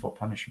painful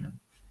punishment.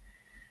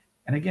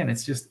 And again,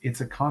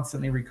 it's a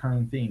constantly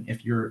recurring theme.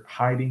 If you're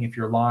hiding, if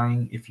you're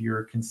lying, if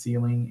you're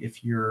concealing,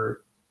 if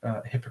you're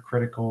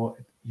hypocritical,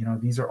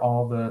 these are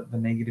all the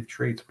negative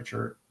traits which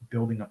are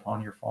building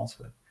upon your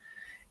falsehood.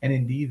 And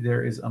indeed,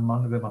 there is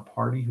among them a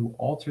party who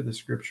alter the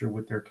scripture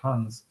with their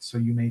tongues, so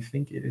you may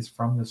think it is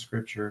from the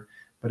scripture,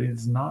 but it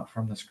is not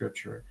from the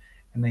scripture.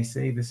 And they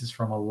say this is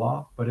from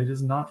Allah, but it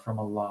is not from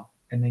Allah.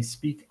 And they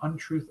speak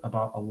untruth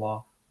about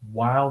Allah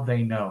while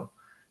they know.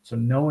 So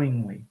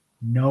knowingly,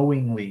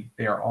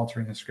 they are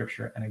altering the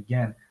scripture. And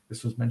again,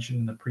 this was mentioned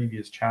in the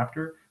previous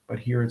chapter, but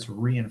here it's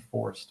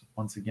reinforced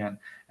once again.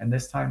 And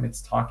this time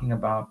it's talking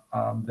about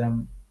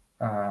them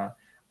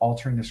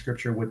altering the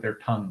scripture with their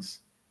tongues.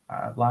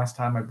 Last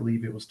time, I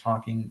believe it was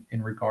talking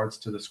in regards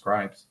to the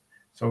scribes.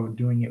 So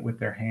doing it with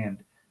their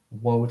hand.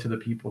 Woe to the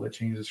people that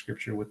change the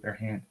scripture with their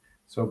hand.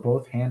 So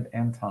both hand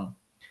and tongue.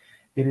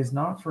 It is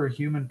not for a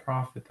human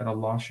prophet that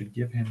Allah should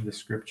give him the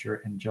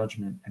scripture and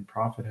judgment and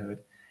prophethood,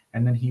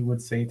 and then he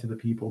would say to the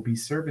people, be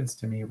servants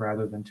to me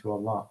rather than to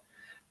Allah.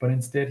 But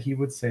instead he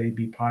would say,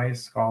 be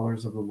pious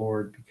scholars of the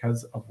Lord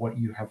because of what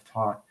you have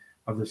taught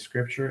of the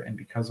scripture and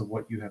because of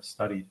what you have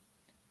studied.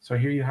 So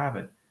here you have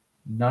it.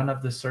 None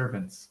of the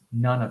servants,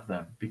 none of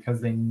them,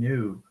 because they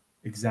knew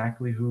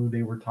exactly who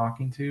they were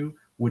talking to,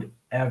 would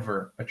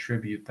ever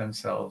attribute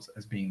themselves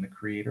as being the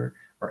creator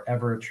or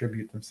ever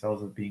attribute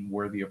themselves as being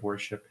worthy of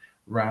worship.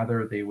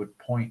 Rather, they would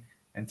point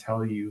and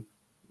tell you,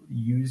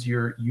 use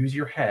your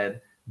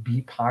head,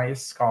 be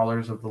pious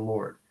scholars of the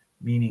Lord,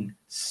 meaning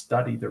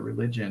study the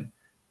religion,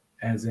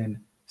 as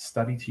in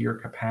study to your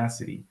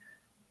capacity,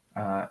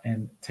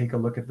 and take a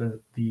look at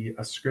the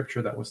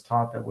scripture that was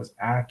taught that was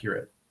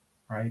accurate,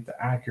 right? The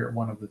accurate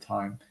one of the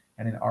time.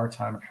 And in our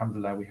time,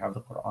 alhamdulillah, we have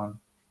the Quran.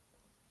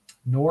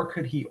 Nor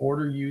could he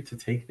order you to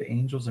take the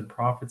angels and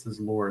prophets as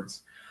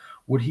lords.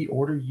 Would he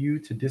order you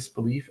to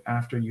disbelief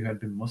after you had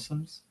been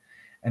Muslims?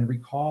 And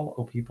recall,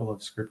 O people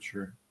of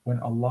scripture, when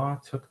Allah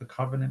took the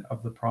covenant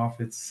of the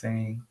prophets,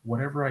 saying,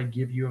 whatever I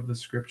give you of the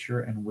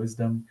scripture and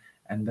wisdom,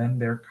 and then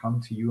there come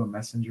to you a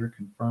messenger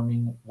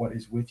confirming what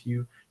is with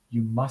you,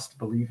 you must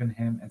believe in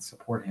him and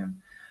support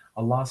him.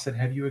 Allah said,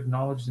 have you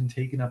acknowledged and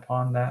taken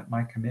upon that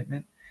my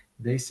commitment?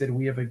 They said,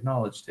 we have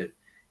acknowledged it.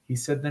 He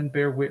said, then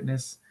bear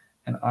witness,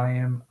 and I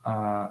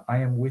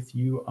am with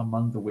you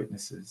among the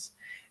witnesses.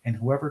 And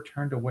whoever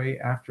turned away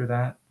after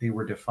that, they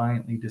were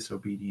defiantly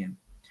disobedient.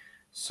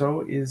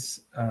 So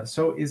is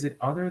it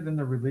other than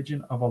the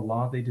religion of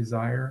Allah they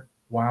desire,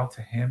 while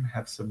to him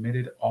have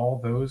submitted all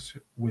those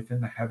within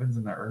the heavens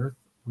and the earth,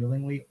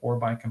 willingly or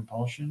by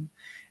compulsion,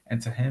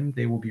 and to him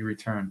they will be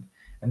returned.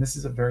 And this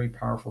is a very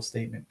powerful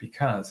statement,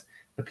 because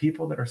the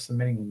people that are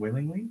submitting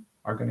willingly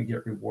are going to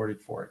get rewarded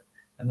for it.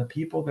 And the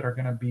people that are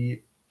going to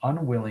be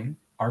unwilling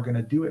are going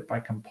to do it by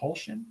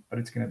compulsion, but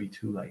it's going to be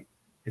too late.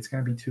 It's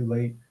going to be too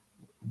late,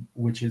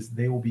 which is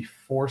they will be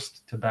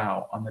forced to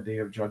bow on the day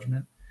of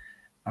judgment,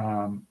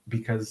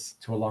 because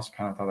to Allah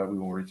subhanahu wa ta'ala we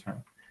will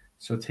return.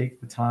 So take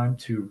the time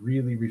to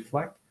really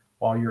reflect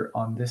while you're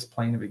on this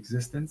plane of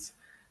existence,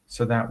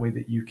 so that way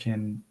that you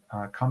can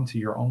come to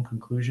your own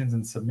conclusions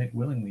and submit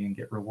willingly and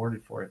get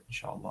rewarded for it,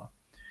 inshallah.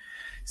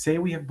 Say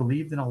we have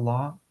believed in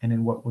Allah and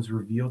in what was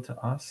revealed to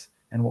us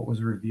and what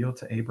was revealed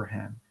to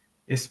Abraham,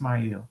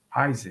 Ismail,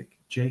 Isaac,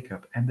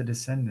 Jacob, and the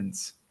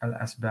descendants,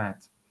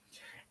 al-Asbat,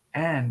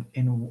 and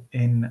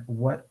in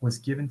what was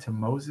given to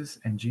Moses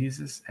and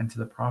Jesus and to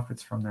the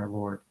prophets from their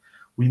Lord.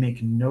 We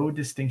make no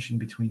distinction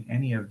between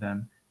any of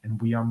them,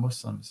 and we are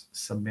Muslims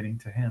submitting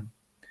to him.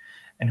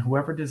 And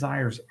whoever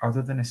desires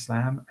other than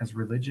Islam as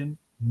religion,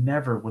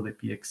 never will it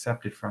be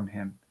accepted from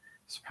him,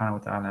 subhanahu wa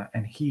ta'ala.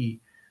 And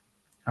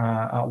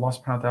Allah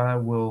subhanahu wa ta'ala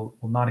will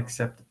not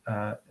accept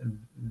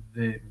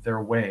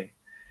their way.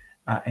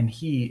 And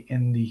he,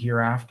 in the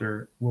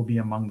hereafter, will be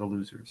among the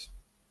losers.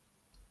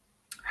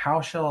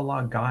 How shall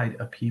Allah guide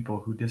a people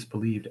who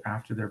disbelieved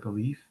after their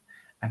belief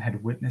and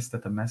had witnessed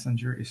that the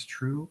messenger is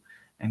true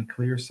and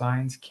clear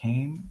signs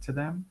came to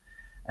them?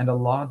 And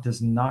Allah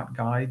does not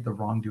guide the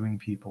wrongdoing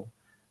people.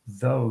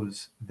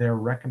 Those, their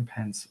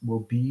recompense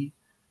will be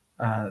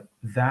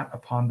that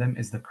upon them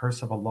is the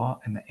curse of Allah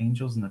and the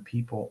angels and the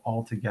people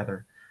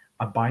altogether,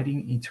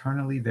 abiding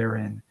eternally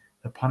therein.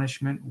 The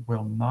punishment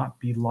will not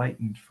be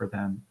lightened for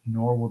them,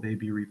 nor will they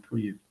be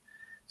reprieved.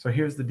 So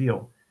here's the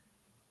deal.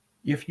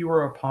 If you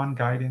are upon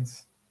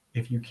guidance,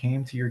 if you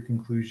came to your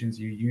conclusions,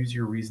 you use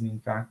your reasoning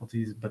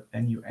faculties, but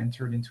then you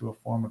entered into a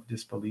form of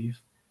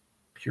disbelief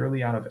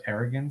purely out of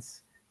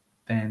arrogance,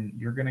 then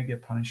you're going to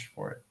get punished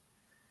for it.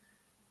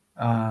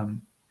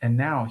 And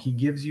now he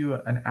gives you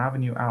an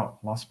avenue out.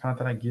 Allah subhanahu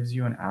wa ta'ala gives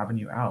you an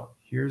avenue out.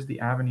 Here's the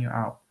avenue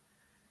out.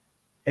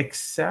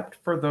 Except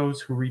for those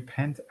who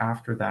repent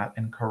after that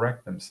and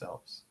correct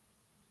themselves.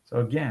 So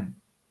again,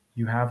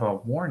 you have a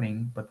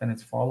warning, but then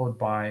it's followed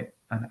by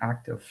an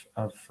act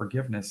of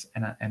forgiveness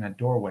and a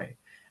doorway.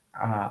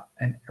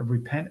 And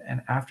repent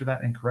and after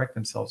that and correct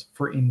themselves.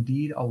 For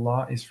indeed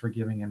Allah is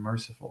forgiving and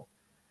merciful.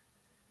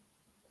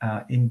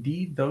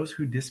 Indeed, those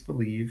who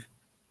disbelieve,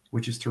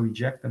 which is to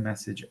reject the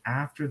message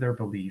after their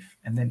belief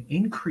and then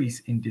increase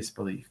in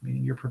disbelief,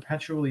 meaning you're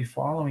perpetually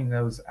following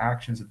those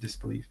actions of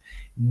disbelief,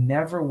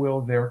 never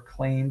will their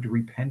claimed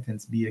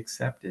repentance be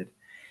accepted,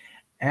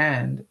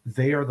 and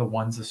they are the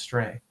ones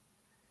astray.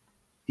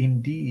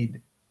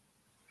 Indeed,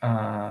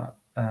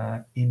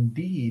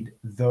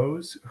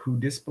 those who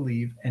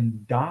disbelieve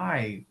and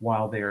die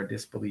while they are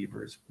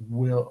disbelievers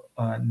will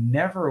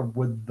never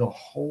would the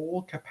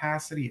whole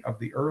capacity of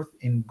the earth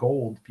in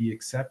gold be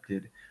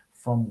accepted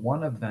from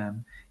one of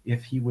them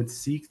if he would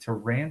seek to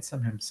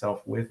ransom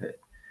himself with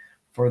it.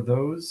 For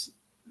those,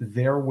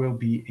 there will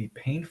be a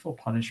painful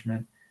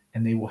punishment,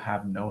 and they will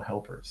have no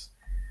helpers.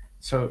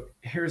 So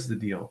here's the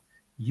deal.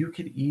 You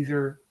could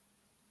either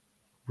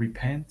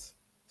repent,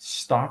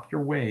 stop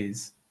your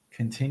ways,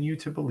 continue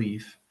to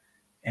believe,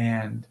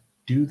 and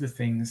do the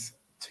things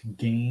to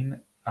gain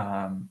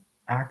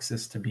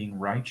access to being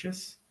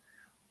righteous,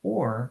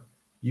 or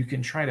you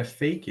can try to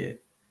fake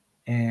it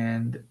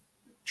and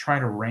try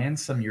to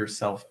ransom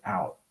yourself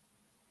out.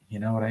 You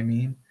know what I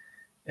mean?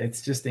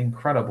 It's just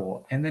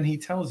incredible. And then he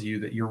tells you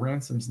that your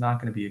ransom's not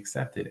going to be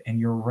accepted, and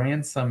your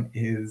ransom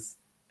is,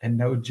 and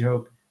no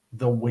joke,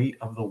 the weight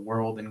of the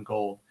world in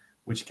gold,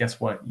 which guess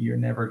what? You're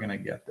never going to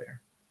get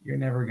there. You're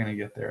never going to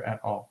get there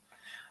at all.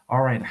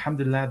 All right,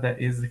 alhamdulillah,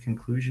 that is the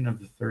conclusion of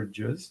the third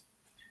juz.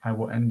 I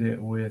will end it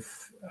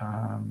with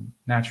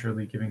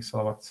naturally giving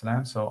salawat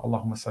salam. So,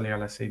 Allahumma salli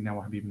ala Sayyidina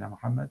wa Habibina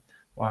Muhammad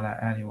wa ala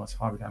alihi wa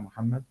ashabina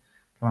Muhammad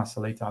kama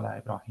sallaita ala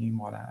Ibrahim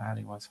wa ala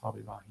alihi wa ashabi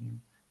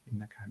Ibrahim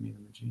innaka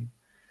Hamidun Majid.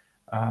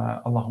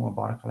 Allahumma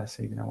barik ala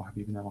Sayyidina wa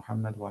Habibina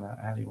Muhammad wa ala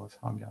alihi wa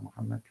ashabina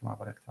Muhammad kama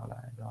barakta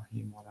ala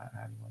Ibrahim wa ala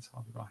alihi wa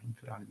ashabi Ibrahim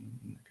fil alamin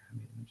innaka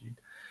Hamidun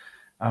Majid.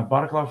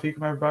 Barakallahu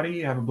feekum, everybody.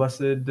 Have a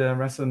blessed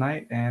rest of the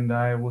night, and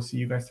I will see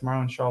you guys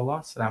tomorrow, inshallah.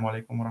 Assalamu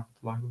alaikum wa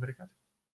rahmatullahi wa barakatuh.